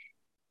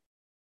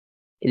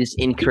 It is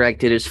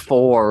incorrect. It is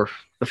 4.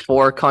 The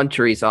 4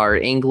 countries are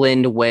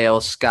England,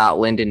 Wales,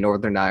 Scotland, and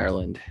Northern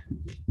Ireland.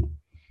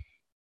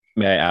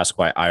 May I ask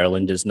why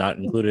Ireland is not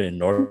included in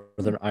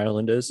Northern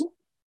Ireland is?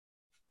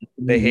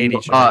 They hate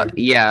each other.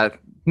 Yeah.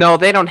 No,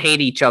 they don't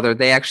hate each other.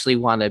 They actually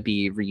want to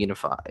be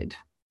reunified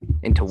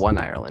into one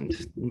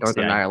Ireland.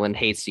 Northern Ireland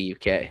hates the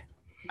UK.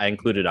 I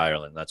included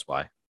Ireland. That's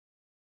why.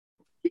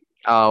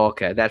 Oh,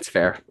 okay. That's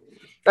fair.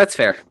 That's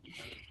fair.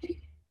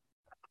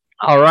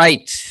 All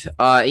right.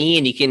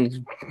 Ian, you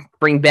can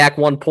bring back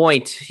 1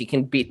 point. You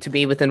can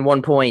be within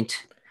 1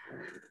 point.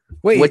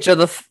 Wait. Which of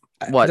the...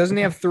 what? Doesn't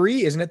he have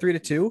 3? Isn't it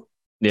 3-2?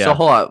 Yeah. So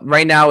hold on.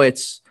 Right now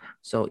it's...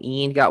 So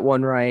Ian got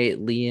 1 right.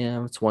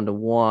 Liam, it's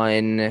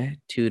 1-1,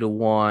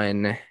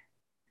 2-1,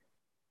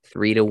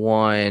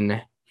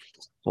 3-1,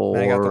 4.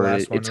 I got the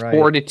last one it's right.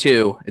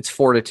 4-2. It's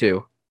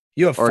 4-2.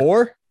 You have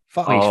 4?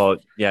 Fuck. Oh,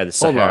 yeah, the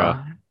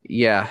Sahara.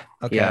 Yeah.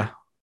 Okay. Yeah.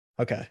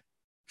 Okay.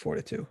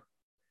 4-2.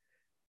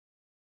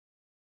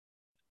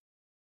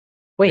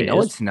 Wait,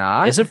 no, it's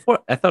not. Is it 4?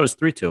 I thought it was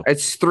 3-2.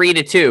 It's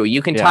 3-2.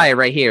 You can tie it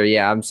right here.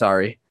 Yeah, I'm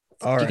sorry.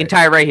 All right. You can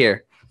tie it right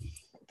here.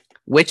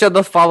 Which of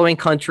the following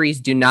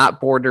countries do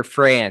not border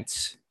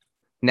France?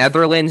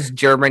 Netherlands,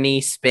 Germany,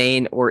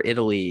 Spain, or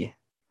Italy?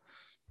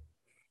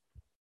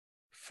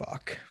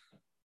 Fuck.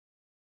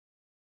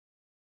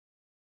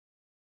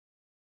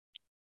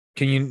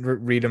 Can you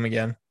read them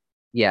again?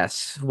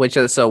 Yes. Which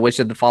of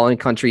the following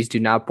countries do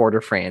not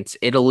border France?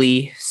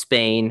 Italy,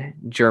 Spain,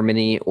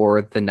 Germany,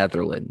 or the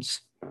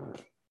Netherlands?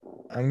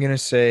 I'm going to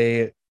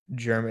say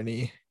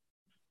Germany.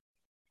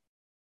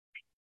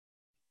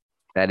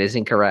 That is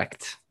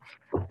incorrect.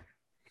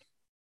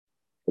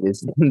 It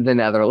is the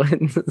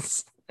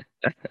Netherlands.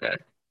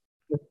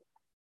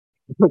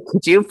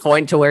 Could you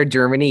point to where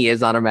Germany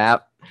is on a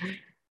map?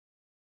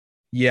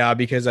 Yeah,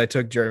 because I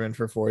took German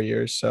for 4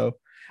 years, so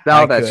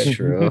no, that's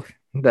true.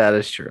 That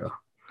is true.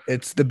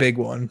 It's the big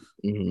one.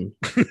 Mm-hmm.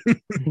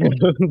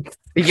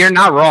 You're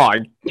not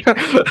wrong.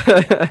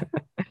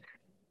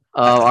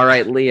 All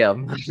right,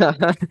 Liam.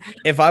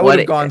 If I would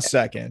have gone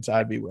second,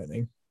 I'd be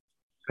winning.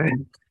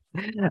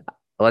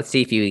 Let's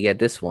see if you get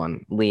this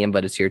one, Liam,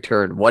 but it's your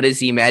turn. What is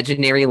the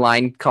imaginary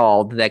line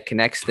called that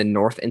connects the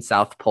North and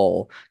South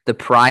Pole? The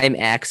prime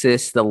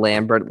axis, the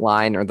Lambert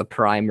line, or the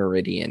prime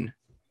meridian?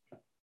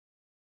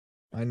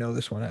 I know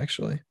this one,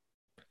 actually.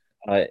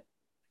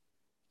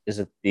 Is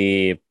it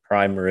the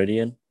prime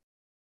meridian?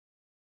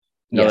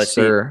 No, yes,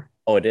 sir.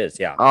 Oh, it is,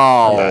 yeah.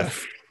 Oh,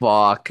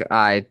 fuck.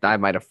 I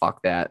might have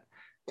fucked that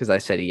because I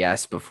said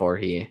yes before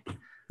he...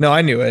 No,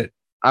 I knew it.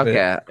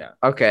 Okay. But... yeah.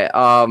 Okay.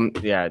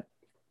 Yeah.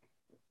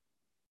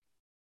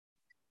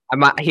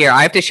 Here,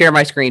 I have to share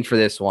my screen for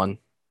this one.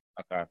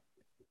 Okay.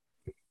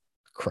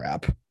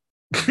 Crap.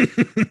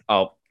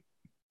 Oh,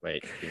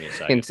 wait. Give me a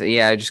second.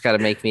 Yeah, I just got to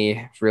make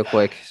me real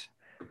quick.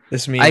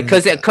 This means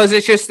because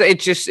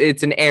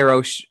it's an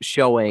arrow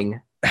showing.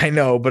 I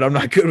know, but I'm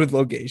not good with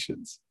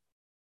locations.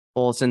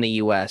 Well, it's in the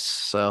U.S.,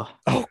 so.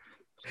 Oh,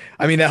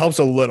 I mean that helps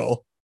a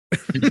little.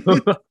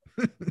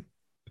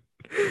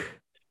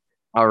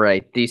 All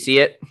right. Do you see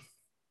it?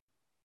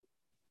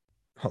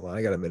 Hold on,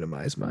 I gotta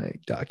minimize my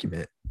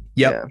document.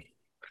 Yep. Yeah.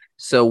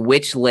 So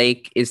which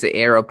lake is the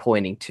arrow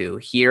pointing to?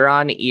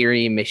 Huron,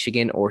 Erie,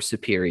 Michigan, or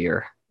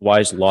Superior? Why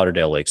is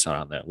Lauderdale Lakes not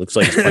on there? Looks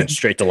like it's going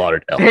straight to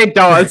Lauderdale. It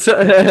does.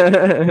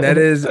 That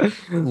is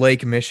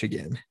Lake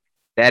Michigan.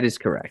 That is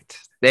correct.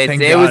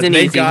 It was an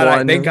easy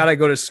one. Thank God I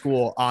go to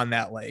school on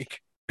that lake.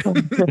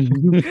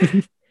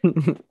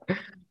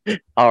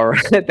 All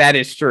right, that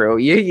is true.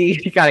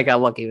 You kind of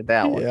got lucky with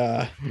that one.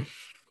 Yeah.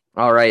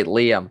 All right,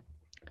 Liam.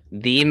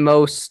 The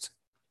most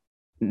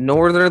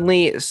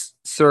northerly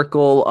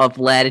circle of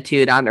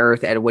latitude on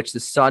Earth at which the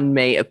sun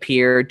may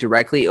appear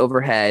directly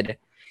overhead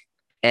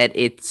at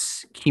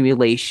its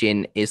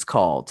accumulation is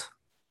called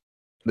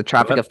the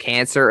Tropic of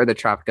Cancer or the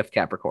Tropic of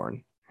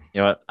Capricorn.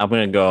 You know what? I'm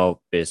going to go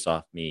based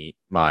off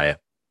my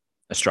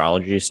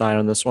astrology sign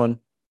on this one. I'm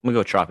going to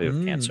go Tropic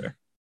of Cancer.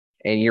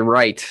 And you're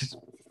right.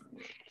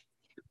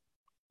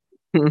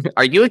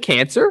 Are you a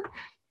Cancer?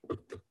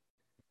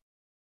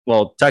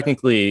 Well,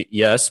 technically,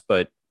 yes,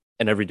 but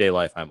in everyday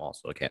life, I'm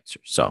also a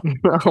Cancer. So,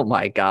 oh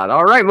my God!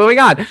 All right, moving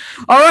on.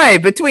 All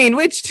right, between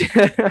which two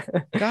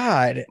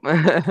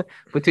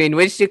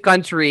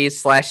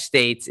countries /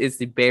 states is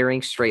the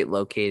Bering Strait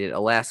located?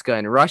 Alaska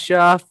and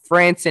Russia,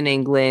 France and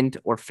England,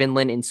 or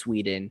Finland and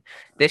Sweden?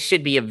 This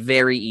should be a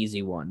very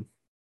easy one.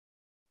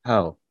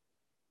 Oh,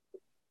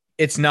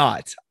 it's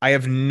not. I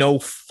have no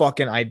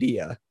fucking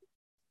idea.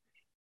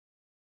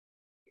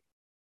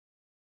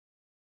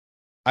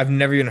 I've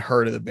never even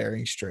heard of the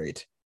Bering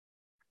Strait.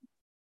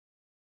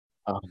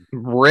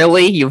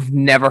 Really? You've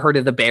never heard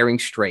of the Bering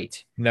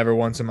Strait? Never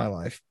once in my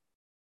life.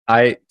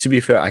 To be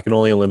fair, I can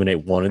only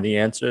eliminate one of the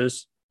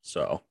answers.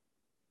 So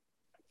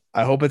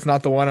I hope it's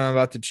not the one I'm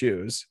about to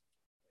choose.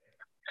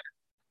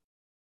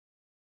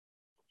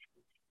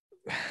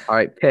 All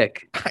right,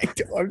 pick.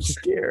 I'm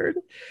scared.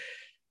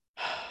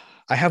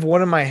 I have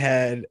one in my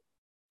head.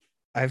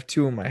 I have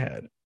two in my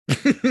head.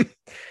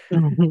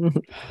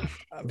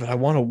 But I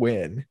want to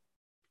win.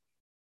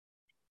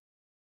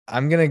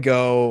 I'm going to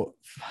go,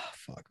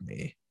 fuck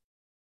me.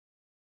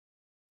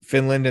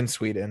 Finland and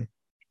Sweden.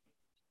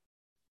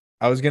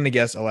 I was going to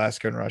guess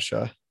Alaska and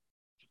Russia.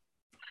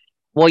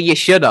 Well, you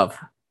should have.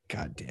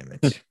 God damn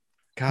it.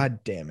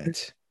 God damn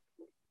it.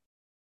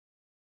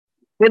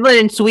 Finland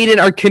and Sweden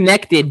are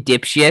connected,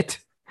 dipshit.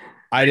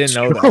 I didn't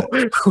know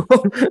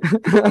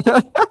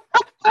that.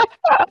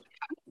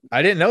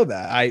 I didn't know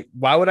that.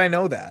 Why would I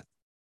know that?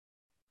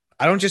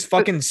 I don't just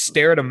fucking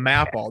stare at a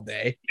map all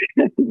day.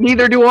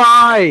 Neither do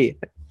I.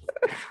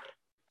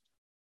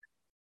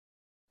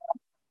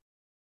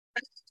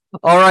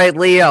 All right,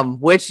 Liam.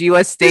 Which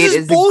U.S. state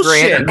is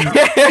bullshit? the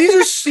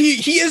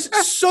Grand? He is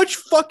such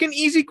fucking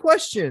easy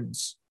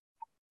questions.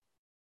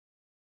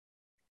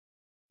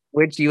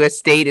 Which U.S.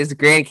 state is the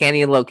Grand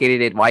Canyon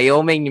located in?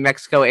 Wyoming, New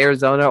Mexico,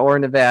 Arizona, or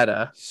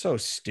Nevada? So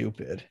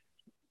stupid.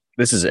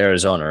 This is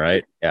Arizona,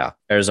 right? Yeah,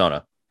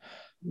 Arizona.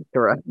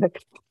 Correct.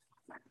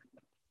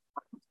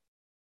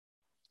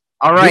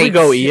 All right. Here we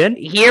go, Ian.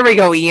 Here we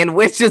go, Ian.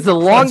 Which is the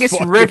longest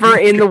river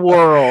in the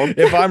world?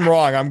 If I'm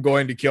wrong, I'm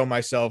going to kill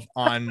myself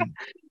on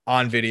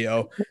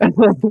video.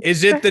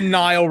 Is it the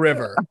Nile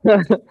River?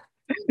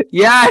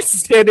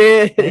 Yes, it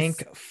is.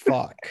 Thank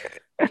fuck.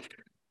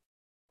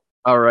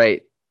 All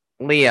right.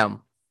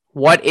 Liam,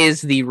 what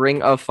is the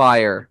Ring of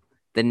Fire?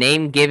 The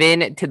name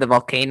given to the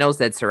volcanoes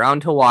that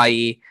surround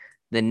Hawaii,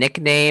 the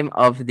nickname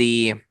of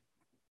the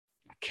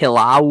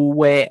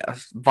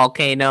Kilauea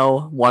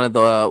volcano, one of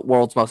the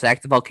world's most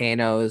active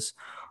volcanoes,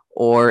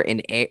 or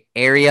an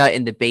area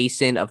in the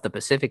basin of the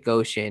Pacific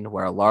Ocean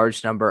where a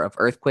large number of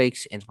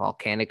earthquakes and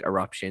volcanic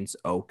eruptions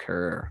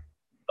occur.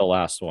 The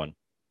last one.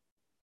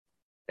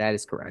 That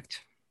is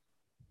correct.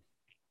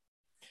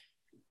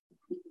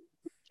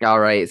 All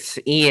right,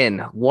 Ian,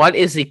 what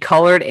is the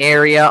colored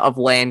area of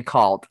land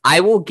called?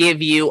 I will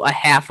give you a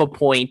half a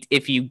point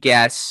if you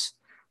guess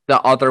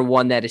the other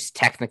one that is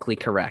technically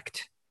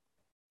correct.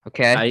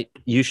 Okay?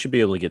 You should be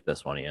able to get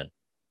this one, Ian.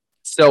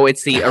 So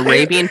it's the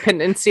Arabian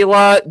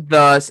Peninsula,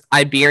 the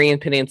Iberian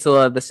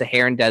Peninsula, the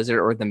Saharan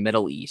Desert, or the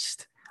Middle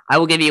East. I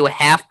will give you a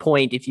half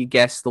point if you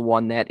guess the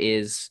one that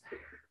is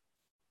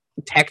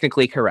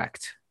technically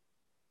correct.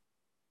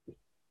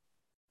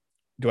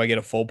 Do I get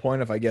a full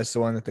point if I guess the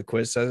one that the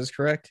quiz says is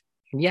correct?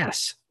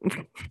 Yes.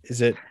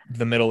 Is it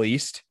the Middle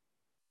East?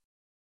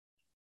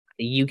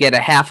 You get a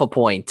half a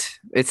point.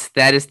 This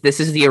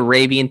is the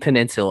Arabian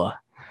Peninsula.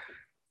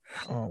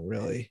 Oh,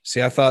 really?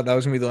 See, I thought that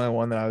was gonna be the only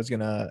one that I was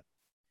gonna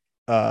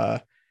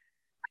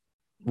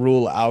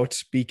rule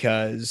out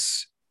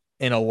because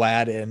in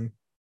Aladdin,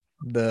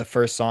 the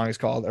first song is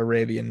called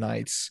Arabian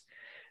Nights,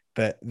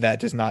 but that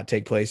does not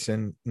take place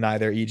in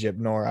neither Egypt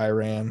nor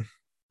Iran.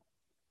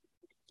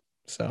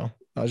 So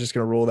I was just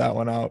gonna rule that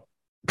one out.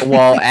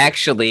 Well,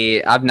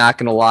 actually, I'm not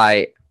gonna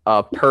lie.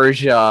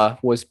 Persia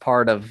was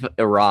part of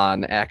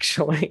Iran,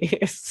 actually.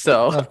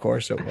 So of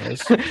course it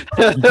was.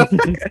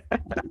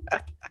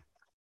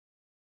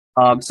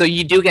 So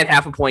you do get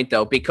half a point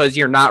though, because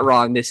you're not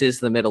wrong. This is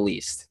the Middle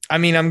East. I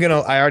mean,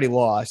 I already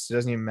lost. It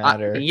doesn't even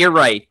matter. You're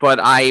right, but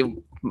I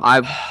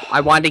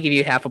wanted to give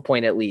you half a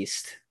point at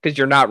least because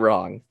you're not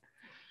wrong.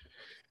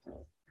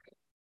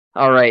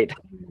 All right.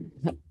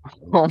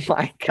 Oh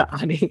my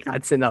God,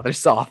 that's another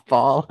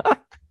softball.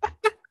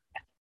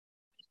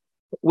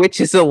 Which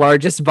is the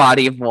largest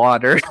body of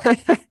water?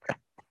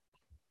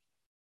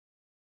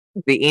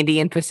 The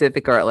Indian,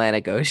 Pacific, or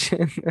Atlantic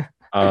Ocean?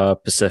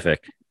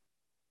 Pacific.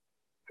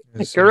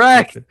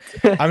 Correct.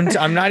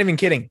 I'm not even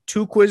kidding.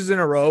 2 quizzes in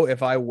a row.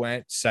 If I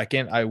went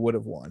second, I would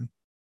have won.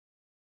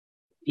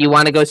 You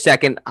want to go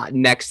second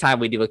next time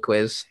we do a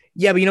quiz?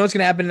 Yeah, but you know what's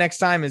gonna happen next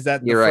time is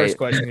that the You're first right.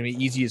 question is gonna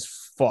be easy as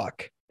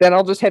fuck. Then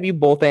I'll just have you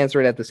both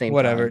answer it at the same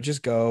Whatever, time.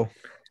 just go.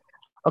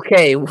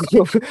 Okay.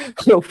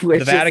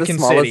 The Vatican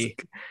City.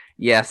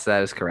 Yes,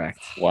 that is correct.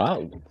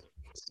 Wow.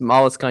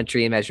 Smallest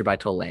country measured by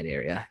total land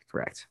area.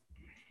 Correct.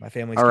 My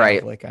family's All right.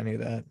 Catholic. I knew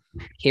that.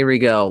 Here we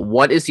go.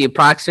 What is the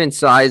approximate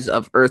size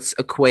of Earth's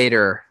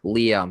equator,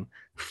 Liam?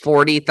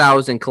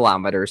 40,000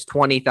 kilometers,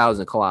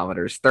 20,000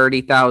 kilometers,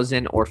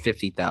 30,000, or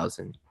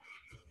 50,000?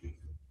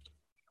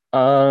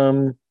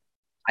 I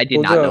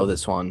did not know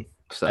this one.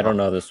 So I don't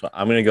know this one.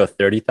 I'm gonna go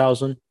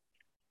 30,000.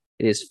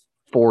 It is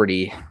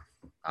 40.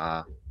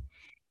 All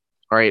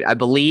right. I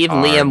believe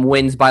Liam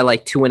wins by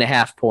like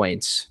 2.5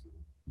 points.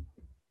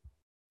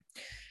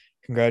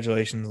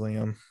 Congratulations,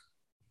 Liam.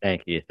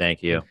 Thank you.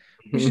 Thank you.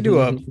 We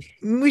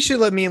should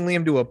let me and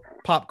Liam do a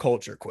pop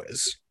culture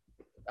quiz.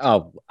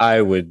 Oh,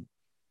 I would.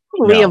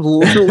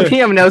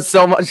 Liam knows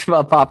so much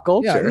about pop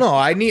culture. Yeah, no,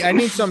 I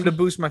need something to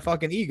boost my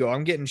fucking ego.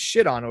 I'm getting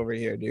shit on over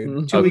here,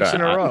 dude. 2 weeks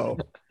in a row.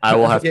 I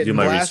will have to do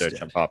my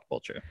research on pop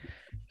culture.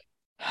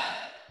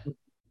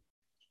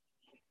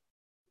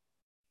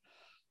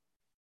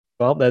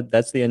 Well,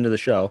 that's the end of the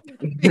show.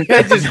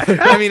 I just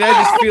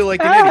feel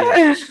like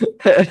an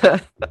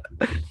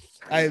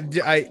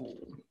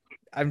idiot.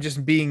 I'm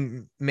just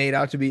being made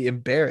out to be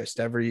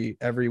embarrassed every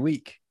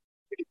week,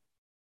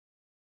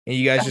 and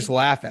you guys just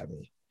laugh at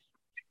me.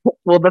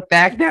 Well, the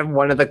fact that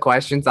one of the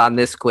questions on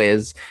this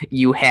quiz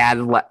you had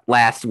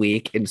last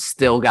week and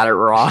still got it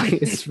wrong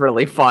is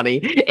really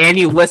funny, and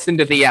you listened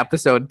to the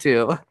episode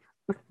too.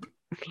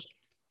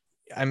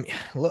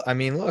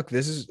 Look,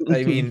 this is.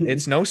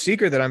 It's no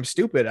secret that I'm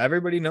stupid.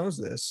 Everybody knows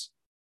this.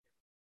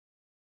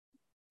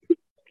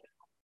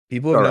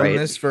 People have known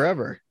this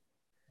forever.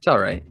 It's all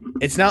right.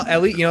 It's not,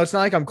 at least, it's not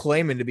like I'm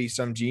claiming to be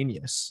some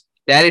genius.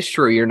 That is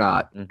true. You're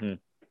not. Mm-hmm.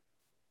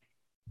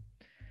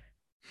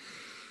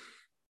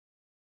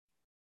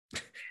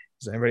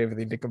 Does anybody have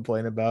anything to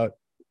complain about?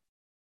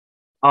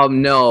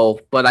 No,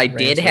 but I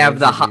did have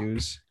the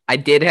hottest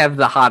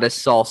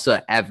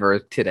salsa ever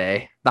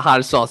today. The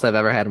hottest salsa I've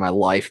ever had in my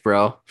life,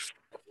 bro.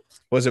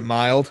 Was it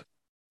mild?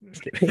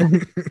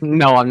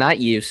 No, I'm not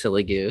you,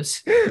 silly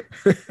goose.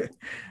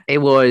 It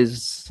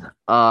was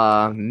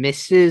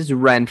Mrs.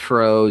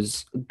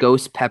 Renfro's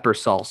ghost pepper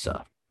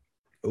salsa.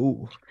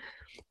 Ooh.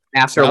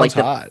 After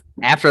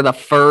the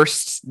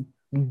first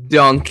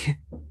dunk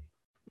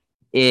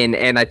in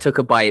and I took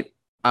a bite,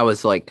 I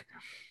was like,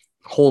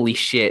 holy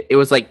shit. It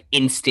was like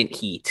instant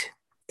heat.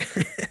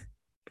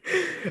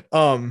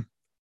 Do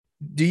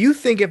you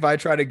think if I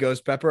tried a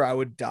ghost pepper, I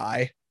would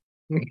die?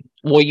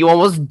 Well, you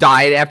almost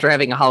died after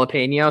having a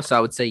jalapeno, so I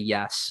would say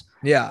yes.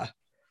 Yeah.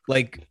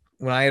 Like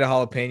when I ate a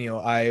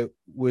jalapeno, I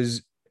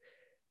was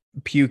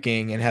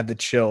puking and had the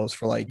chills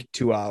for like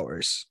 2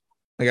 hours.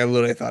 Like I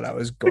literally thought I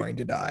was going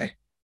to die.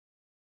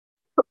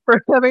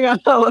 For having a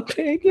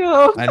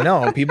jalapeno. I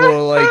know. People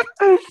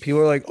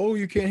are like, oh,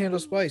 you can't handle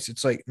spice.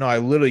 It's like, no, I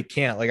literally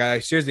can't. Like I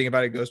seriously think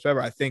about a ghost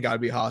pepper, I think I'd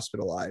be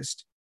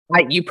hospitalized.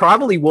 You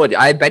probably would.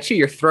 I bet you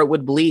your throat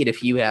would bleed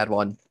if you had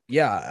one.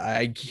 Yeah,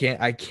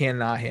 I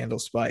cannot handle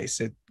spice.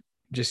 It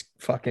just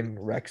fucking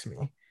wrecks me.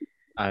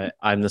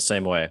 I'm the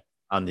same way.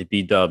 On the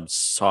B-dubs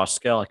sauce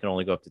scale, I can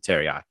only go up to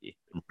teriyaki.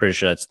 I'm pretty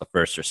sure that's the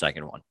first or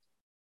second one.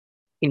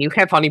 Can you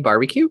have honey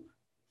barbecue?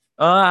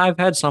 I've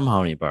had some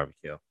honey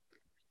barbecue.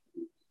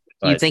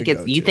 You think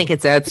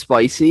it's that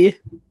spicy?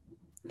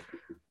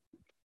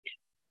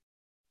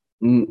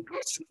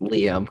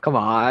 Liam, come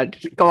on.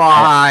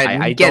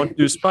 I don't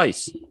do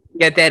spice.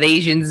 Get that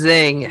Asian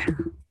zing.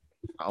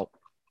 Oh,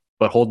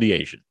 but hold the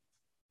Asian.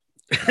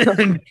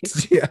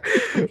 Yeah.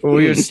 Well,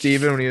 we were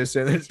Steven when he was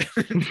saying this.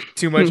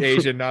 Too much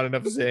Asian, not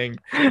enough zing.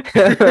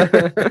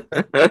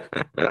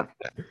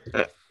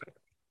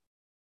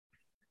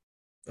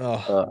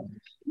 No,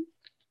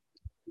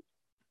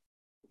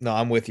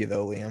 I'm with you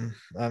though, Liam.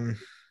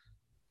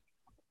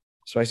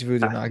 Spicy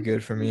foods are not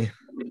good for me.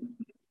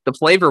 The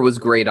flavor was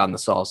great on the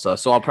salsa,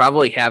 so I'll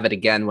probably have it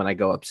again when I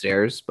go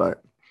upstairs.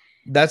 But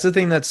that's the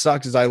thing that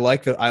sucks is I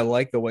like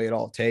the way it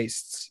all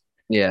tastes.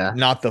 Yeah,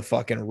 not the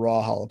fucking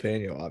raw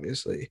jalapeno,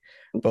 obviously,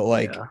 but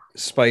like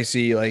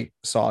spicy like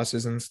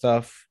sauces and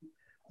stuff.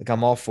 Like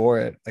I'm all for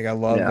it. Like I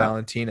love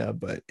Valentina,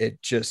 but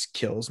it just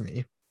kills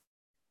me.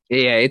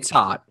 Yeah, it's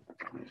hot.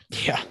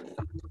 Yeah.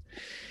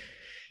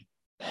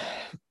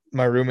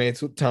 My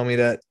roommates would tell me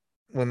that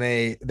when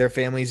their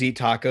families eat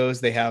tacos,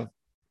 they have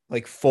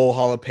like full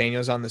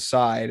jalapenos on the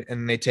side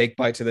and they take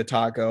bites of the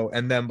taco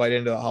and then bite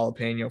into the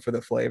jalapeno for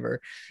the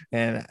flavor.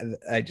 And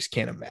I just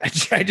can't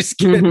imagine. I just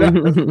cannot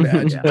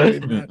imagine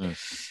doing that.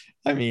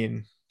 I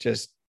mean,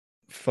 just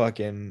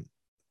fucking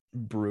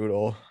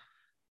brutal.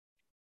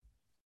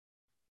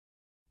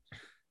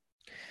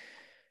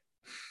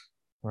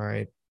 All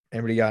right.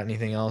 Anybody got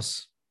anything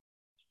else?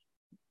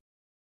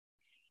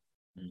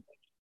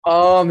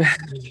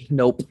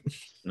 Nope,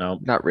 No.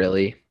 not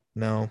really.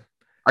 No.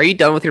 Are you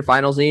done with your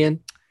finals, Ian?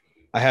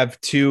 I have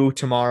 2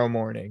 tomorrow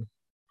morning,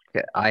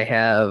 Okay, I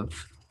have.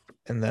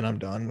 and then I'm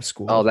done with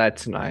school. Oh,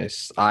 that's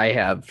nice. I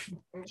have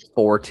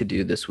 4 to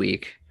do this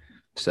week.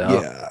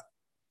 So yeah.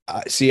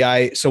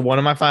 So one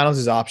of my finals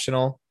is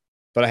optional,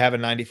 but I have a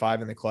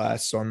 95 in the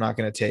class, so I'm not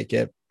going to take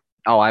it.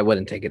 Oh, I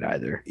wouldn't take it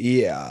either.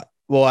 Yeah.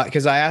 Well,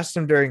 because I asked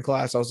him during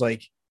class, I was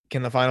like,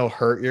 can the final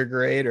hurt your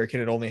grade or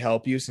can it only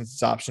help you since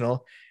it's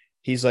optional?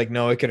 He's like,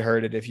 no, it could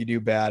hurt it if you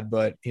do bad,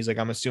 but he's like,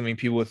 I'm assuming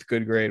people with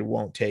good grade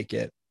won't take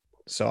it.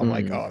 So I'm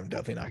like, oh, I'm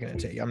definitely not going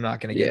to take it. I'm not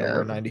going to get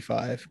over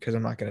 95 because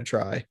I'm not going to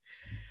try.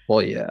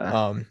 Well,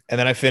 yeah. And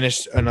then I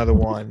finished another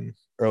one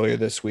earlier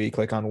this week,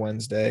 like on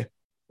Wednesday.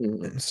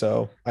 And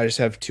so I just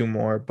have 2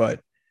 more,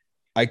 but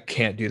I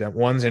can't do that.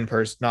 One's in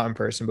person, not in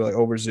person, but like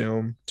over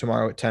Zoom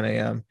tomorrow at 10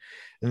 a.m.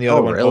 And the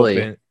other one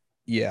open.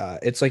 Yeah,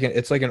 it's like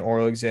an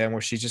oral exam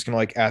where she's just gonna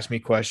like ask me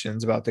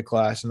questions about the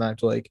class, and I have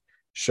to like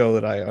show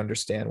that I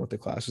understand what the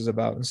class is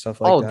about and stuff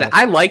like that.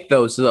 I like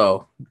those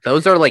though.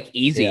 Those are like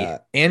easy. Yeah,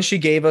 and she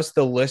gave us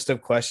the list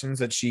of questions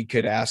that she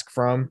could ask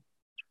from,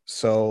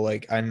 so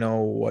like I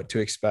know what to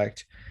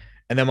expect.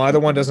 And then my other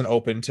one doesn't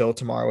open till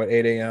tomorrow at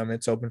 8 a.m.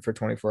 It's open for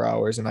 24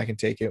 hours, and I can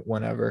take it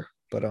whenever.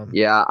 But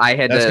yeah,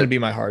 that's gonna be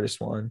my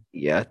hardest one.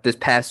 Yeah, this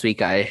past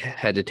week I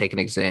had to take an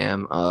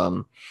exam.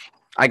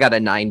 I got a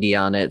 90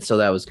 on it, so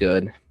that was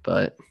good.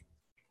 But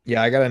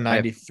yeah, I got a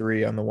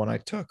 93 on the one I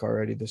took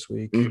already this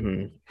week.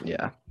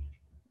 Yeah.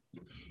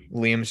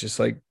 Liam's just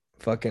like,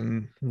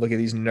 fucking look at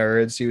these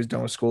nerds. He was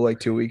done with school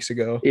like 2 weeks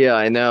ago. Yeah,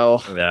 I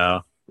know. Yeah.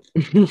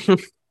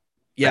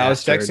 Yeah, I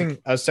was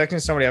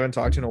texting somebody I haven't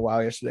talked to in a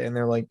while yesterday, and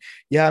they're like,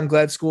 yeah, I'm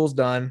glad school's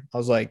done. I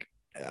was like,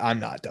 I'm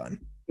not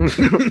done.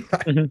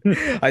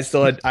 I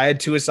had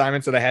 2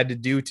 assignments that I had to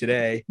do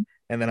today,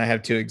 and then I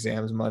have 2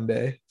 exams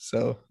Monday.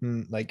 So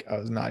like I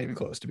was not even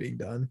close to being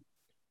done.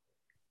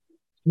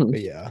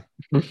 But yeah.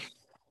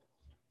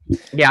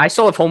 Yeah, I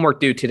still have homework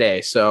due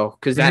today, so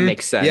because that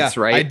makes sense,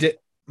 right? I did.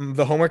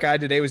 The homework I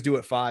had today was due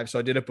at 5, so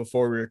I did it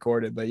before we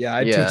recorded. But yeah,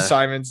 I had 2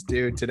 assignments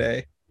due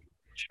today.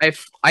 I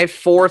have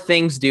 4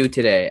 things due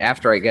today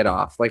after I get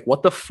off. Like,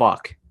 what the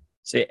fuck?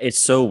 See, it's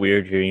so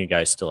weird hearing you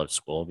guys still at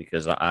school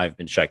because I've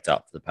been checked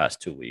out for the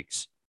past 2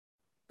 weeks.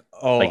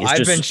 Oh, like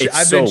I've been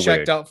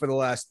checked out for the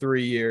last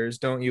 3 years.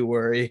 Don't you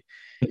worry.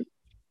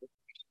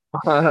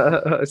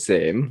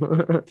 Same.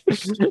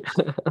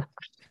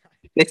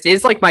 This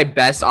is like my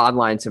best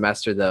online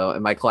semester though,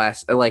 and my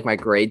class, like my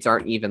grades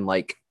aren't even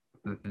like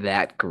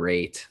that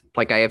great.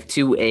 Like I have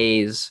 2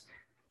 A's,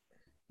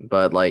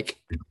 but like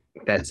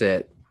that's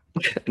it.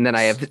 And then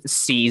I have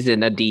C's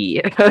and a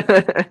D.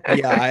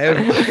 Yeah,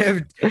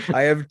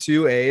 I have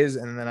 2 A's,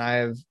 and then I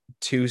have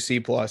 2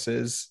 C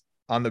pluses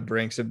on the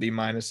brinks of B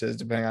minuses,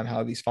 depending on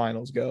how these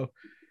finals go.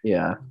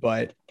 Yeah,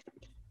 but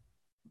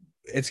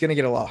it's gonna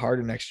get a lot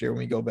harder next year when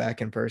we go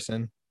back in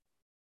person.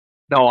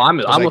 No, I'm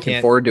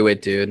looking forward to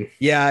it, dude.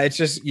 Yeah, it's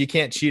just you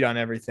can't cheat on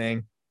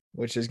everything,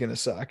 which is gonna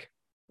suck.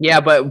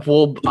 Yeah, but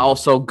we'll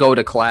also go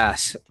to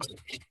class.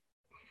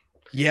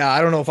 Yeah,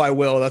 I don't know if I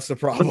will. That's the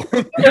problem.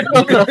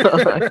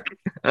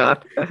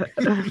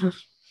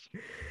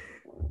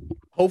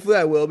 Hopefully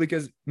I will,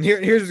 because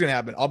here's what's gonna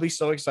happen. I'll be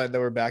so excited that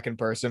we're back in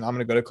person. I'm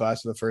gonna go to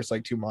class for the first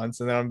like 2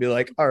 months, and then I'm gonna be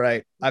like, all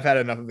right, I've had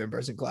enough of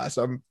in-person class.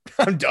 I'm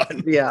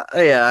done. Yeah,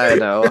 I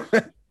know.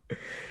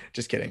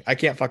 Just kidding. I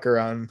can't fuck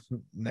around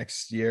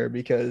next year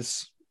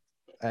because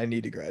I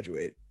need to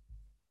graduate.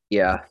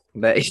 Yeah,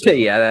 that's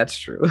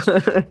true.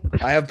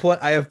 I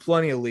have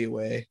plenty of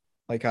leeway.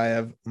 Like I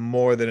have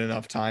more than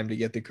enough time to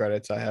get the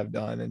credits I have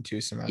done in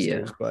 2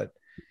 semesters. But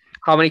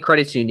how many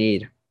credits do you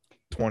need?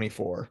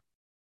 24.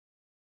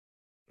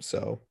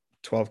 So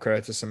 12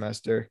 credits a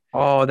semester.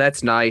 Oh,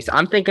 that's nice.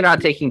 I'm thinking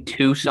about taking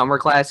 2 summer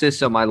classes.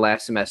 So my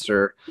last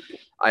semester,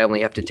 I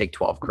only have to take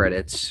 12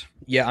 credits.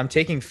 Yeah, I'm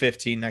taking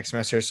 15 next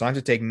semester, so I have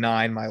to take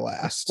 9 my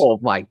last. Oh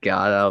my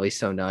god, that'll be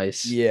so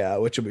nice. Yeah,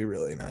 which will be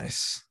really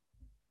nice.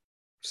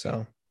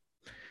 So,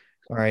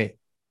 all right.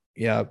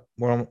 Yeah,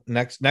 well,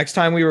 next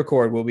time we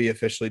record, we'll be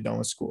officially done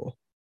with school.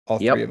 All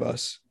 3 of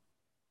us.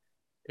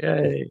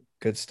 Yay.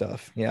 Good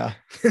stuff. Yeah.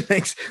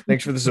 Thanks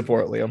for the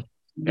support, Liam.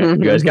 You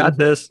guys got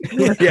this.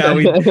 Yeah,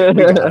 we got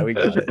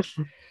it.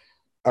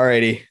 All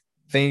righty.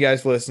 Thank you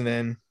guys for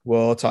listening.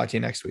 We'll talk to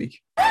you next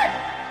week.